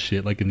old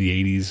shit, like in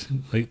the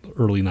 80s, like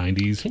early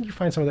 90s. Can't you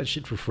find some of that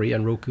shit for free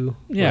on Roku?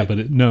 Yeah,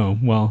 but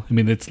well, I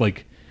mean, it's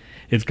like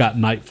it's got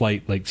Night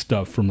Flight like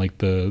stuff from like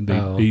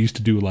they used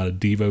to do a lot of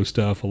Devo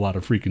stuff, a lot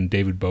of freaking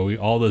David Bowie,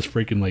 all those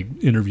freaking like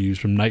interviews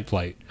from Night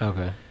Flight.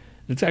 Okay.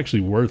 It's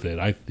actually worth it,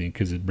 I think,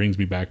 because it brings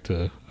me back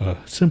to a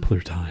simpler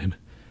time.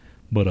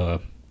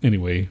 But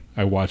anyway,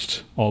 I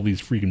watched all these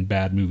freaking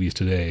bad movies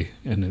today,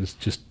 and it's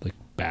just like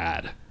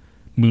bad.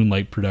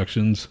 Moonlight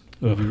Productions.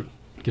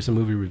 Give some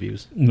movie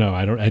reviews. No,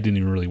 I didn't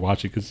even really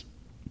watch it because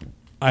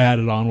I had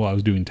it on while I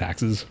was doing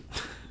taxes.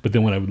 But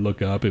then when I would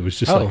look up, it was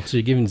just so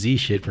you're giving Z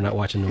shit for not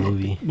watching the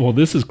movie. Well,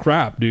 this is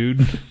crap, dude.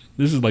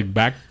 This is like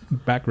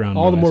background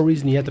All the noise. more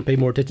reason you have to pay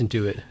more attention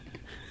to it.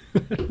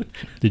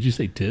 Did you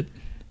say tit?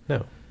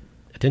 No.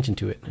 Attention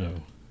to it.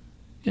 Oh.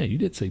 Yeah, you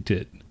did say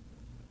tit.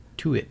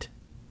 To it.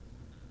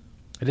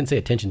 I didn't say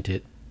attention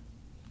tit.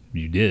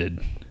 You did.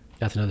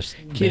 That's another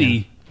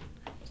kitty.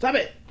 Man. Stop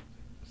it!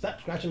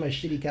 Stop scratching my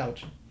shitty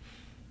couch.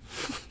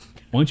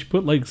 Why don't you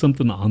put like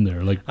something on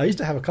there? Like I used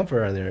to have a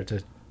comforter on there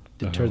to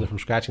deter them from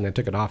scratching. I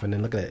took it off, and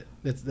then look at it.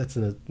 That's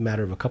in a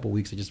matter of a couple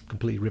weeks. I just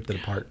completely ripped it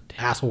apart.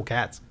 Asshole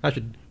cats. I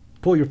should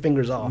pull your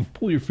fingers off.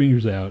 Pull your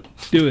fingers out.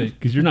 Do it,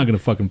 because you're not going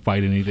to fucking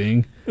fight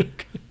anything.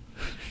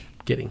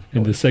 Kidding.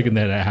 And the second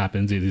that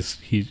happens,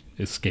 he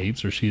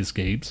escapes or she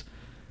escapes,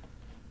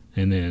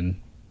 and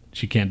then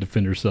she can't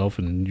defend herself,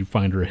 and then you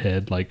find her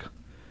head like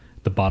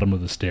at the bottom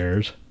of the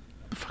stairs.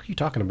 What the fuck are you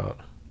talking about?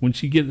 When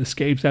she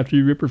escapes after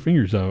you rip her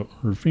fingers out,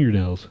 her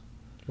fingernails.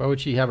 Why would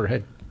she have her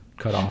head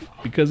cut off?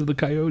 Because of the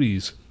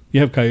coyotes.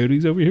 You have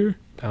coyotes over here?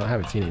 I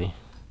haven't seen any.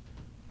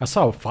 I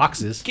saw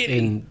foxes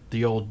in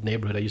the old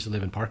neighborhood I used to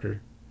live in,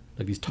 Parker.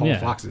 Like these tall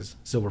foxes,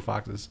 silver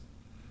foxes.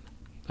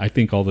 I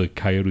think all the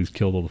coyotes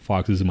killed all the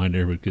foxes in my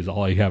neighborhood because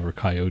all I have are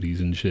coyotes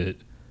and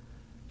shit.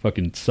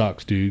 Fucking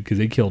sucks, dude, because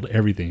they killed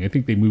everything. I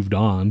think they moved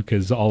on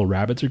because all the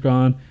rabbits are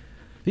gone.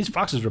 These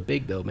foxes were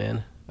big, though,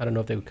 man. I don't know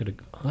if they could have...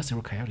 Unless they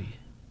were coyote.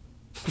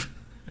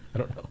 I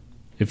don't know.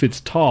 If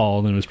it's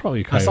tall, then it was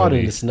probably a coyote. I saw it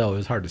in the snow. It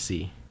was hard to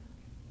see.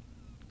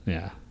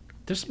 Yeah.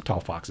 There's some tall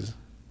foxes.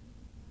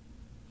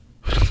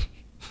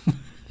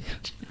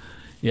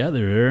 Yeah,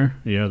 there are.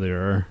 Yeah,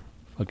 there are.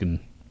 Fucking...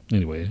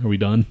 Anyway, are we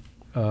done?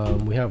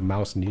 We have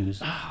mouse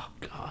news. Oh,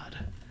 God.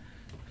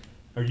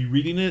 Are you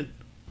reading it?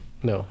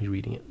 No, you're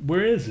reading it.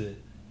 Where is it?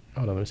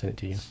 Hold on, let me send it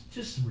to you.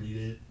 Just read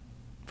it.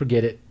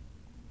 Forget it.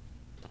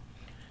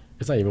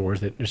 It's not even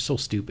worth it. They're so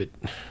stupid.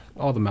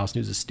 All the mouse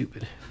news is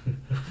stupid.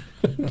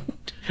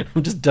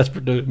 I'm just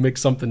desperate to make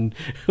something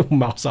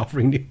mouse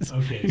offering news.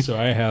 Okay, so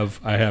I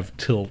have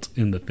Tilt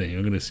in the thing.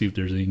 I'm going to see if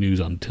there's any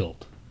news on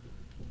Tilt.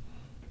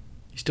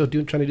 You still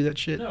trying to do that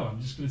shit? No,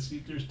 I'm just going to see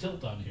if there's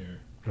Tilt on here.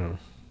 Oh.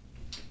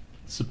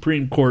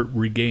 Supreme Court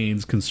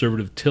regains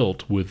conservative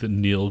tilt with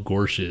Neil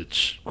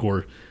Gorsuch.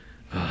 God.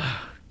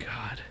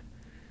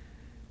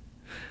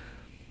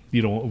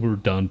 You know, we're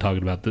done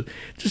talking about the.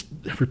 Just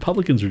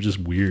Republicans are just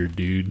weird,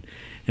 dude.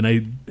 And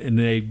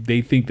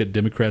they think that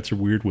Democrats are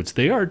weird, which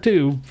they are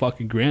too.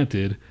 Fucking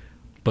granted,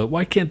 but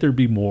why can't there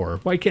be more?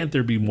 Why can't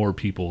there be more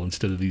people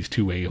instead of these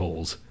two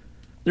a-holes?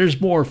 There's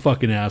more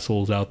fucking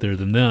assholes out there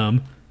than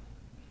them.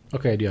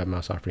 Okay, I do have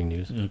mouse offering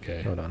news.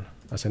 Okay, hold on.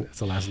 It's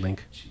the last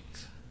link. Jeez.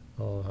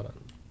 Oh, hold on.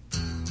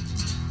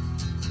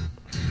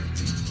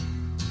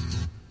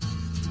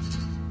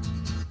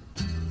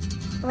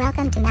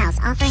 Welcome to Mouse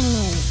Offering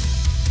News.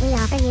 We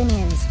offer you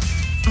news,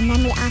 and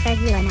then we offer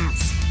you a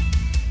mouse.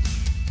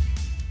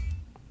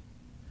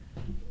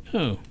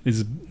 Oh,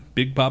 is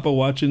Big Papa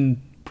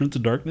watching Prince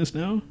of Darkness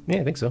now?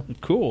 Yeah, I think so.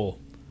 Cool.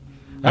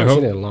 I haven't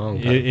seen it in a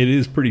long time. It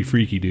is pretty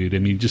freaky, dude. I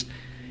mean, just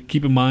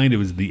keep in mind it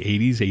was the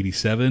 80s,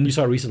 87. You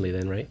saw it recently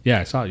then, right? Yeah,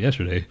 I saw it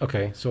yesterday.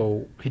 Okay,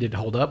 so he did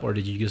hold up, or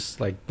did you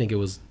just like think it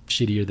was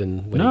shittier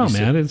than when No, it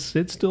man, it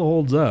still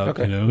holds up.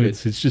 Okay, you know, good.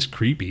 it's just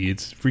creepy.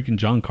 It's freaking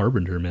John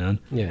Carpenter, man.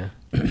 Yeah.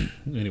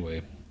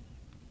 Anyway,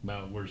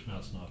 where's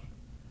Mouse Knob?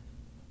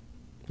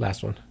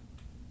 Last one.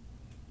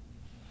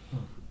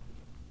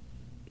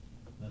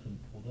 Nothing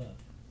pulled up.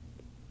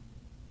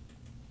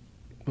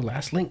 The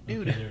last link,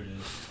 dude. Okay, there it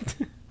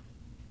is.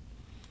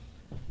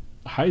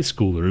 High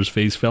schoolers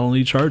face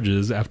felony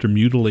charges after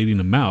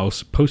mutilating a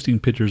mouse, posting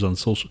pictures on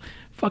social.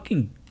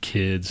 Fucking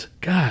kids.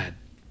 God.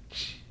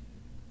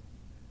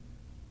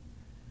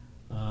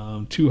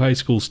 2 high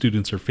school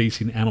students are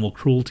facing animal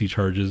cruelty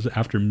charges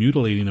after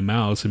mutilating a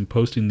mouse and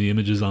posting the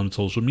images on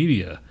social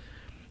media.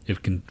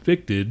 If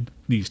convicted,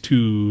 these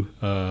 2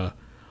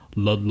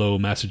 Ludlow,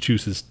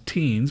 Massachusetts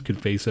teens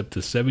could face up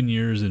to 7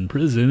 years in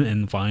prison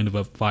and fine of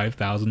up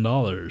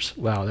 $5,000.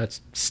 Wow, that's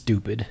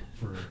stupid.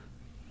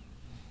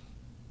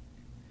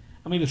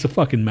 I mean, it's a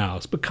fucking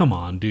mouse, but come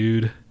on,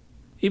 dude.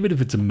 Even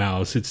if it's a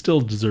mouse, it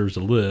still deserves to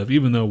live,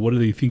 even though what do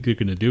they think they're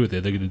going to do with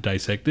it? They're going to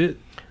dissect it?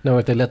 No,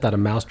 if they let out a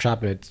mouse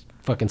trap and it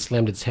fucking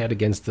slammed its head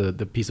against the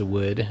piece of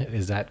wood,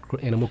 is that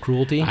animal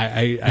cruelty?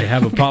 I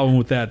have a problem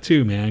with that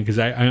too, man, because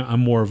I'm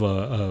more of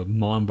a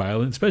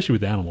non-violent, especially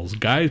with animals.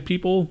 Guys,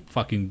 people,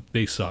 fucking,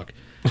 they suck.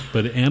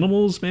 But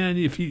animals, man,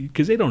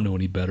 because they don't know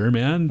any better,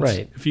 man.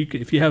 Right.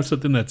 If you have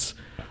something that's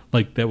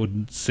like that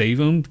would save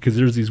them, because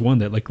there's these one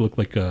that like look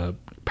like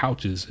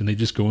pouches, and they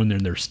just go in there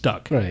and they're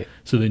stuck. Right.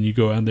 So then you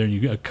go out there and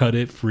you cut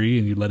it free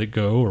and you let it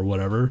go or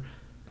whatever.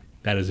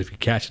 That is if you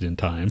catch it in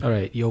time. All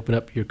right, you open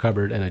up your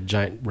cupboard and a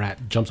giant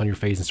rat jumps on your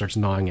face and starts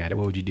gnawing at it.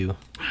 What would you do?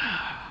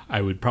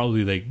 I would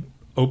probably like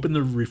open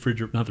the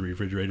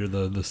refrigerator,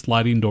 the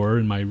sliding door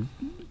in my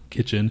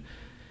kitchen,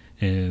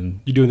 and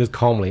you're doing this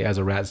calmly as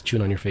a rat's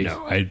chewing on your face.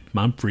 No,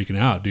 I'm freaking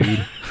out,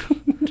 dude.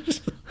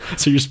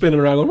 So you're spinning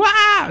around going,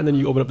 wah! And then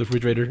you open up the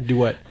refrigerator. Do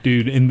what?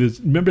 Dude,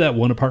 remember that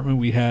one apartment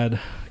we had?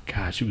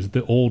 Gosh, it was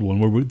the old one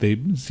where they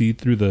see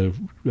through the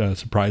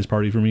surprise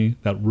party for me.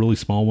 That really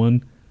small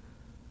one.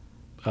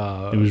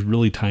 It was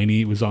really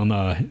tiny. It was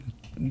on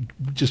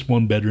just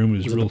one bedroom. It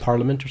was real the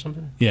Parliament or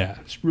something? Yeah,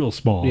 it's real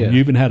small. Yeah. You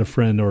even had a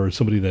friend or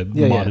somebody that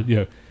modded. Yeah.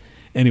 Yeah.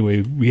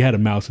 Anyway, we had a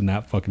mouse in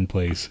that fucking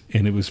place,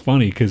 and it was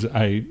funny because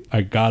I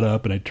got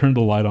up and I turned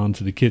the light on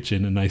to the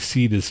kitchen, and I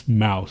see this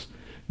mouse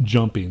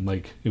jumping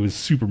like it was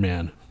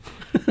Superman.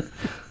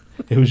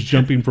 It was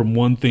jumping from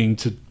one thing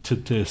to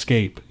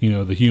escape,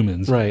 the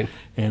humans. Right.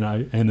 And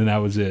then that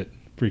was it.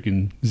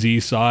 Freaking Z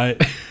saw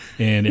it,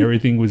 and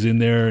everything was in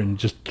there and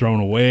just thrown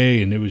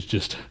away, and it was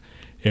just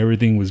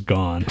everything was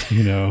gone. What do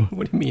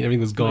you mean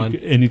everything was gone?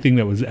 Like anything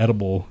that was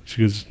edible.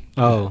 She goes,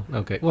 "Oh,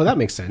 okay. Well, that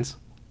makes sense."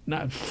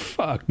 Not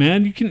fuck,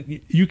 man.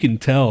 You can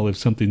tell if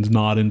something's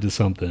not into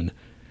something.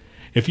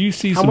 If you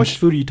see how much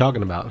food are you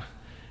talking about?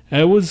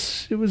 It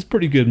was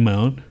pretty good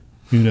amount.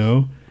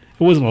 It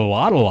wasn't a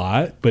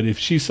lot, but if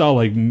she saw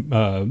like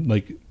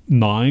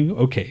gnawing,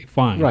 okay,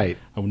 fine, right.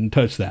 I wouldn't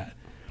touch that.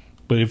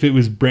 But if it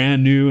was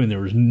brand new and there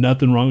was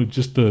nothing wrong with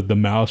just the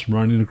mouse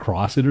running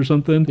across it or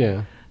something,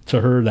 yeah,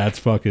 to her that's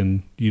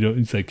fucking.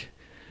 It's like,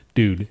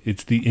 dude,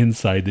 it's the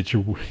inside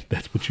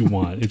that's what you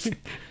want. It's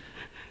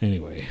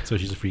anyway. So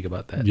she's a freak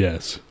about that.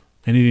 Yes,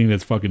 anything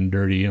that's fucking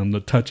dirty,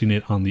 touching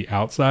it on the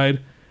outside,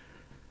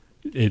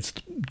 it's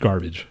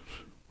garbage.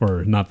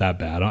 Or not that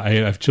bad.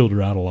 I've chilled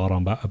her out a lot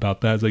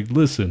about that. It's like,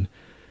 listen,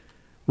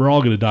 we're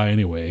all going to die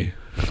anyway.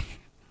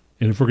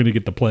 And if we're going to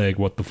get the plague,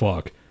 what the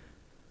fuck?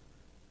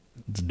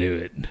 Let's do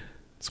it.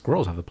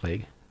 Squirrels have the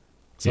plague.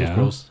 Some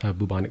squirrels have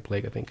bubonic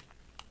plague, I think.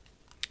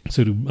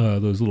 So do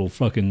those little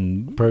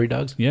fucking... prairie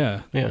dogs?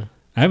 Yeah. Yeah.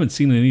 I haven't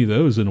seen any of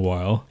those in a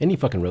while. Any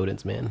fucking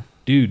rodents, man.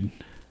 Dude,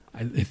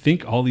 I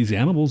think all these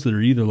animals that are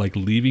either like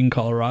leaving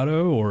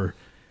Colorado or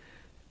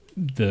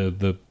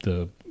the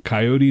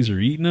coyotes are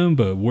eating them,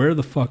 but where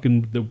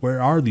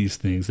are these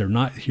things? They're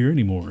not here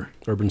anymore.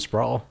 Urban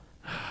sprawl.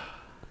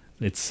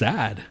 It's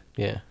sad.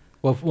 Yeah.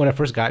 Well, when I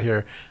first got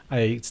here,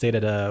 I stayed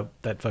at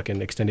that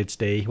fucking extended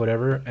stay,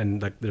 whatever,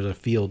 and like there's a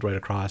field right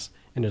across,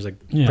 and there's like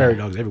prairie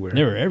dogs everywhere.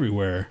 They were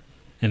everywhere,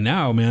 and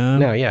now,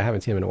 man. I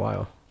haven't seen them in a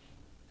while.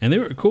 And they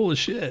were cool as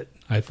shit.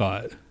 I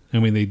thought. I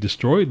mean, they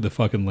destroyed the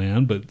fucking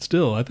land, but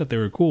still, I thought they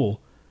were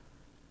cool.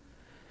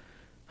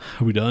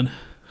 Are we done?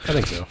 I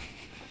think so.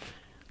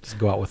 Just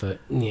go out with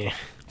it. Yeah.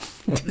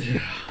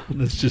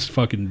 Let's just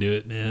fucking do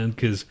it, man.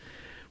 Because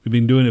we've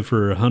been doing it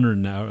for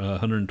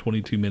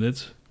 122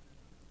 minutes.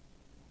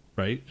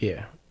 Right?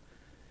 Yeah.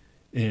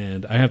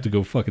 And I have to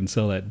go fucking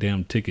sell that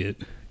damn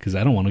ticket. Because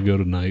I don't want to go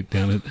tonight,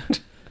 damn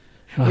it.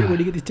 Where do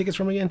you get these tickets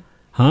from again?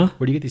 Huh?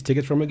 Where do you get these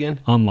tickets from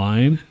again?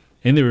 Online.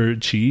 And they were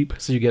cheap.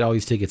 So you get all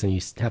these tickets and you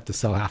have to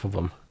sell half of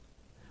them.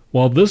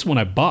 Well, this one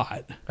I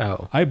bought.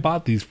 Oh. I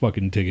bought these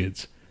fucking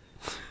tickets.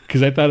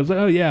 Because I thought it was like,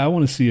 oh yeah, I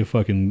want to see a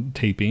fucking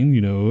taping,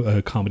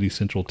 a Comedy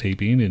Central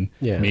taping, and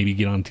maybe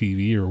get on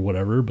TV or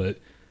whatever. But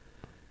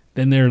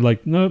then they're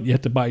like, nope, you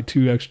have to buy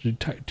two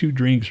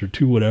drinks or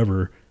two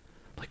whatever.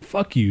 Like,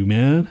 fuck you,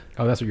 man.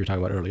 Oh, that's what you were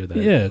talking about earlier. That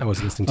yeah, I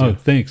was listening to. Oh,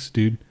 thanks,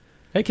 dude.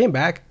 I came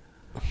back,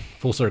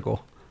 full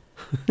circle.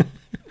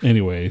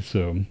 Anyway,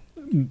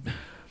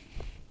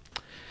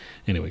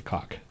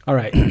 cock. All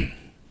right.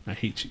 I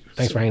hate you.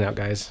 Thanks for hanging out,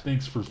 guys.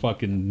 Thanks for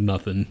fucking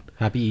nothing.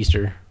 Happy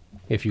Easter.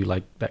 If you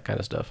like that kind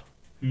of stuff.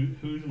 Who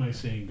am I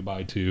saying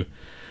goodbye to?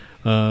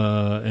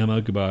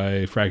 Emma,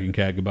 goodbye. Fracking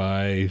Cat,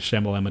 goodbye.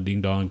 Shamalama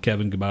Ding Dong.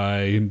 Kevin,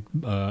 goodbye.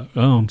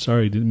 I'm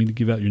sorry. Didn't mean to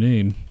give out your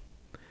name.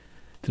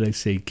 Did I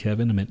say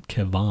Kevin? I meant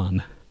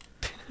Kevon.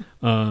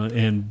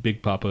 And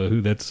Big Papa,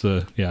 who that's,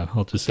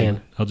 I'll just say.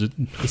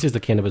 He says the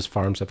cannabis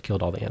farms have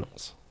killed all the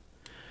animals.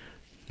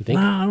 You think?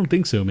 Nah, I don't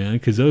think so, man.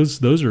 Because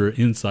those are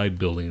inside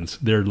buildings.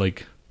 They're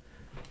like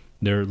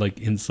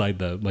inside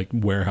the like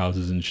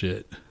warehouses and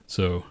shit.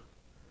 So...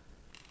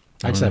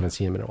 I just haven't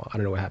seen him in a while. I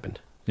don't know what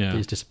happened. Yeah. They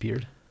just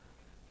disappeared.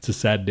 It's a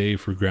sad day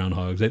for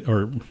groundhogs.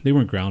 They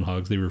weren't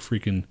groundhogs. They were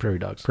freaking... prairie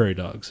dogs. Prairie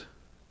dogs.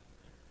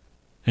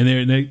 And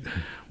they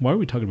why are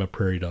we talking about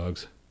prairie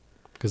dogs?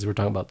 Because we're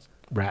talking about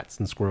rats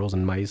and squirrels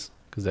and mice.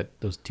 Because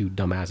those two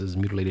dumbasses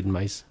mutilated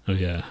mice. Oh,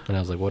 yeah. And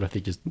I was like, what if they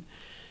just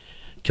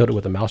killed it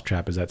with a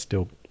mousetrap? Is that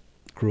still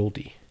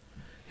cruelty?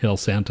 Hail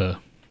Santa.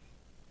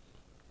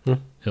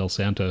 Hail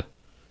Santa.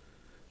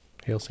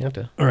 Hail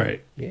Santa. All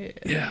right.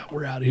 Yeah,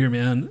 we're out of here,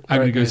 man.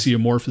 I'm going to go see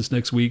Amorphous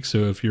next week,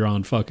 so if you're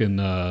on fucking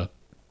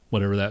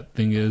whatever that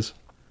thing is.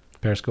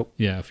 Periscope?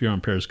 Yeah, if you're on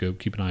Periscope,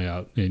 keep an eye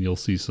out, and you'll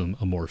see some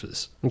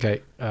Amorphous.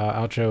 Okay,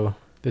 outro.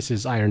 This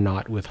is Iron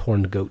Knot with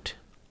Horned Goat.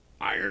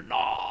 Iron Knot.